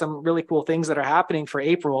of some really cool things that are happening for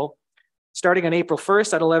April. Starting on April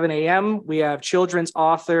 1st at 11 a.m., we have children's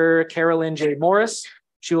author Carolyn J. Morris.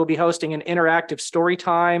 She will be hosting an interactive story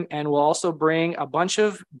time and will also bring a bunch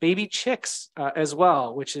of baby chicks as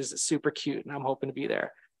well, which is super cute, and I'm hoping to be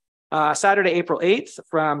there. Saturday, April 8th,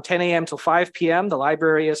 from 10 a.m. till 5 p.m., the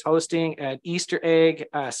library is hosting an Easter egg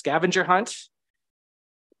scavenger hunt.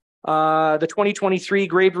 The 2023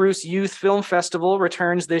 Grey Bruce Youth Film Festival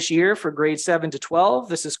returns this year for grades 7 to 12.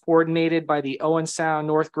 This is coordinated by the Owen Sound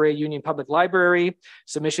North Grey Union Public Library.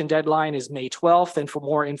 Submission deadline is May 12th, and for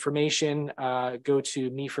more information, go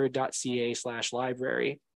to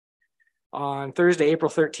meaford.ca/library. On Thursday,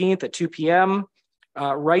 April 13th at 2 p.m.,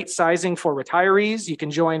 right sizing for retirees. You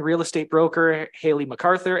can join real estate broker Haley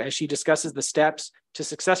MacArthur as she discusses the steps to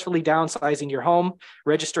successfully downsizing your home.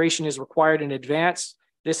 Registration is required in advance.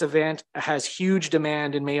 This event has huge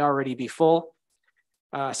demand and may already be full.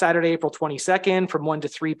 Saturday, April 22nd from 1 to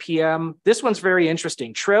 3 p.m. This one's very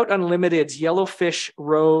interesting. Trout Unlimited's Yellowfish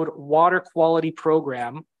Road Water Quality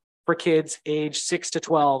Program for kids aged 6 to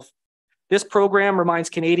 12. This program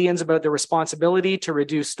reminds Canadians about their responsibility to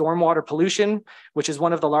reduce stormwater pollution, which is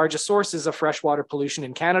one of the largest sources of freshwater pollution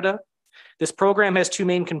in Canada. This program has 2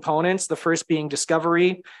 main components, the first being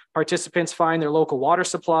discovery. Participants find their local water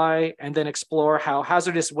supply and then explore how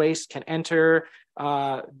hazardous waste can enter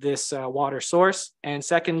this water source. And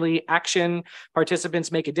secondly, action.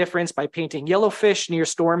 Participants make a difference by painting yellow fish near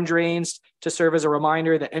storm drains to serve as a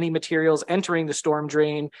reminder that any materials entering the storm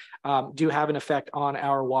drain do have an effect on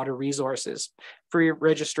our water resources. Free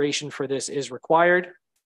registration for this is required.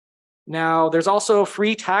 Now, there's also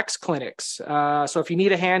free tax clinics. So if you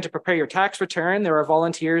need a hand to prepare your tax return, there are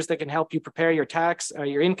volunteers that can help you prepare your tax,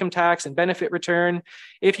 your income tax and benefit return.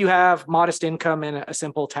 If you have modest income in a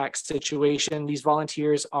simple tax situation, these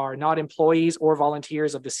volunteers are not employees or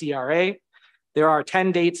volunteers of the CRA. There are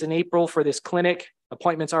 10 dates in April for this clinic.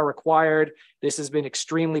 Appointments are required. This has been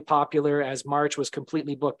extremely popular as March was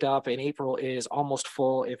completely booked up and April is almost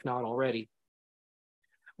full, if not already.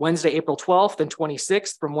 Wednesday, April 12th and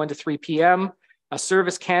 26th from 1 to 3 p.m., a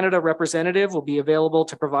Service Canada representative will be available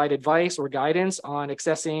to provide advice or guidance on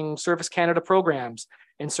accessing Service Canada programs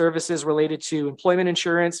and services related to employment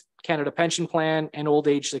insurance, Canada Pension Plan, and old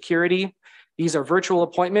age security. These are virtual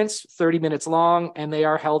appointments, 30 minutes long, and they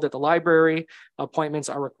are held at the library. Appointments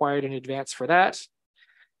are required in advance for that.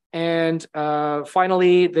 And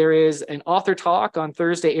finally, there is an author talk on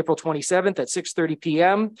Thursday, April 27th at 6:30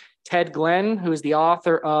 p.m. Ted Glenn, who is the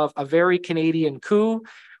author of A Very Canadian Coup,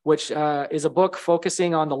 which is a book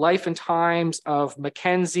focusing on the life and times of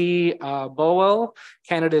Mackenzie Bowell,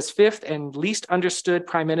 Canada's fifth and least understood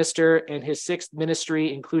prime minister, and his sixth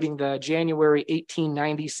ministry, including the January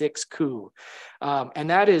 1896 coup. And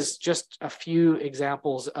that is just a few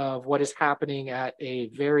examples of what is happening at a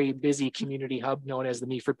very busy community hub known as the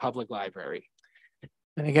Meaford Public Library.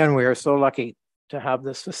 And again, we are so lucky to have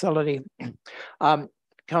this facility.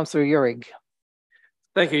 Councillor Uhrig.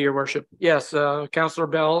 Thank you, Your Worship. Yes, Councillor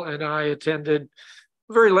Bell and I attended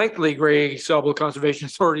a very lengthy Grey Sauble Conservation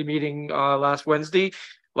Authority meeting last Wednesday.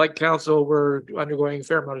 Like council, we're undergoing a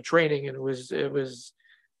fair amount of training, and it was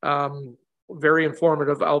very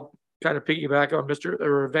informative. I'll kind of piggyback on Mr.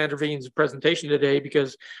 Vanderveen's presentation today,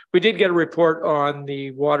 because we did get a report on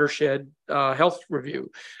the watershed health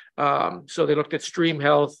review. So they looked at stream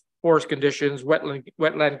health, forest conditions,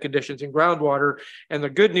 wetland conditions, and groundwater. And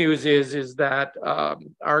the good news is that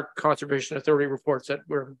our Conservation Authority reports that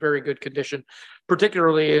we're in very good condition,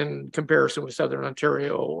 particularly in comparison with Southern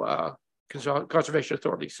Ontario Conservation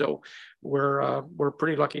Authority. So we're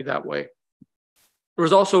pretty lucky that way. There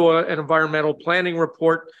was also an environmental planning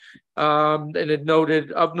report, and it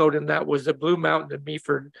noted, of note in that was the Blue Mountain and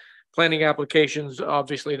Meaford planning applications.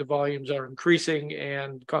 Obviously, the volumes are increasing,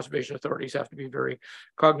 and conservation authorities have to be very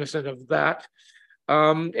cognizant of that.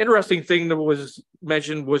 Interesting thing that was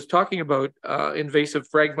mentioned was talking about invasive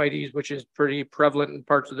Phragmites, which is pretty prevalent in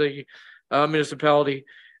parts of the municipality.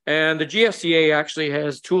 And the GSCA actually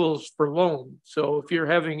has tools for loan. So if you're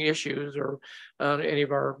having issues, or any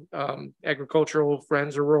of our agricultural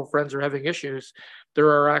friends or rural friends are having issues, there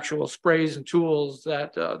are actual sprays and tools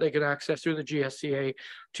that they can access through the GSCA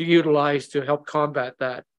to utilize to help combat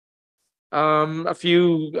that. A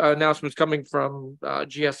few announcements coming from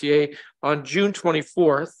GSCA. On June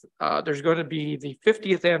 24th, there's going to be the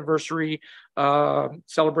 50th anniversary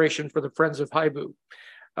celebration for the Friends of Haibu.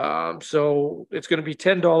 So it's going to be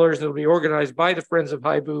 $10, and it'll be organized by the Friends of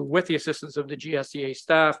Haibu with the assistance of the GSCA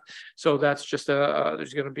staff. So that's just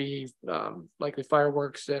there's going to be likely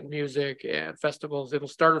fireworks and music and festivals. It'll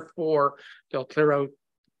start at 4. They'll clear out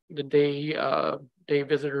the day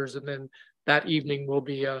visitors, and then that evening will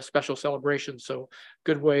be a special celebration. So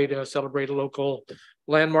good way to celebrate a local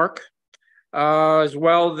landmark. As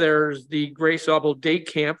well, there's the Grey Sauble Day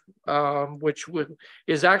Camp, which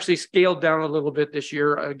is actually scaled down a little bit this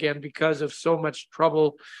year, again, because of so much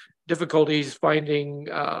difficulties finding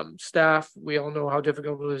staff. We all know how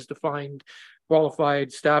difficult it is to find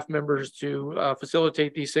qualified staff members to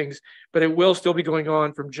facilitate these things, but it will still be going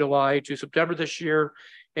on from July to September this year.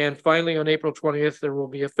 And finally, on April 20th, there will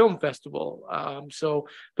be a film festival. So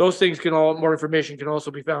those things more information can also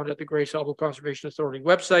be found at the Grey Sauble Conservation Authority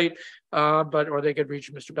website, or they could reach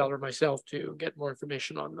Mr. Bell or myself to get more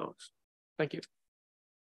information on those. Thank you.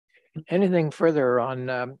 Anything further on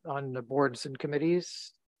the boards and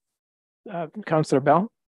committees? Councillor Bell?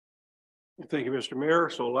 Thank you, Mr. Mayor.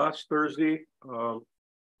 So last Thursday,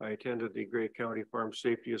 I attended the Grey County Farm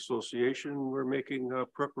Safety Association. We're making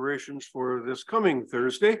preparations for this coming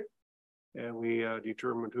Thursday, and we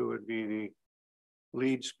determined who would be the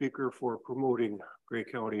lead speaker for promoting Grey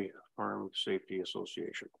County Farm Safety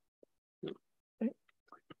Association. Okay.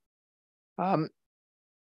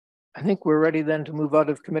 I think we're ready then to move out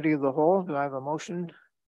of committee of the whole. Do I have a motion?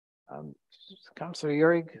 Councillor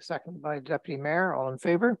Uhrig, second by Deputy Mayor. All in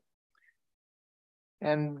favor?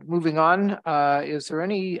 And moving on, is there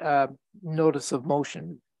any notice of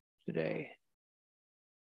motion today?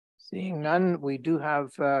 Seeing none, we do have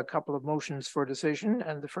a couple of motions for decision,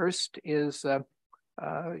 and the first is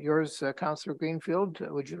yours, Councillor Greenfield.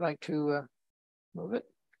 Would you like to move it?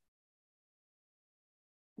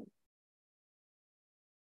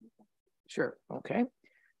 Sure. Okay.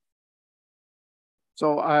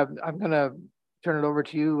 So I'm going to turn it over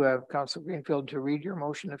to you, Councillor Greenfield, to read your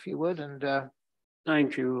motion, if you would, and.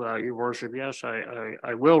 Thank you, Your Worship. Yes,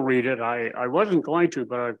 I will read it. I wasn't going to,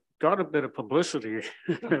 but I got a bit of publicity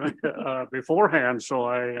beforehand, so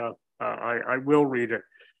I will read it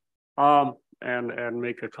and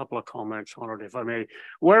make a couple of comments on it, if I may.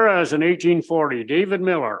 Whereas in 1840, David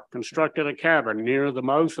Miller constructed a cabin near the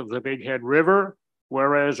mouth of the Big Head River,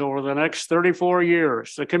 whereas over the next 34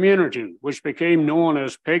 years, the community, which became known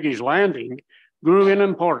as Peggy's Landing, grew in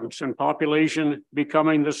importance and population,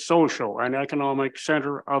 becoming the social and economic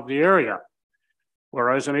center of the area.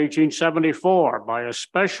 Whereas in 1874, by a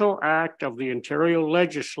special act of the Ontario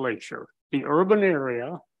legislature, the urban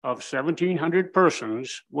area of 1,700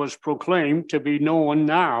 persons was proclaimed to be known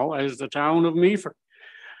now as the town of Meaford.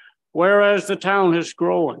 Whereas the town has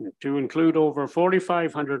grown to include over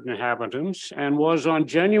 4,500 inhabitants and was on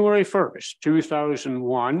January 1st,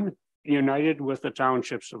 2001, united with the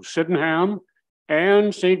townships of Sydenham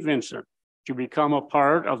and St. Vincent to become a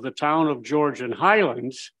part of the town of Georgian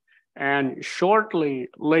Highlands, and shortly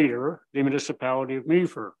later, the municipality of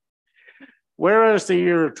Meaford. Whereas the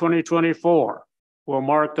year 2024 will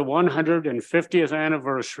mark the 150th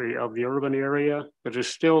anniversary of the urban area that is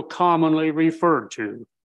still commonly referred to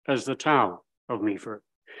as the town of Meaford.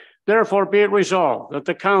 Therefore, be it resolved that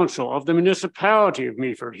the Council of the Municipality of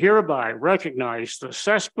Meaford hereby recognize the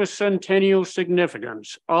sesquicentennial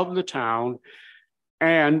significance of the town,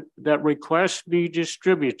 and that requests be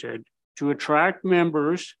distributed to attract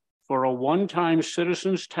members for a one-time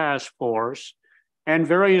citizens task force, and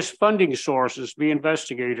various funding sources be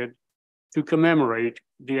investigated to commemorate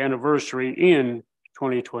the anniversary in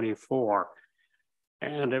 2024.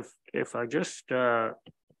 And if I just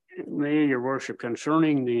may, Your Worship,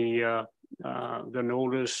 concerning the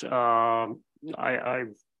notice,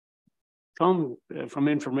 I've come from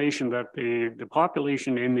information that the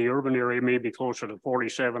population in the urban area may be closer to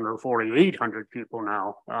 47 or 4,800 people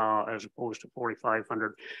now, as opposed to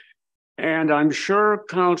 4,500. And I'm sure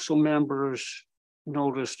council members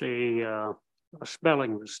noticed a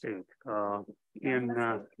spelling mistake and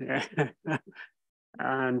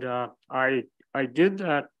I did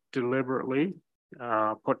that deliberately.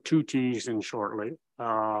 Put two T's in shortly.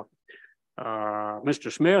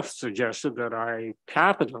 Mr. Smith suggested that I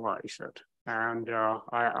capitalize it, and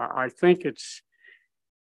I think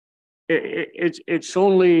it's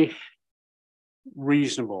only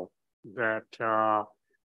reasonable that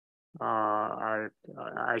I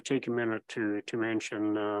take a minute to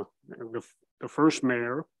mention the first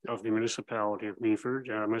mayor of the municipality of Meaford,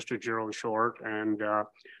 Mr. Gerald Short, and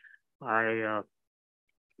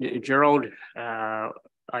Gerald, I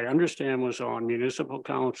understand, was on municipal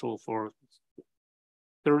council for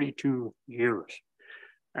 32 years,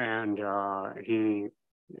 and he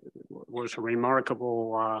was a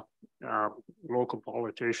remarkable local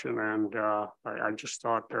politician, and I just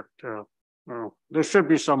thought that there should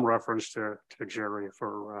be some reference to Jerry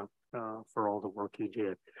for all the work he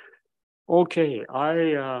did. Okay,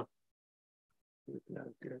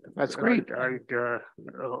 that's great. I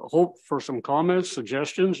hope for some comments,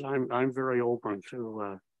 suggestions. I'm very open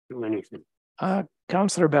to anything.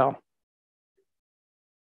 Councillor Bell.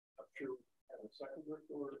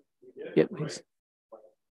 Yeah, please.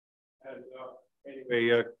 And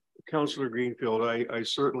anyway, Councillor Greenfield, I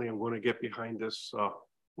certainly am going to get behind this,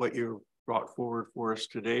 what you brought forward for us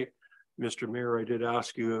today. Mr. Mayor, I did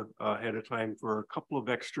ask you ahead of time for a couple of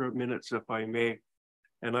extra minutes, if I may.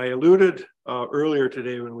 And I alluded earlier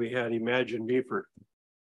today when we had Imagine Meaford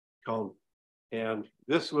come, and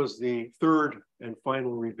this was the third and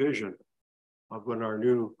final revision of when our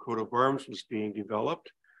new coat of arms was being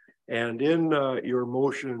developed. And in your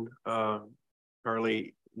motion,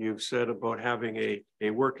 Carly, you've said about having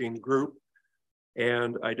a working group.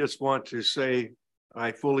 And I just want to say,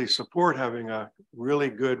 I fully support having a really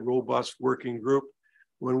good, robust working group.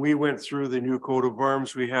 When we went through the new coat of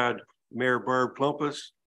arms, we had Mayor Barb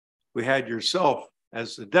Plumpus, we had yourself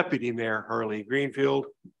as the deputy mayor, Harley Greenfield,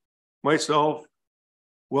 myself,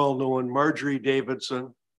 well-known Marjorie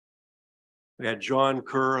Davidson, we had John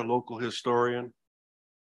Kerr, a local historian,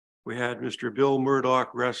 we had Mr. Bill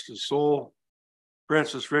Murdoch, rest his soul,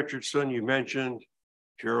 Francis Richardson, you mentioned,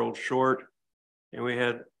 Gerald Short, and we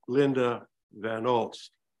had Linda Van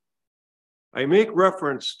Ulst. I make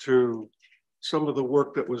reference to some of the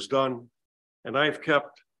work that was done, and I've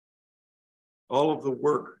kept all of the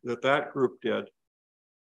work that that group did.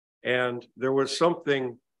 And there was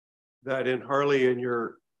something that in Harley, in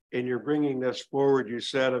your bringing this forward, you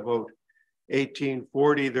said about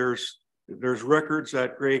 1840, there's records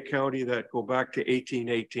at Grey County that go back to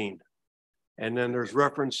 1818. And then there's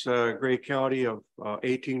reference Grey County of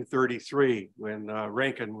 1833 when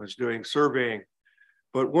Rankin was doing surveying.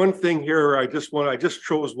 But one thing here, I just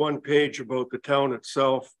chose one page about the town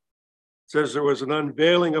itself. It says there was an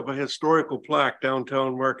unveiling of a historical plaque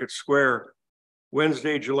downtown Market Square,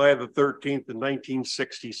 Wednesday, July the 13th in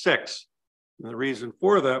 1966. And the reason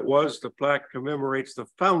for that was the plaque commemorates the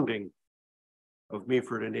founding of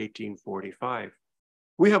Meaford in 1845.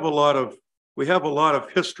 We have a lot of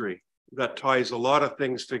history that ties a lot of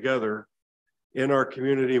things together in our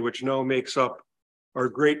community, which now makes up our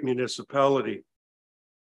great municipality.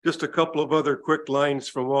 Just a couple of other quick lines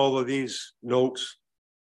from all of these notes,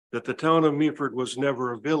 that the town of Meaford was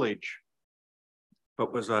never a village,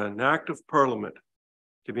 but was an act of parliament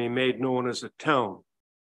to be made known as a town.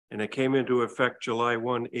 And it came into effect July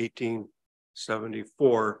 1,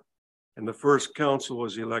 1874. And the first council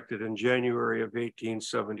was elected in January of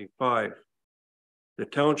 1875. The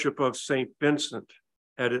township of St. Vincent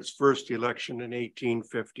had its first election in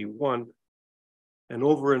 1851. And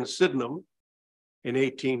over in Sydenham in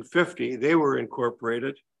 1850, they were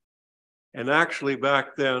incorporated. And actually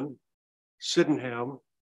back then, Sydenham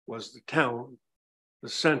was the town, the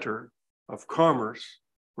center of commerce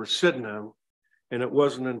for Sydenham. And it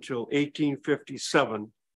wasn't until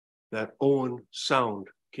 1857 that Owen Sound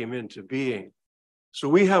came into being. So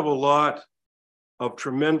we have a lot of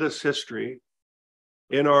tremendous history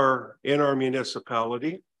in our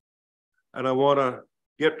municipality. And I want to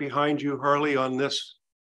get behind you, Harley, on this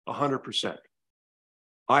 100%.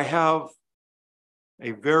 I have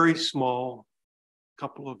a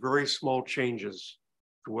couple of very small changes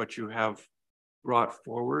to what you have brought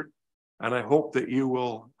forward. And I hope that you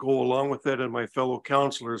will go along with it and my fellow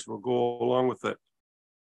councillors will go along with it.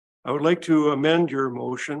 I would like to amend your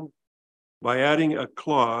motion by adding a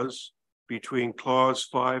clause between clause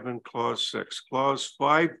 5 and clause 6. Clause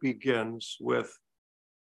 5 begins with,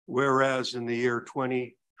 whereas in the year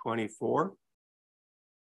 2024,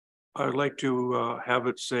 I'd like to have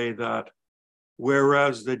it say that,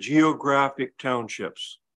 whereas the geographic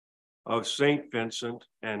townships of St. Vincent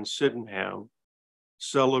and Sydenham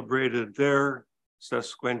celebrated their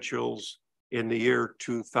sesquicentennials in the year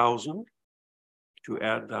 2000, to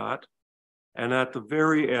add that. And at the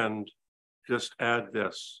very end, just add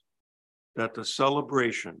this, that the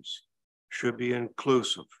celebrations should be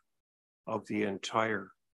inclusive of the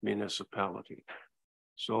entire municipality.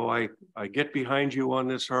 So I get behind you on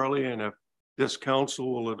this, Harley, and if this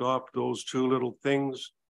council will adopt those two little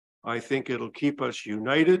things, I think it'll keep us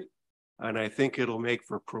united, and I think it'll make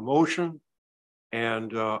for promotion.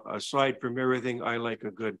 And aside from everything, I like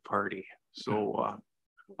a good party. So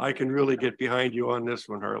I can really get behind you on this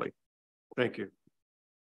one, Harley. Thank you.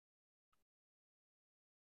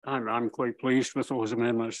 I'm quite pleased with those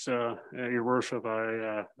amendments, Your Worship.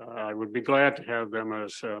 I would be glad to have them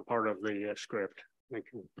as part of the script. Thank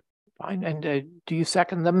you. Fine. And do you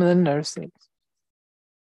second them then, or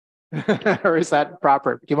is that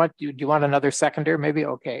proper? Do you want another seconder? Maybe.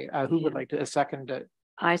 Okay. Who would like to second it?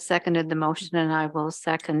 I seconded the motion, and I will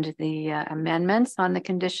second the amendments on the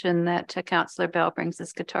condition that Councillor Bell brings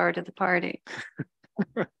his guitar to the party.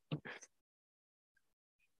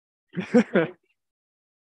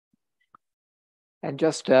 And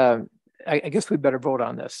just, I guess we better vote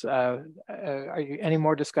on this. Are you any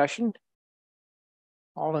more discussion?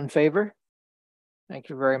 All in favor? Thank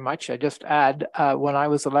you very much. I just add, when I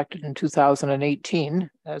was elected in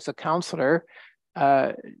 2018 as a councillor,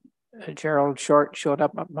 Gerald Short showed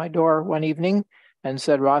up at my door one evening and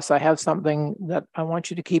said, Ross, I have something that I want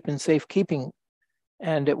you to keep in safekeeping.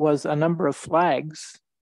 And it was a number of flags.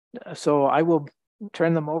 So I will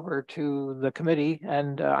turn them over to the committee,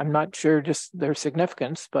 and I'm not sure just their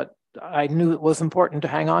significance, but I knew it was important to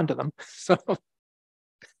hang on to them. So,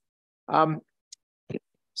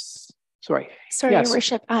 sorry. Sorry, Yes. Your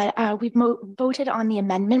Worship. We've voted on the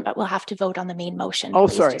amendment, but we'll have to vote on the main motion. Oh,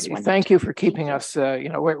 Please, sorry. Thank you for keeping us.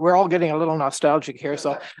 We're all getting a little nostalgic here,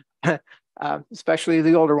 so especially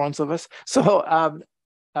the older ones of us. So,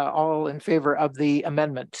 all in favor of the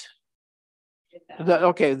amendment.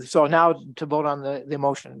 Okay, so now to vote on the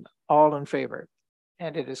motion. All in favor,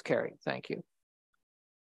 and it is carried. Thank you.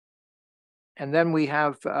 And then we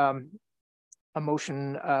have a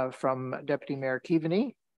motion from Deputy Mayor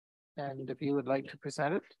Keaveney. And if you would like to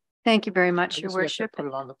present it. Thank you very much, Your Worship. Put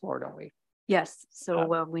it on the floor, don't we? Yes. So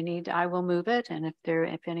I will move it. And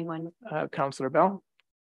if anyone. Councillor Bell.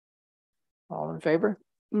 All in favor?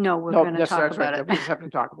 No, we're going to talk about it. We just have to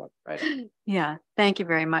talk about it, right? Yeah. Thank you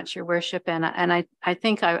very much, Your Worship. And I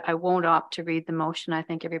think I won't opt to read the motion. I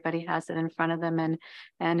think everybody has it in front of them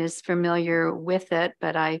and is familiar with it.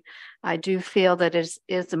 But I do feel that it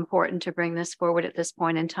is important to bring this forward at this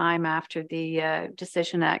point in time after the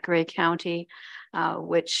decision at Grey County,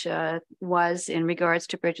 which was in regards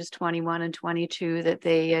to bridges 21 and 22, that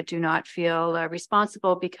they do not feel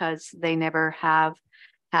responsible because they never have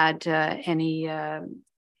had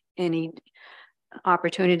any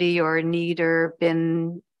opportunity or need or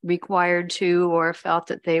been required to or felt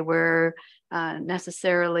that they were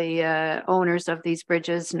necessarily owners of these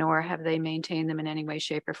bridges, nor have they maintained them in any way,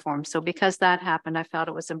 shape, or form. So because that happened, I felt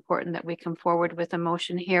it was important that we come forward with a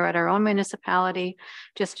motion here at our own municipality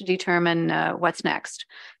just to determine what's next.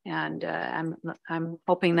 And I'm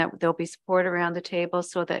hoping that there'll be support around the table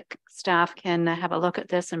so that staff can have a look at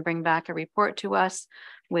this and bring back a report to us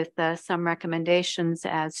with some recommendations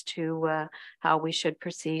as to how we should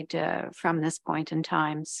proceed from this point in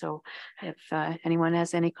time. So if anyone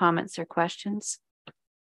has any comments or questions.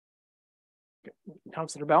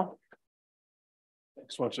 Councillor Bell.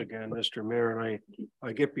 Thanks once again, Mr. Mayor, and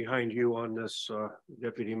I get behind you on this,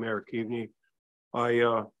 Deputy Mayor Keaveney.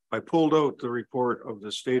 I pulled out the report of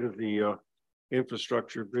the state of the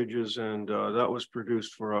infrastructure bridges, and that was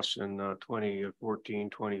produced for us in 2014,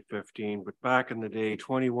 2015. But back in the day,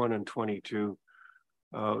 21 and 22,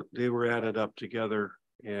 they were added up together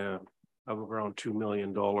of around $2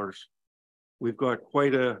 million. We've got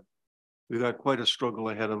quite a struggle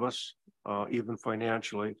ahead of us, even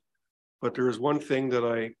financially. But there is one thing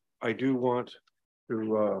that I do want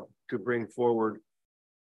to bring forward,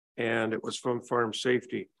 and it was from Farm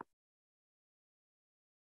Safety.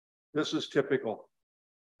 This is typical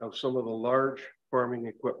of some of the large farming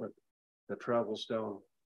equipment that travels down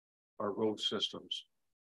our road systems.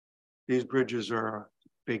 These bridges are a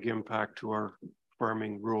big impact to our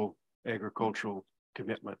farming, rural agricultural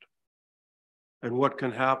commitment. And what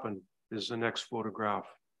can happen is the next photograph,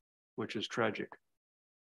 which is tragic.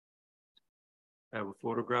 I have a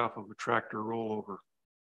photograph of a tractor rollover.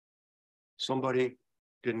 Somebody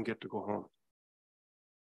didn't get to go home.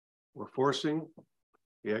 We're forcing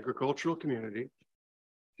the agricultural community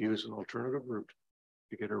to use an alternative route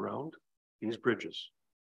to get around these bridges.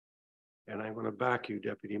 And I'm going to back you,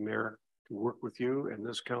 Deputy Mayor, to work with you and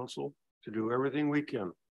this council to do everything we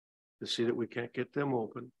can to see that we can't get them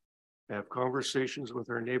open. I have conversations with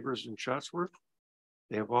our neighbors in Chatsworth.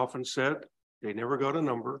 They have often said they never got a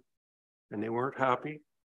number and they weren't happy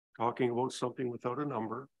talking about something without a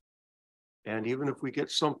number. And even if we get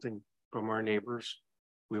something from our neighbors,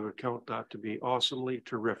 we would count that to be awesomely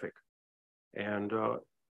terrific. And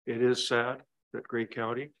it is sad that Grey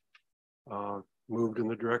County moved in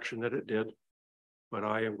the direction that it did, but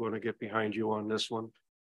I am going to get behind you on this one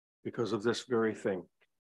because of this very thing.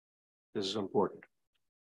 This is important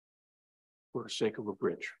for the sake of a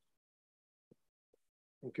bridge.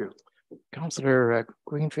 Thank you. Councillor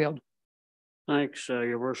Greenfield. Thanks,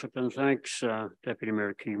 Your Worship, and thanks, Deputy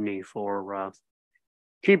Mayor Keaveney, for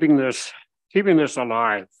keeping this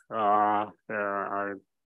alive. I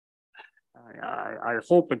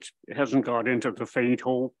hope it hasn't got into the faint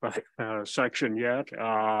hope section yet,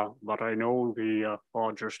 but I know the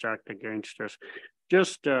odds are stacked against us.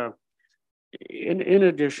 Just in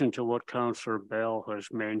addition to what Councillor Bell has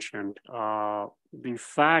mentioned, the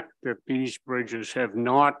fact that these bridges have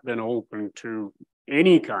not been open to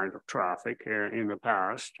any kind of traffic in the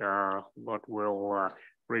past, but will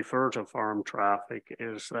refer to farm traffic,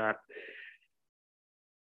 is that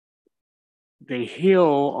the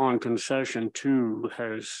hill on concession 2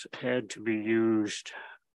 has had to be used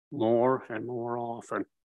more and more often.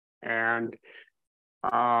 And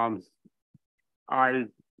I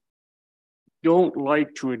don't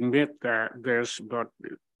like to admit but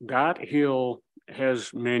that hill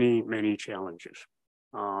has many, many challenges.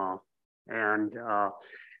 And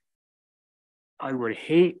I would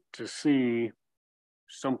hate to see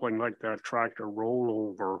something like that tractor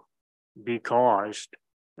rollover be caused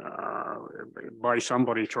by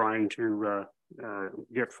somebody trying to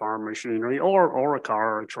get farm machinery or a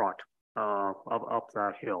car or a truck up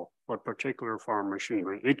that hill, but particular farm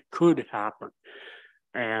machinery. It could happen.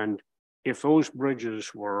 And if those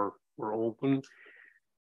bridges were open,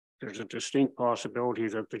 there's a distinct possibility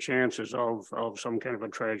that the chances of some kind of a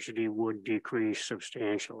tragedy would decrease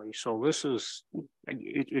substantially. So this is,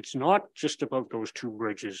 it's not just about those 2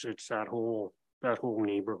 bridges, it's that whole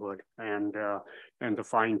neighborhood and the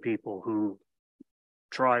fine people who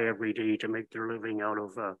try every day to make their living out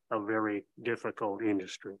of a very difficult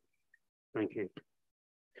industry. Thank you.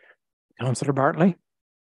 Councillor Bartley.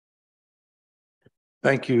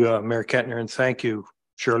 Thank you, Mayor Kentner, and thank you,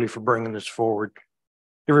 Shirley, for bringing this forward.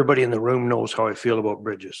 Everybody in the room knows how I feel about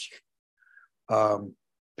bridges.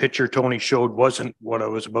 Picture Tony showed wasn't what I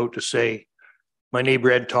was about to say. My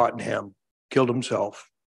neighbor Ed Tottenham killed himself.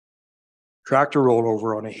 Tractor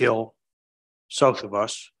rollover on a hill south of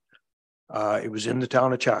us. It was in the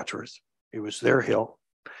town of Chatsworth. It was their hill.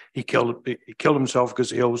 He killed himself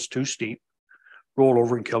because the hill was too steep. Rolled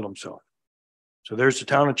over and killed himself. So there's the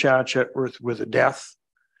town of Chatsworth with a death.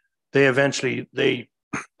 They eventually,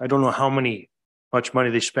 I don't know how much money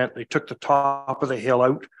they spent. They took the top of the hill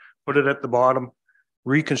out, put it at the bottom,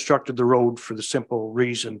 reconstructed the road for the simple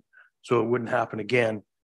reason so it wouldn't happen again.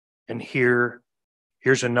 And here's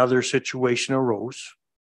another situation arose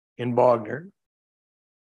in Bognor,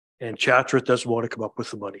 and Chatsworth doesn't want to come up with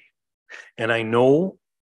the money. And I know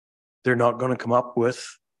they're not going to come up with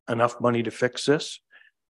enough money to fix this.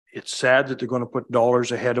 It's sad that they're going to put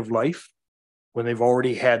dollars ahead of life when they've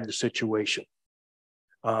already had the situation.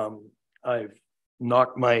 I've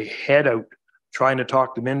knocked my head out trying to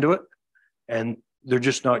talk them into it, and they're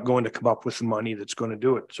just not going to come up with the money that's going to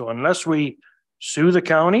do it. So unless we sue the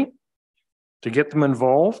county to get them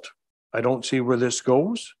involved. I don't see where this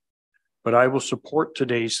goes, but I will support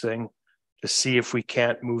today's thing to see if we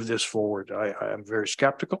can't move this forward. I am very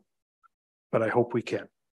skeptical, but I hope we can.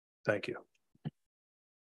 Thank you.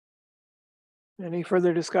 Any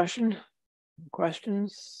further discussion?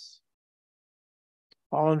 Questions?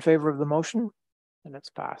 All in favor of the motion? And it's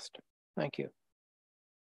passed. Thank you.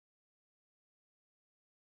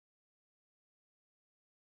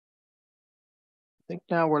 I think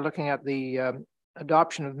now we're looking at the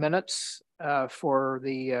adoption of minutes for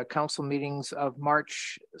the council meetings of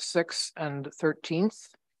March 6th and 13th.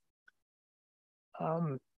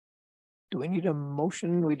 Do we need a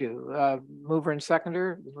motion? We do. Mover and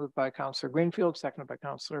seconder, moved by Councillor Greenfield, seconded by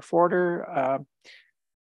Councillor Forder.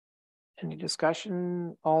 Any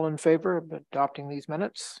discussion? All in favor of adopting these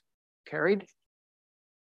minutes? Carried.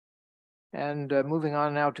 And moving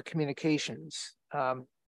on now to communications.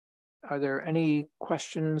 Are there any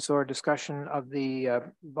questions or discussion of the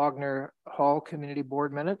Wagner Hall Community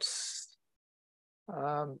Board minutes?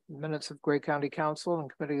 Minutes of Grey County Council and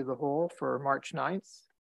Committee of the Whole for March 9th.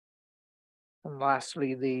 And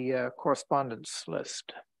lastly, the correspondence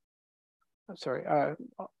list. I'm sorry,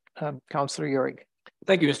 Councillor Urick.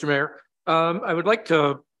 Thank you, Mr. Mayor. I would like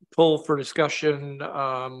to pull for discussion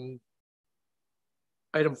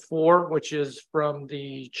item 4, which is from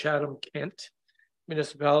the Chatham-Kent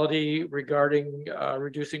municipality regarding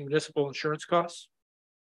reducing municipal insurance costs.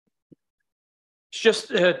 It's just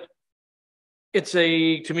to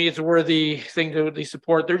me, it's a worthy thing to at least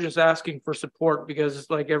support. They're just asking for support because,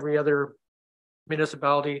 like every other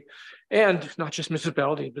municipality, and not just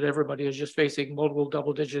municipality, but everybody is just facing multiple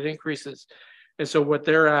double-digit increases. And so what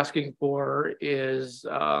they're asking for is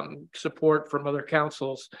support from other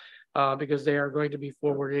councils because they are going to be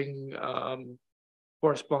forwarding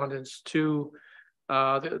correspondence to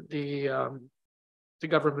the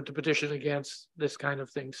government to petition against this kind of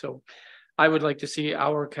thing. So I would like to see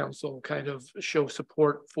our council kind of show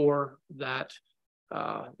support for that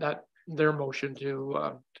their motion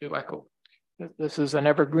to echo. This is an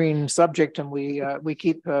evergreen subject, and we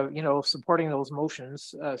keep supporting those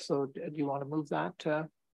motions. So do you want to move that?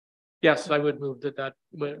 Yes, I would move that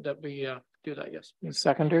we do that. Yes.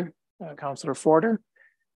 Seconder, Councillor Forder.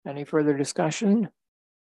 Any further discussion?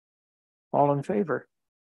 All in favor?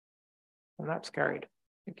 And that's carried.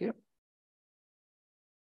 Thank you.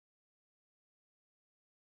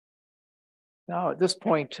 Now, at this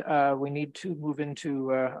point, we need to move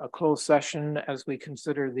into a closed session as we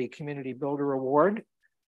consider the Community Builder Award.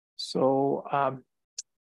 So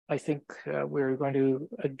I think we're going to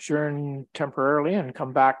adjourn temporarily and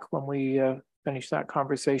come back when we finish that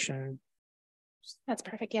conversation. That's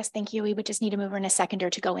perfect. Yes, thank you. We would just need a mover and a seconder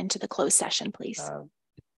to go into the closed session, please.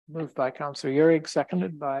 Moved by Councillor Urick,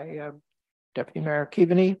 seconded by Deputy Mayor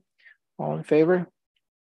Keaveney. All in favor?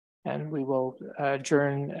 And we will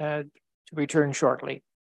adjourn to return shortly.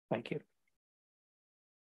 Thank you.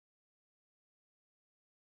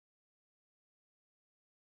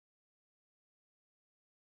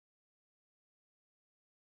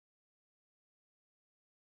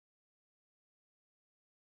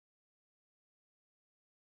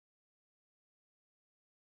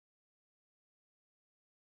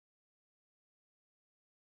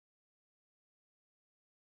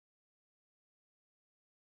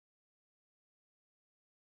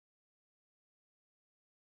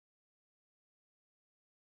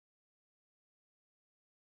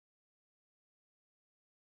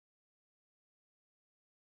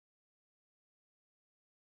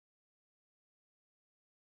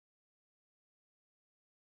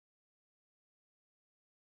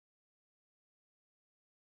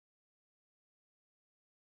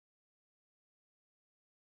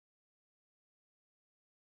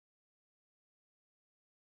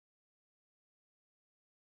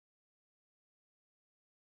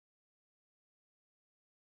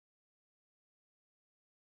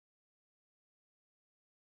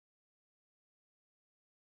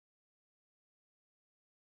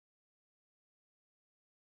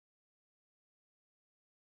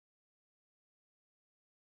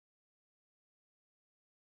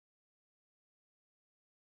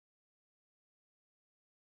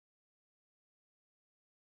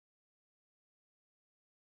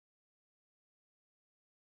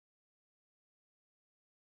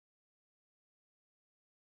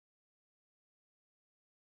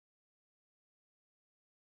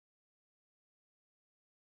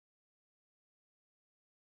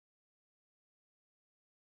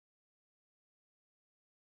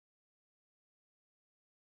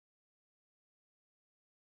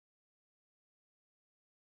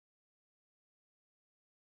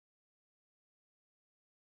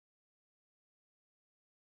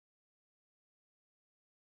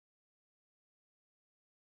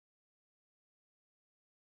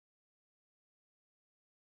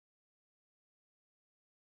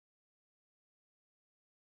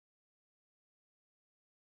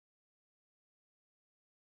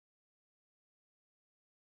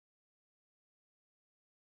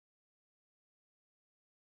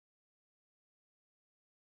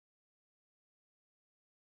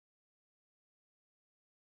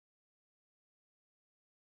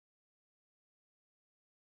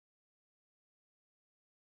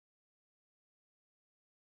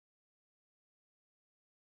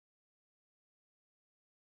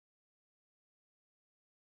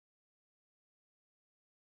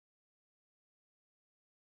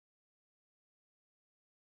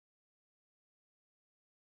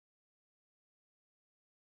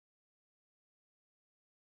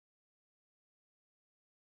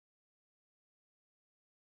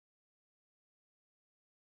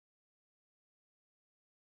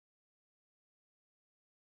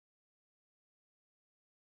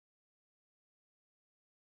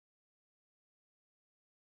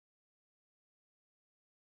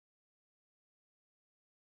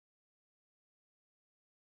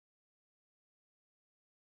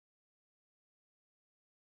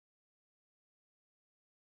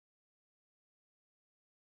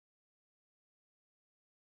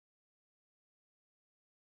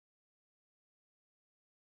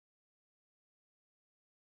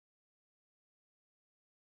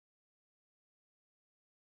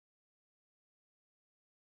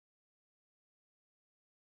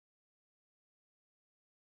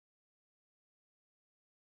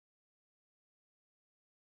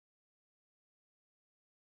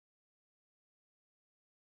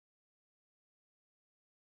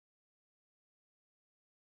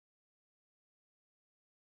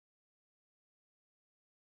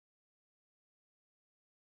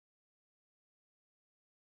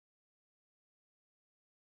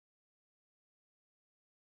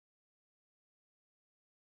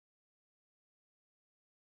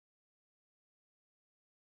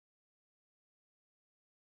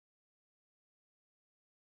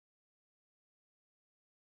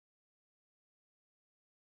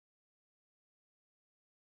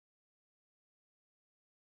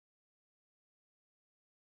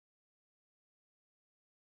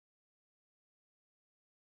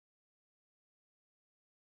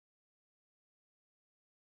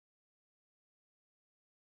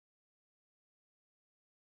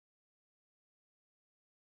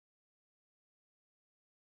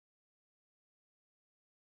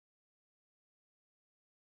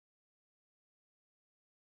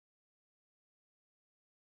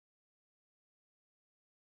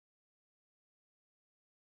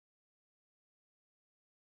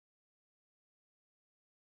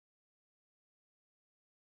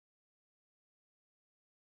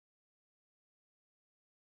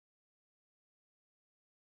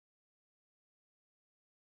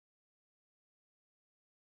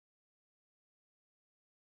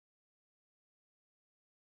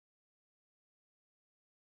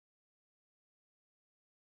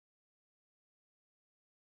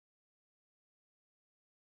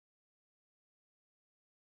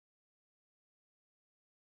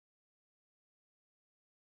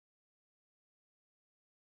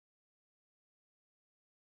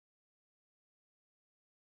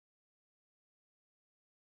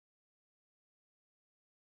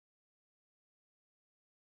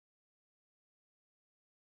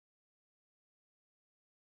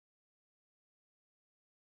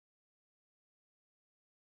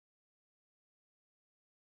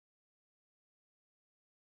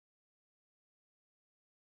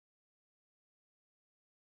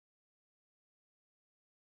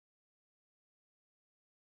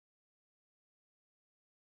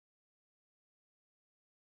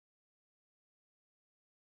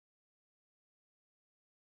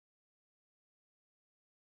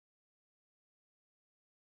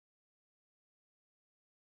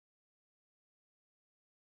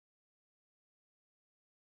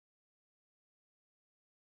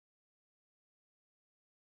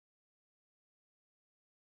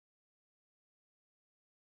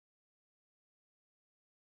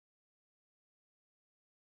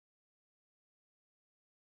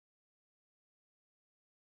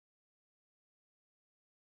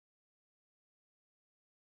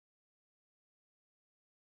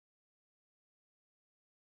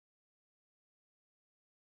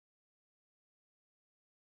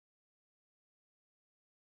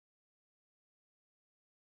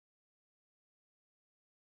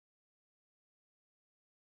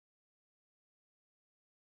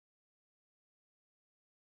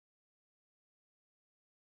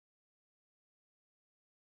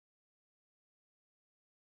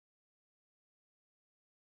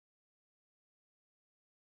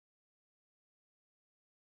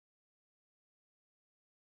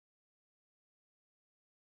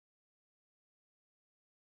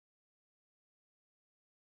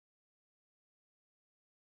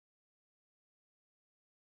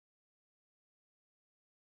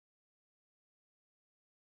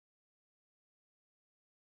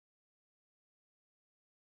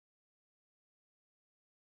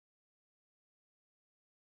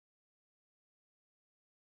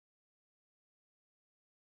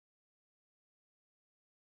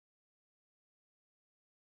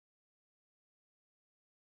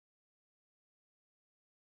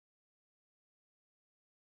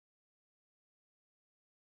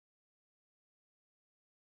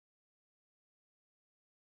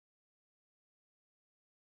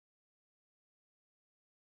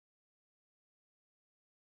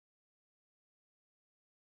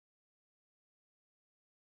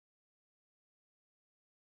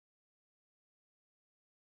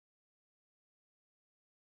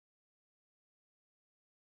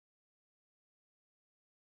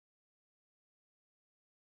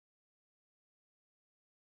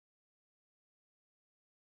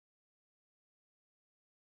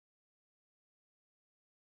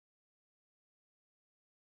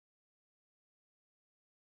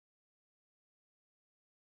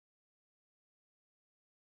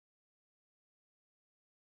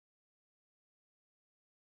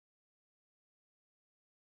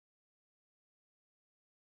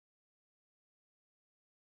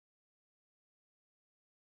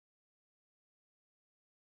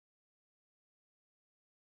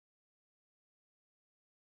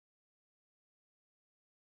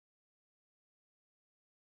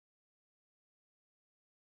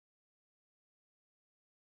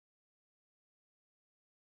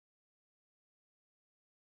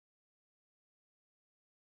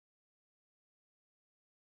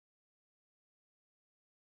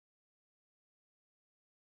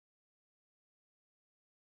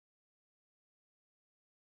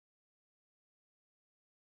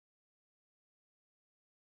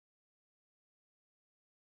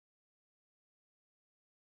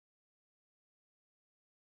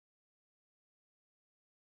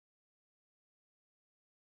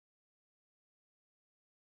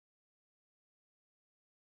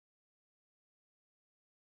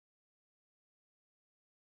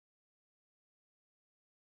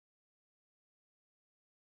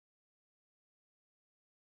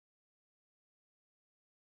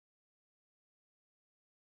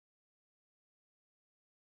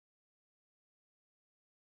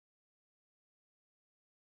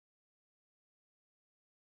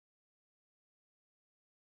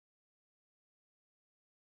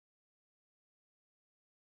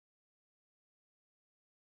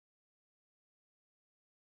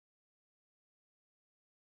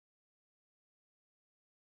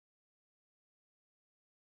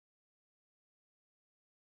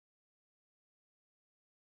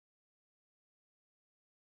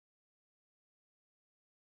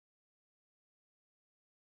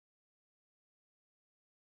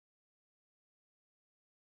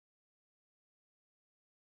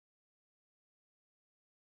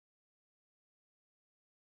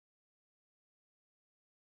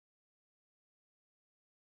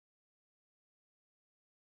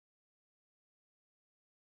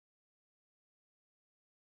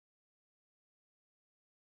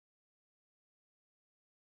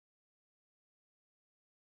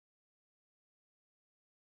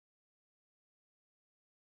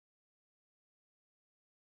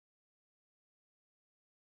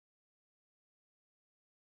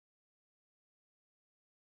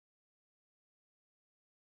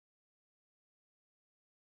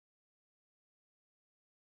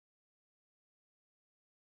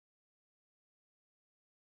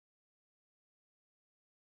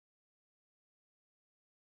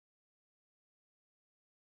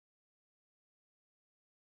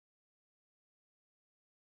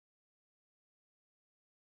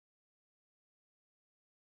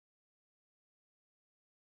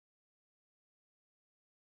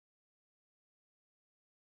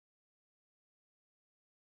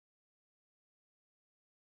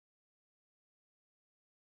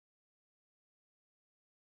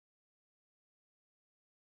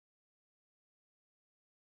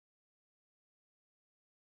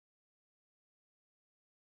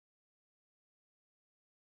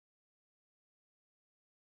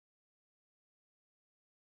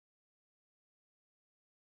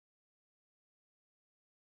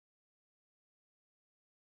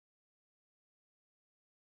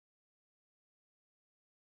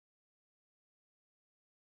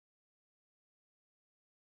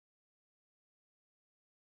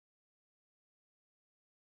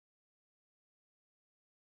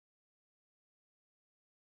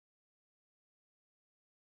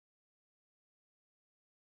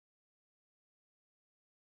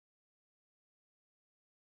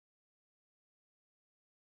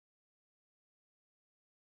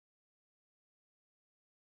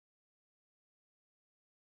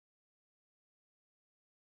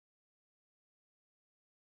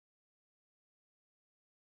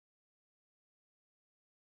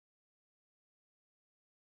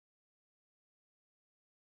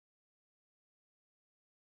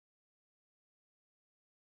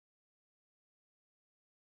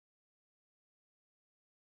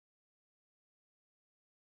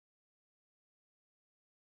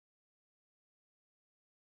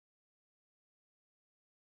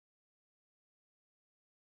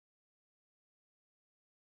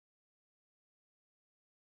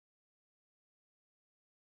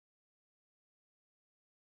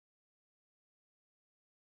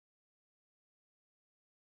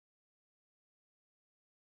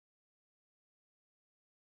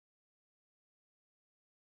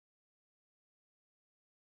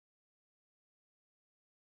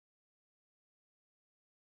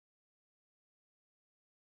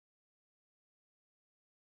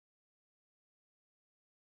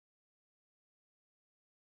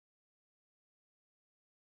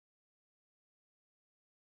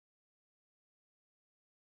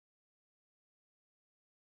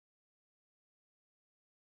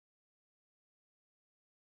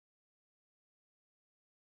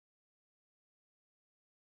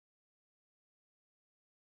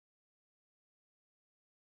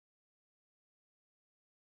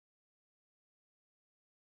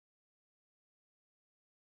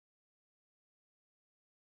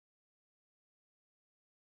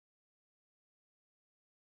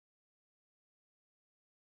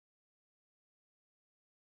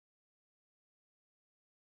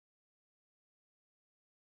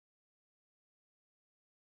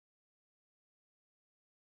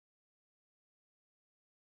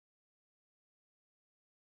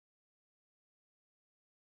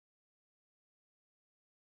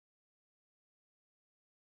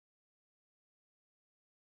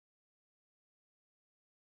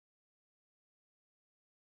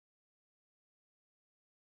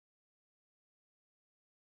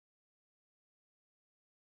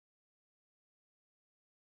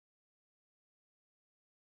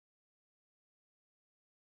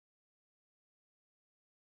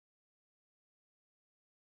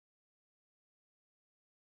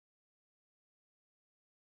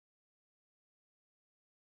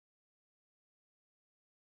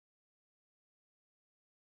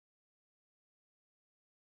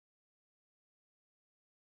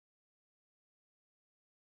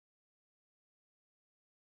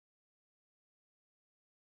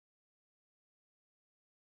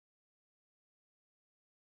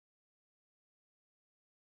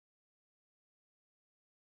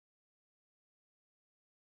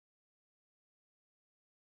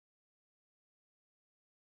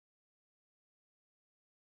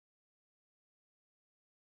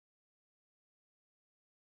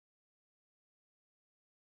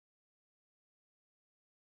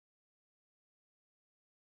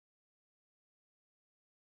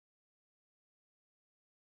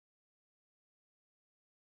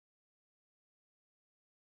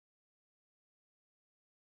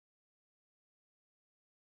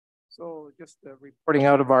 So just reporting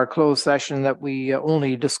out of our closed session that we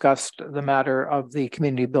only discussed the matter of the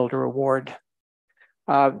Community Builder Award.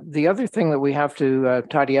 The other thing that we have to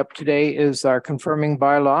tidy up today is our confirming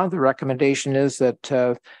bylaw. The recommendation is that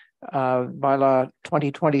bylaw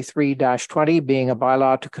 2023-20 being a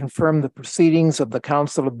bylaw to confirm the proceedings of the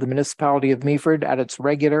Council of the Municipality of Meaford at its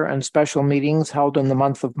regular and special meetings held in the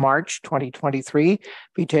month of March 2023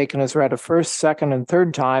 be taken as read a first, second, and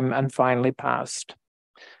third time and finally passed.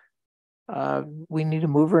 We need a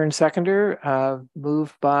mover and seconder,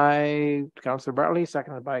 moved by Councillor Bartley,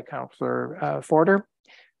 seconded by Councillor Forder.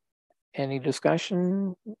 Any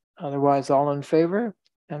discussion? Otherwise, all in favor?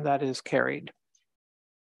 And that is carried.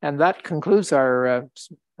 And that concludes our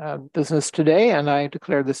business today, and I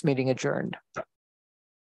declare this meeting adjourned.